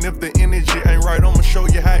first, and if the energy ain't right, I'ma show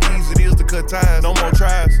you how easy it is to cut ties. No more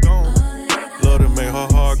tries. Love to make her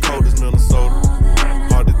hard cold as Minnesota.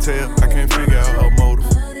 Hard to tell, I can't figure out her motive.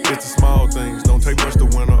 It's the small things, don't take much to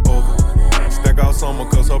win her over. Stack out summer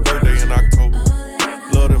cause her birthday in October.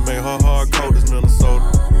 Love to make her hard cold as Minnesota.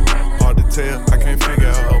 Hard to tell, I can't figure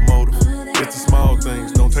out her motive. It's the small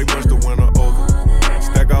things, don't take much to win her over.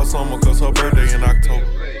 Stack out summer cause her birthday in October.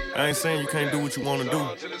 I ain't saying you can't do what you wanna do,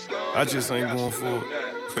 I just ain't going for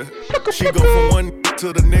it. She go from one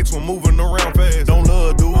to the next one, moving around fast. Don't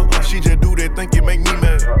love, dude. She just do that, think it make me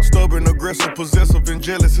mad. Stubborn, aggressive, possessive, and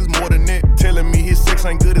jealous is more than that. Telling me his sex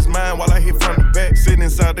ain't good as mine while I hit from the back. Sitting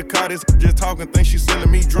inside the car, this just talking, think she selling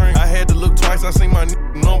me drink. I had to look twice, I seen my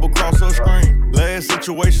number cross her screen. Last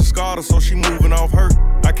situation scarred her, so she moving off hurt.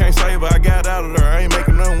 I can't save her, I got out of there, I ain't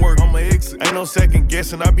making nothing work. I'ma exit, ain't no second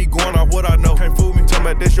guessing, I be going off what I know. Can't fool me, talking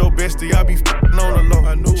about that's your bestie, I be f***ing on the low.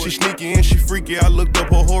 I knew she sneaky and she freaky, I looked up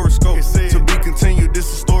her horoscope. It said, to be continued,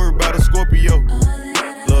 this a story about a Scorpio.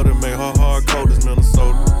 Love to make her hard cold as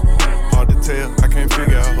Minnesota. Hard to tell, I can't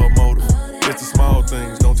figure out her motive. It's the small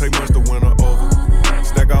things, don't take much to win her over.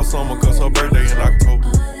 Stack out summer cause her birthday in October.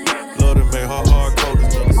 Love to make her hard cold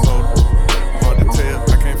as Minnesota. Hard to tell,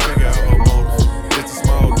 I can't figure out her motive. It's the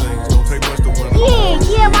small things, don't take much to win her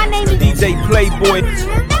over. Yeah, my name is DJ Playboy.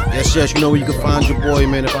 Yes, you know where you can find your boy,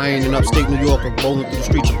 man. If I ain't in upstate New York or rolling through the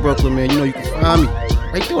streets of Brooklyn, man, you know you can find me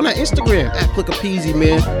right there on that Instagram, @ClickApeasy,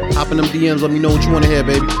 man. Hop in them DMs, let me know what you want to hear,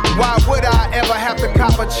 baby. Why would I ever have to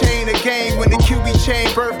cop a chain again when the QB chain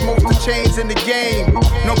birthed most of the chains in the game?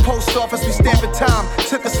 No post office, we stamping time.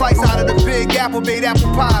 Took a slice out of the big apple, made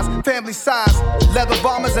apple pies, family size. Leather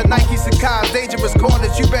bombers and Nike Sacai's, dangerous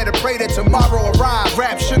corners, you better pray that tomorrow arrives.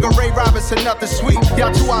 Rap, Sugar Ray Robinson, nothing sweet.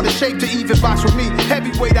 Y'all too out of shape to even box with me.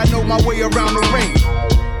 Heavyweight, I know my way around the ring.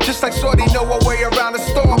 Just like Shorty know her way around the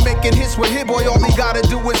storm. Making hits with Hit Boy, all he gotta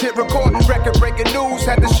do is hit record. Record breaking news,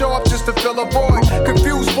 had to show up just to fill a void.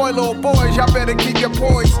 Confused boy, little boys, y'all better keep your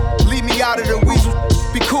poise. Leave me out of the weasel.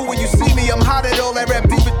 Be cool when you see me, I'm hot at all that rap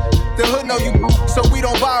deep. The hood know you, so we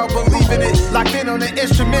don't buy or believe in it. Locked in on the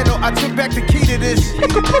instrumental, I took back the key to this.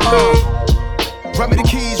 Run me the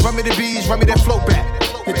keys, run me the bees, run me that flow back.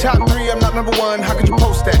 Your top 3, I'm not number 1, how could you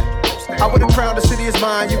post that? I would've crowned the city is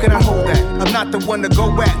mine, you cannot hold that. I'm not the one to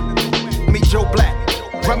go back. Meet Joe Black.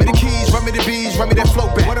 Run me the keys, run me the bees, run me that flow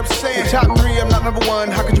back. What I'm saying, top 3, I'm not number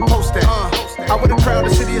 1, how could you post that? I would've crowned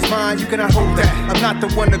the city is mine, you cannot hold that. I'm not the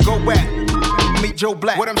one to go back. Meet Joe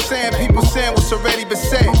Black. What I'm saying, people saying what's already been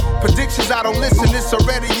said. Predictions, I don't listen, it's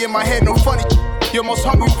already in my head, no funny. Your most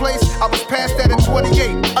hungry place, I was past that in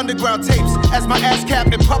 28. Underground tapes, as my ass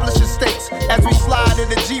capped in publishing states. As we slide in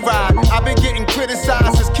the G-Ride, I've been getting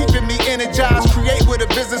criticized, it's keeping me energized. Create with a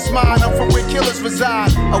business mind, I'm from where killers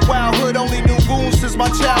reside. A wild hood, only knew goons since my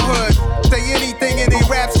childhood. Say anything in they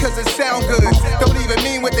raps cause it sound good. Don't even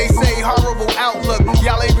mean what they say, horrible outlook.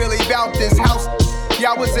 Y'all ain't really about this house.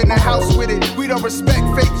 Y'all was in the house with it. We don't respect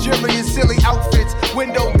fake jewelry and silly outfits.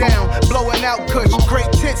 Window down, blowing out kush.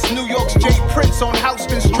 Great tits, New York's J. Prince on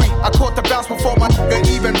Houston Street. I caught the bounce before my nigga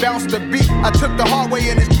even bounced the beat. I took the hard way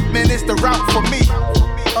and this man, it's the route for me.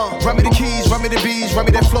 Run me the keys, run me the bees, run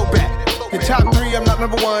me that flow back. Your top 3, I'm not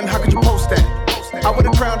number 1, how could you post that? I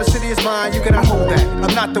would've crowned the city is mine, you cannot hold that.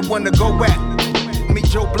 I'm not the one to go back. Meet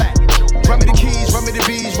Joe Black. Run me the keys, run me the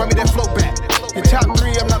bees, run me that flow back. Your top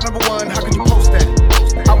 3, I'm not number 1, how could you post that?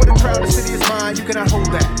 I would've crowned the city is mine, you cannot hold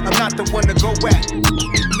that. I'm not the one to go back.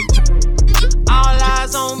 All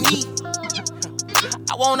eyes on me.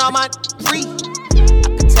 I want all my free.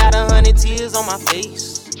 I could tie 100 tears on my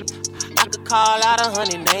face. I could call out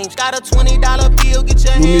 100 names. Got a $20 bill, get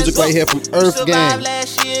your hands up. New music right here from Earth Gang.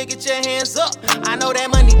 Last year, get your hands up. I know that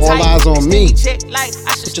money all tight. Eyes on me. Like,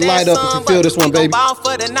 put your light up if you feel this one, baby.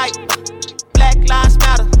 For the night. Black lives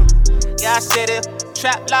matter. Yeah, I said it.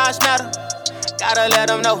 Trap lives matter. Gotta let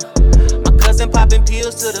them know. My cousin popping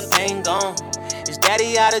pills till the pain gone. His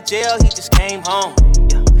daddy out of jail, he just came home.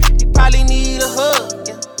 Yeah. He probably need a hug,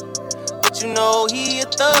 yeah. But you know he a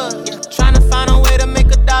thug, yeah. Trying to find a way to make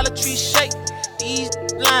a Dollar Tree shake. These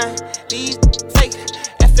lying, these fake.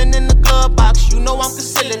 Effing in the glove box, you know I'm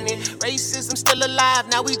concealing it. Racism still alive,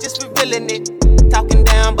 now we just revealing it. Talking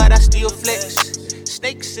down, but I still flex.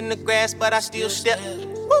 Snakes in the grass, but I still step.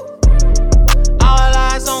 Woo. All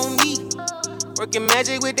eyes on me. Working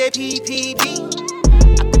magic with that PPP.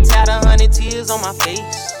 I could tie 100 tears on my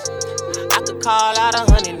face. I could call out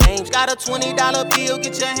 100 names. Got a $20 bill,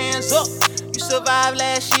 get your hands up. You survived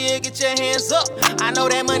last year, get your hands up. I know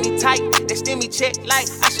that money tight, they send me check like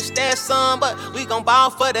I should stash some, but we gon' ball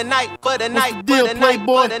for the night, for the night, for the night,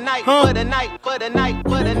 for the night, for the night, for the night,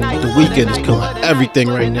 for the night. The Weeknd is killing everything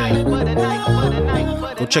right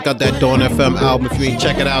now. Go check out that Dawn FM album if you ain't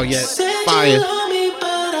check it out yet. Fire.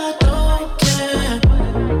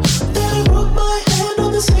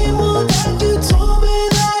 Same one that you told me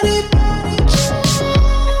that it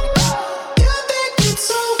you think it's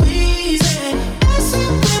so easy,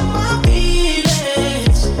 messing with my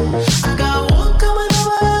feelings. I got one coming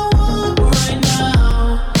over and one right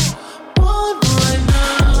now. One right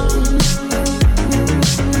now.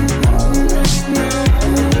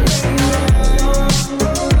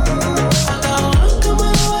 I got one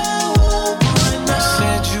coming over and one right now.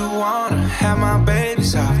 Said you wanna have my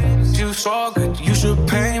baby's out. You so good, you should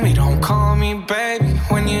pay me. Don't call me baby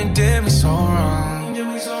when you did me so wrong.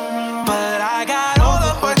 But I got all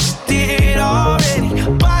of what you did already.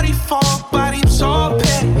 Body for body, I'm so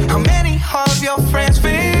petty. How many of your friends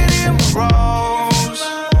fit in my roles?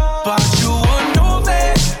 But you would know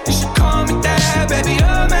that you should call me that, baby,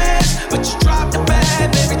 a man. But you dropped the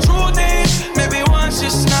bag, baby, truth is, maybe once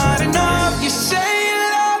just not enough. You say you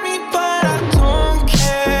love me, but I don't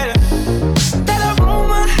care. That I roll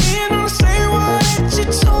my hand on the same one that you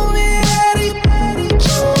told me that it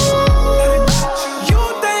you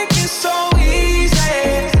think it's so easy.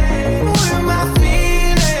 With my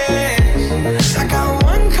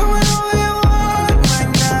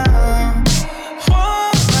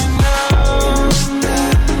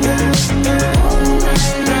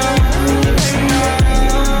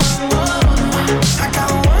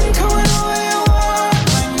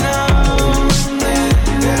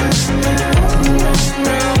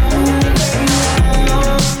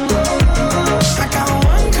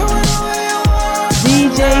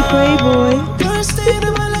Playboy. You're staying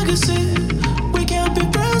in my legacy. We can't be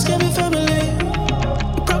friends, can't be family.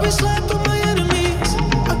 You probably slept with my enemies.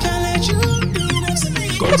 I can't let you be next to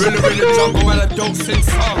me. Gorilla in the jungle and I don't sing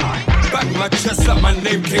song. Back my chest up, my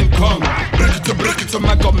name King Kong. Brick it to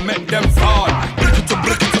my God, make them fall.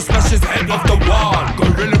 Brick it to smash his head off the wall.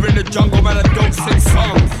 Gorilla in the jungle, man, I don't sing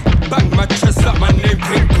songs. Back my chest up, my name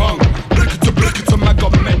King Kong. Brick it to my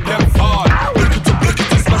God, make them fall. Brick it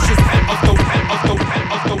to smash his head off the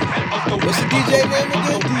What's the DJ name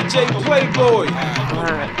again? DJ Playboy. I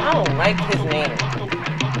don't like his name.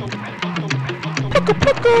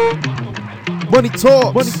 Money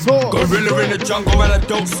talk. Gorilla in the jungle, man, I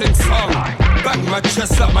don't sing song. Back my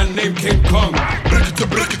chest up, my name King Kong.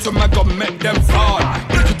 Brick it to my God, make them fall.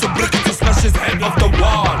 Brick it to smash his head off the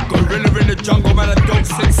wall. Gorilla in the jungle, man, I don't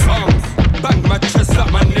sing songs. Back my chest up,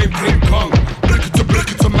 my name King Kong. Brick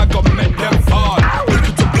it to my God, make them fall. Brick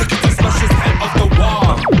it to smash his head off the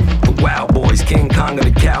wall. The Wild Boys, King Kong of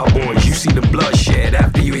the Cowboys. You see the bloodshed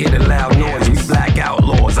after you hear the loud noise. We black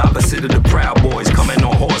outlaws, opposite of the Proud Boys. Coming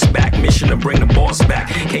on horseback, mission to bring the boss back.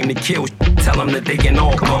 Came to kill, tell them that they can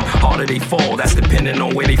all come. Harder they fall, that's depending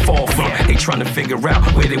on where they fall from. They trying to figure out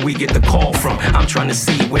where did we get the call from. I'm trying to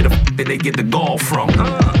see where the did they get the gall from.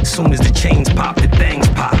 Soon as the chains pop, the things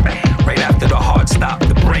pop. Right after the heart stops,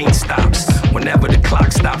 the brain stops. Whenever the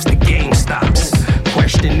clock stops, the game stops.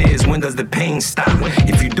 Question is, when does the pain stop?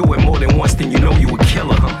 If you do it more than once, then you know you a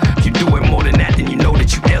killer. If you do it more than that, then you know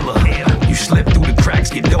that you iller. You slip through the cracks,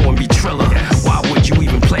 get dough and be triller. Why would you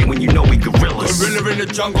even play when you know we gorillas? Gorilla in the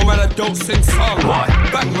jungle, man, I don't sing song. What?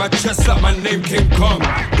 Back my chest up, my name King Kong.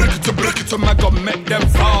 Brick it to my God, make them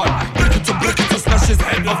fall. Brick it to smash his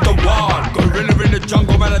head off the wall. Gorilla in the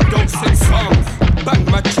jungle, man, I don't sing songs. Back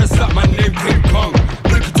my chest up, my name King Kong.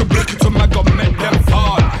 Brick it to my God, make them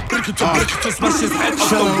fall. Brick it to smash his head off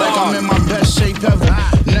the wall. Feeling like I'm in my best shape ever.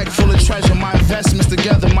 Neck full of treasure, my investments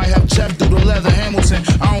together. Might have Jeff through the leather. Hamilton,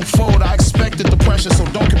 I don't fold, I expected the pressure. So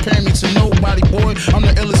don't compare me to nobody, boy. I'm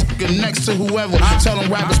the illest next to whoever. Tell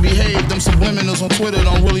them rappers behave. Them subliminals on Twitter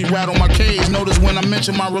don't really rattle my cage. Notice when I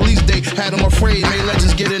mentioned my release date, had them afraid. Made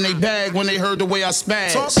legends get in their bag when they heard the way I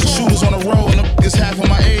spaz. Shooters on the road, and the niggas half of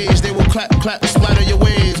my age. They will clap, splatter your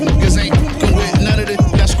waves. Niggas ain't good with none of it.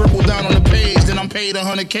 That scribbled down on the page. Then I'm paid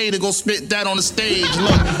 $100K to go spit that on the stage.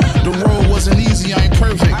 Look, the road wasn't easy, I ain't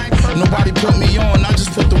perfect. Nobody put me on, I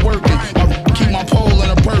just put the work in. I keep my pole in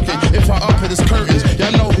a Birkin. If I up it, it's curtains.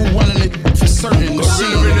 Y'all know who running it for certain.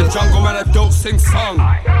 Gorilla in the jungle, man, I don't sing song.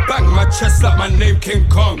 Back my chest up, my name King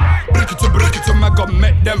Kong. Brick it to my God,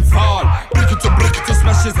 make them fall. Brick it to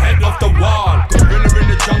smash his head off the wall. Gorilla in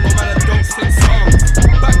the jungle, man, I don't sing song.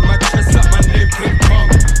 Back my chest up, my name King Kong.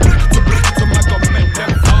 Brick it to my God, make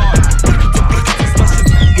them fall. Brick it to smash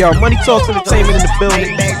his head. Yo, Money Talks Entertainment in the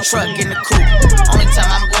building. Maybach truck in the coupe. Only time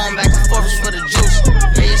I'm going back and forth is for the juice.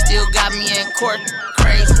 Yeah, you still got me in court.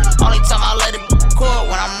 Crazy. Only time I let it court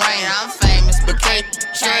when I'm rain. I'm famous, but can't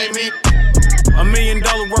shame me. $1 million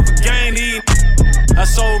worth of gain, I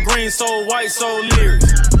sold green, sold white, sold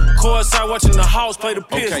lyrics. Courtside watching the house play the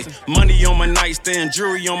Pistons. Okay. Money on my nightstand,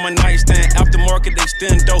 jewelry on my nightstand. Aftermarket, they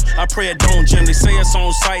stand dope. I pray it don't jam. They say it's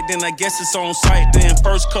on site, then I guess it's on site. Then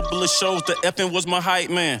first couple of shows, the effing was my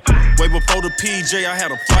hype man. Way before the PJ, I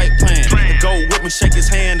had a flight plan. The go with me, shake his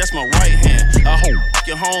hand, that's my right hand. I hope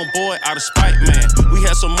your homeboy out of spite, man. We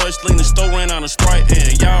had so much lean, the store ran out of Sprite,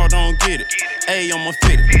 and y'all don't get it. A on my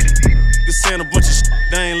fitted. You saying a bunch of shit,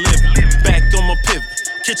 they ain't living. Back on my pivot.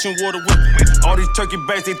 Kitchen water whipping. All these turkey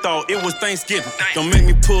bags, they thought it was Thanksgiving. Don't make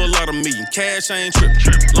me pull out a million. Cash, I ain't tripping.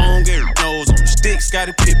 Long air nose on sticks, got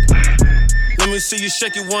it pippin'. Let me see you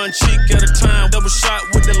shake it one cheek at a time. Double shot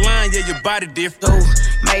with the line, yeah, your body different.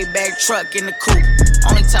 Maybach truck in the coupe.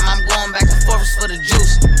 Only time I'm going back and forth is for the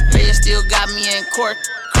juice. Yeah, you still got me in court.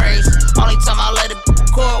 Crazy. Only time I let it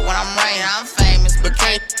court when I'm rain. I'm famous, but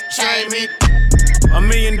can't shame me. $1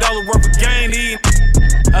 million worth of gain,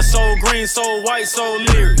 I sold green, sold white, sold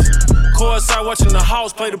lyrics. Courtside watching the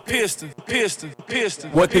house play the Pistons.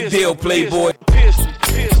 What the deal, Playboy?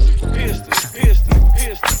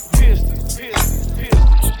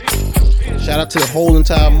 Shout out to the whole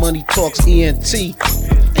entire Money Talks ENT.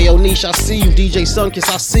 Ayo, Niche, I see you. DJ Sunkiss,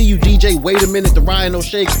 I see you. DJ Wait a Minute, the Ryan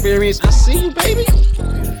O'Shea Experience, I see you, baby.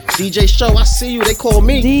 DJ Show, I see you. They call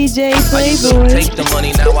me DJ Playboy. I used to take the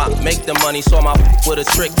money, now I make the money. So I'm out with a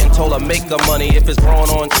trick and told her make the money. If it's growing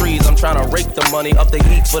on trees, I'm trying to rake the money. Up the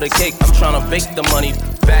heat for the cake, I'm trying to bake the money.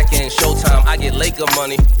 Back in Showtime, I get Laker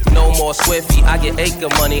money. No more Swifty, I get acre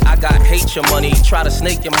money. I got hate your money, try to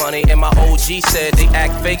snake your money. And my OG said they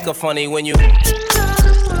act fake or funny when you.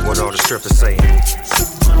 What all the strippers saying?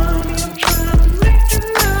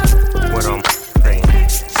 What I'm saying?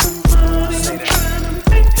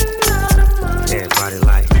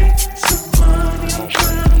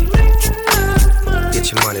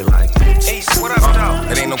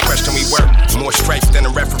 stripes than a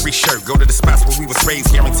referee shirt. Go to the spots where we was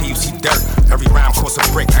raised, guarantee you see dirt. Every rhyme costs a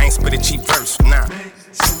brick, I ain't spit a cheap verse, nah.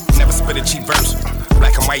 Never spit a cheap verse.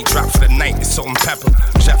 Black and white drop for the night, it's salt and pepper.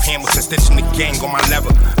 Jeff Hamilton stitching the gang on my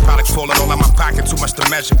lever. Product falling all out my pocket, too much to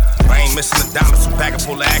measure. I ain't missing a dollar, so bag it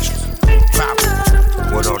full of extras. Pop.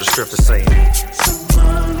 What all the strippers saying?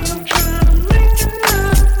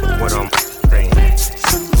 What I'm saying?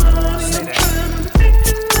 Say that.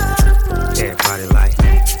 Everybody like.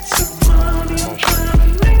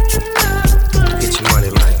 Get your money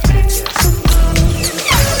like.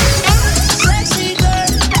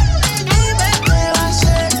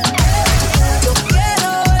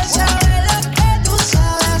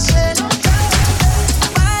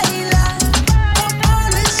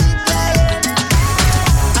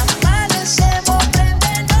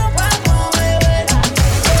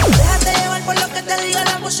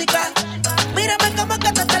 Mírame como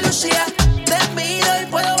que te lucía. Te miro y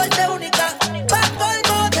puedo verte única. Pa'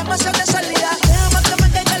 colmo, demasiado de salida. Déjame que me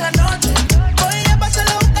caiga la noche. Voy a pasar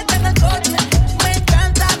la buscarte en el coche. Me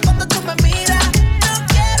encanta cuando tú me miras. No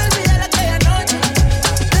quiero olvidar aquella noche.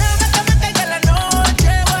 Déjame que me caiga la noche.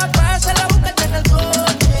 Voy a pasar la buscarte en el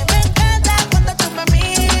coche. Me encanta cuando tú me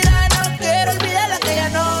miras. No quiero olvidar aquella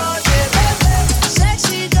noche.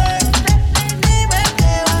 Sexy girl, dime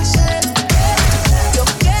qué va a hacer. Yo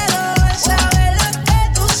quiero saber lo que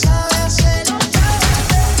tú sabes hacer.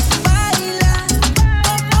 Baila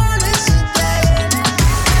como lo hiciste ayer.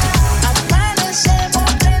 Amanecemos,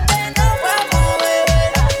 prende, nos vamos a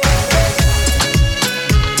beber.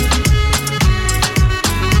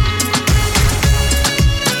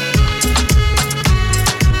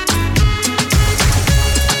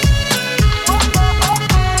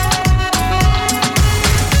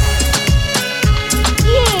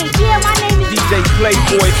 Yeah, my name is DJ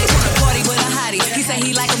Playboy. Party with a hottie. He say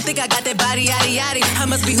he like him, think I got that body, yaddy, yaddy. I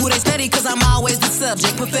must be who they study, cause I'm always the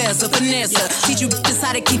subject. Professor, Vanessa. Teach you just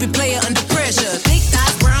how to keep it player under pressure. Thick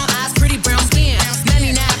thighs, brown eyes, pretty brown skin.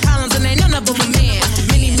 99 problems and ain't none of them a man.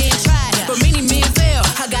 Many men tried, but many men fail.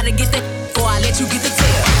 I gotta get that before I let you get the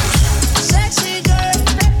tail. Sexy girl,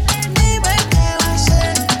 dime qué va a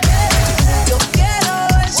hacer. Yo quiero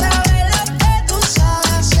saber lo que tú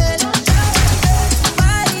sabes hacer.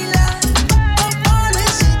 Baila como lo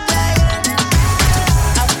hiciste ayer.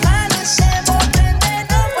 Amanecemos, prende,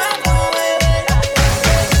 nos vamos a beber.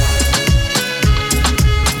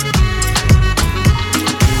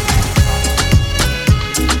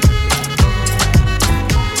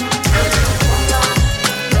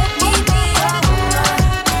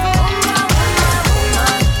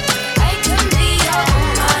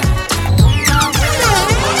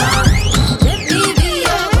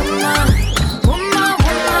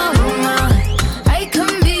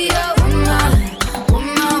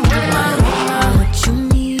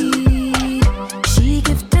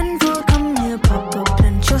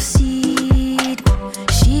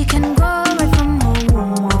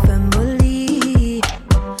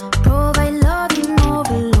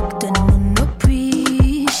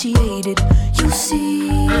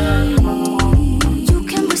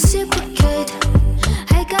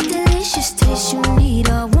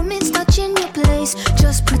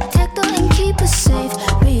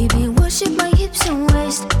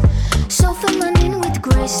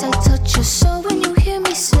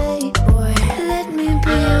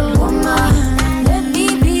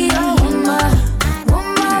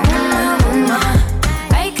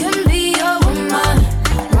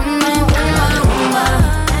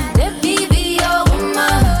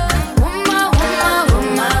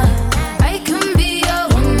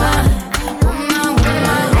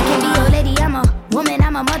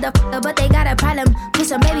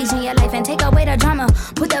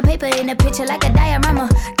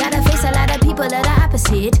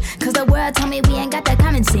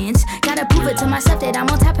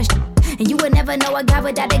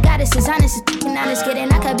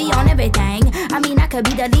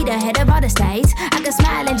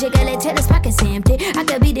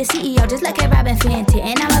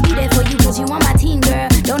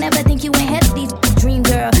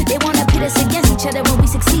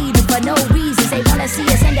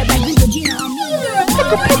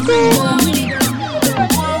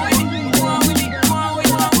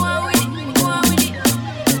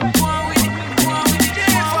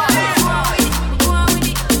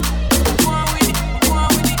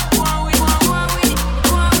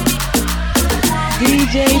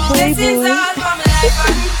 DJ Playboy.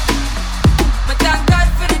 But thank God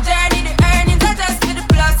for the journey, the earnings are just for the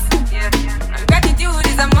plus. Yeah, and gratitude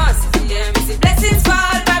is a must. Yeah, me see blessings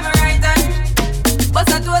fall by my right hand.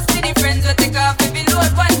 But I toast to the friends we take off every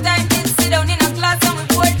load one time. Then sit down in a class and we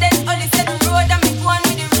board then only set the road and me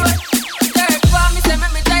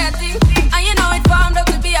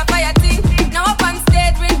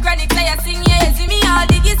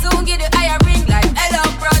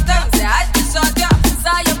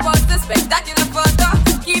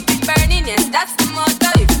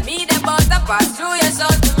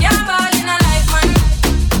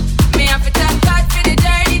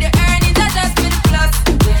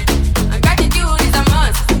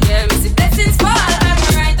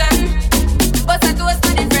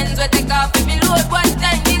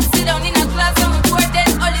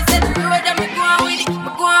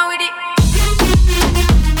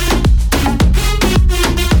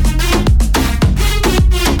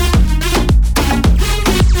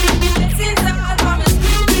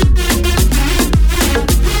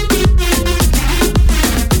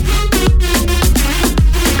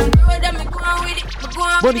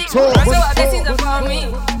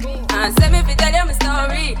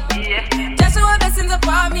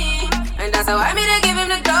That's how I made to give him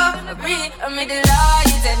the go. I breathe, I made the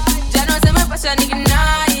lies and Jah knows I'm a passion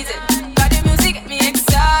ignite it. Got the music get me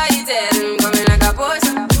excited. I'm coming like a boss.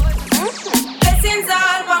 Blessings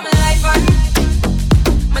all for my life and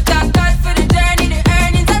my thank God for the journey, the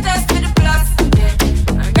earnings are just for the plus.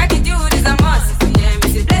 Yeah, and gratitude is a must. Yeah, me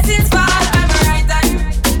see blessings fall by my right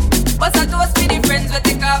hand. But I toast with the friends we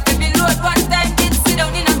take off every load one time. Kids sit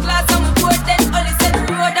down in a class on my board, then only set the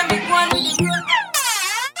road and make one with the road.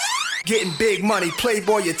 Getting big money,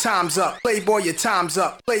 Playboy, your time's up. Playboy, your time's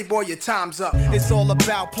up. Playboy, your time's up. It's all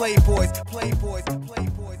about Playboys, Playboys,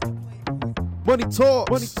 Playboys. Money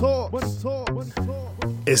talk, money talk, money talk, money talk.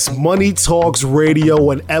 It's Money Talks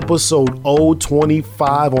Radio and episode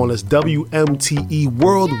 025 on this WMTE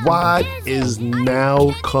Worldwide is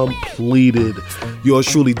now completed. Yours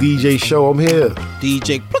truly, DJ Show. I'm here.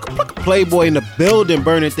 DJ Playboy in the building,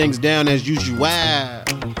 burning things down as usual.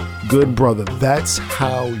 Good brother, that's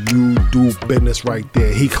how you do business right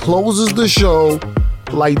there. He closes the show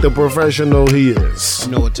like the professional he is.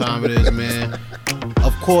 You know what time it is, man.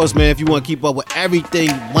 Of course, man, if you want to keep up with everything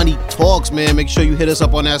Money Talks, man, make sure you hit us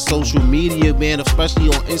up on that social media, man, especially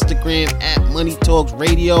on Instagram at Money Talks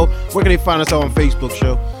Radio. Where can they find us on Facebook,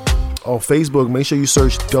 Show? On Facebook, make sure you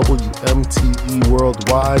search WMTE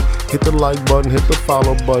Worldwide. Hit the like button, hit the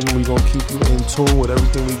follow button. We're going to keep you in tune with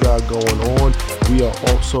everything we got going on. We are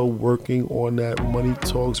also working on that Money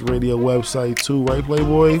Talks Radio website too, right,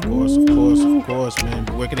 Playboy? Of course, man.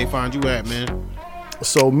 But where can they find you at, man?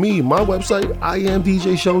 So my website,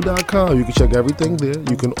 IamDJShow.com. You can check everything there.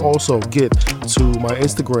 You can also get to my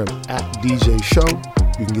Instagram at DJ Show.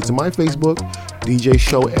 You can get to my Facebook, DJ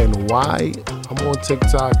Show NY. I'm on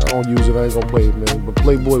TikTok. I don't use it. I ain't gonna play it, man. But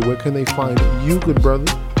Playboy, where can they find you, good brother?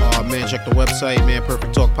 Man, check the website, man,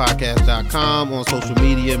 perfecttalkpodcast.com. On social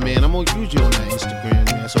media, man. I'm usually on that Instagram,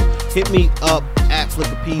 man. So hit me up at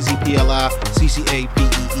FlickerPeezy,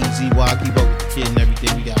 PLICCAPEEZY. Keep up with the kid and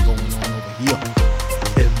everything we got going on over here.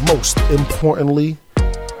 And most importantly,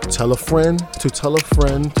 tell a friend to tell a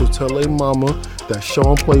friend to tell a mama that Show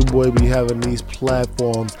and Playboy be having these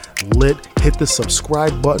platforms lit. Hit the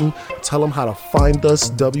subscribe button. Tell them how to find us,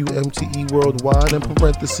 WMTE Worldwide. In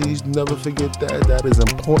parentheses, never forget that. That is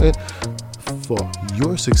important for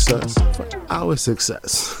your success, for our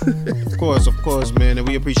success. Of course, man. And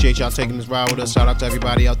we appreciate y'all taking this ride with us. Shout out to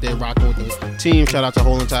everybody out there rocking with the team. Shout out to the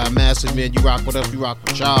whole entire massive, man. You rock with us, we rock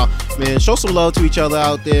with y'all. Man, show some love to each other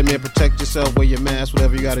out there, man. Protect yourself, wear your mask,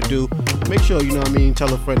 whatever you gotta do. Make sure, you know what I mean,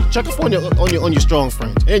 tell a friend. Check up on your strong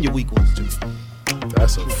friends and your weak ones too.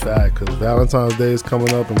 That's a fact, because Valentine's Day is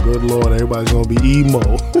coming up, and good Lord, everybody's gonna be emo.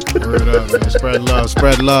 Word up, man.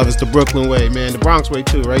 Spread love. It's the Brooklyn way, man. The Bronx way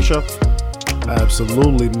too, right, Show?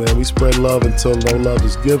 Absolutely, man. We spread love until no love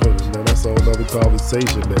is given, and then that's a whole other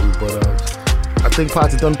conversation, baby. But I think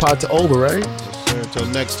pot's done, pot's over, right? Yes, sir. Until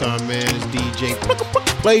next time, man. It's DJ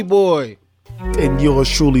Playboy. And yours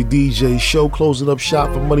truly, DJ Show, closing up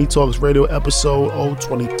shop for Money Talks Radio episode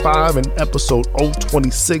 025, and episode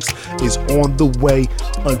 026 is on the way.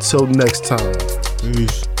 Until next time.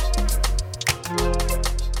 Peace.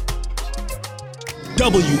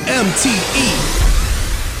 WMTE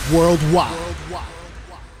Worldwide.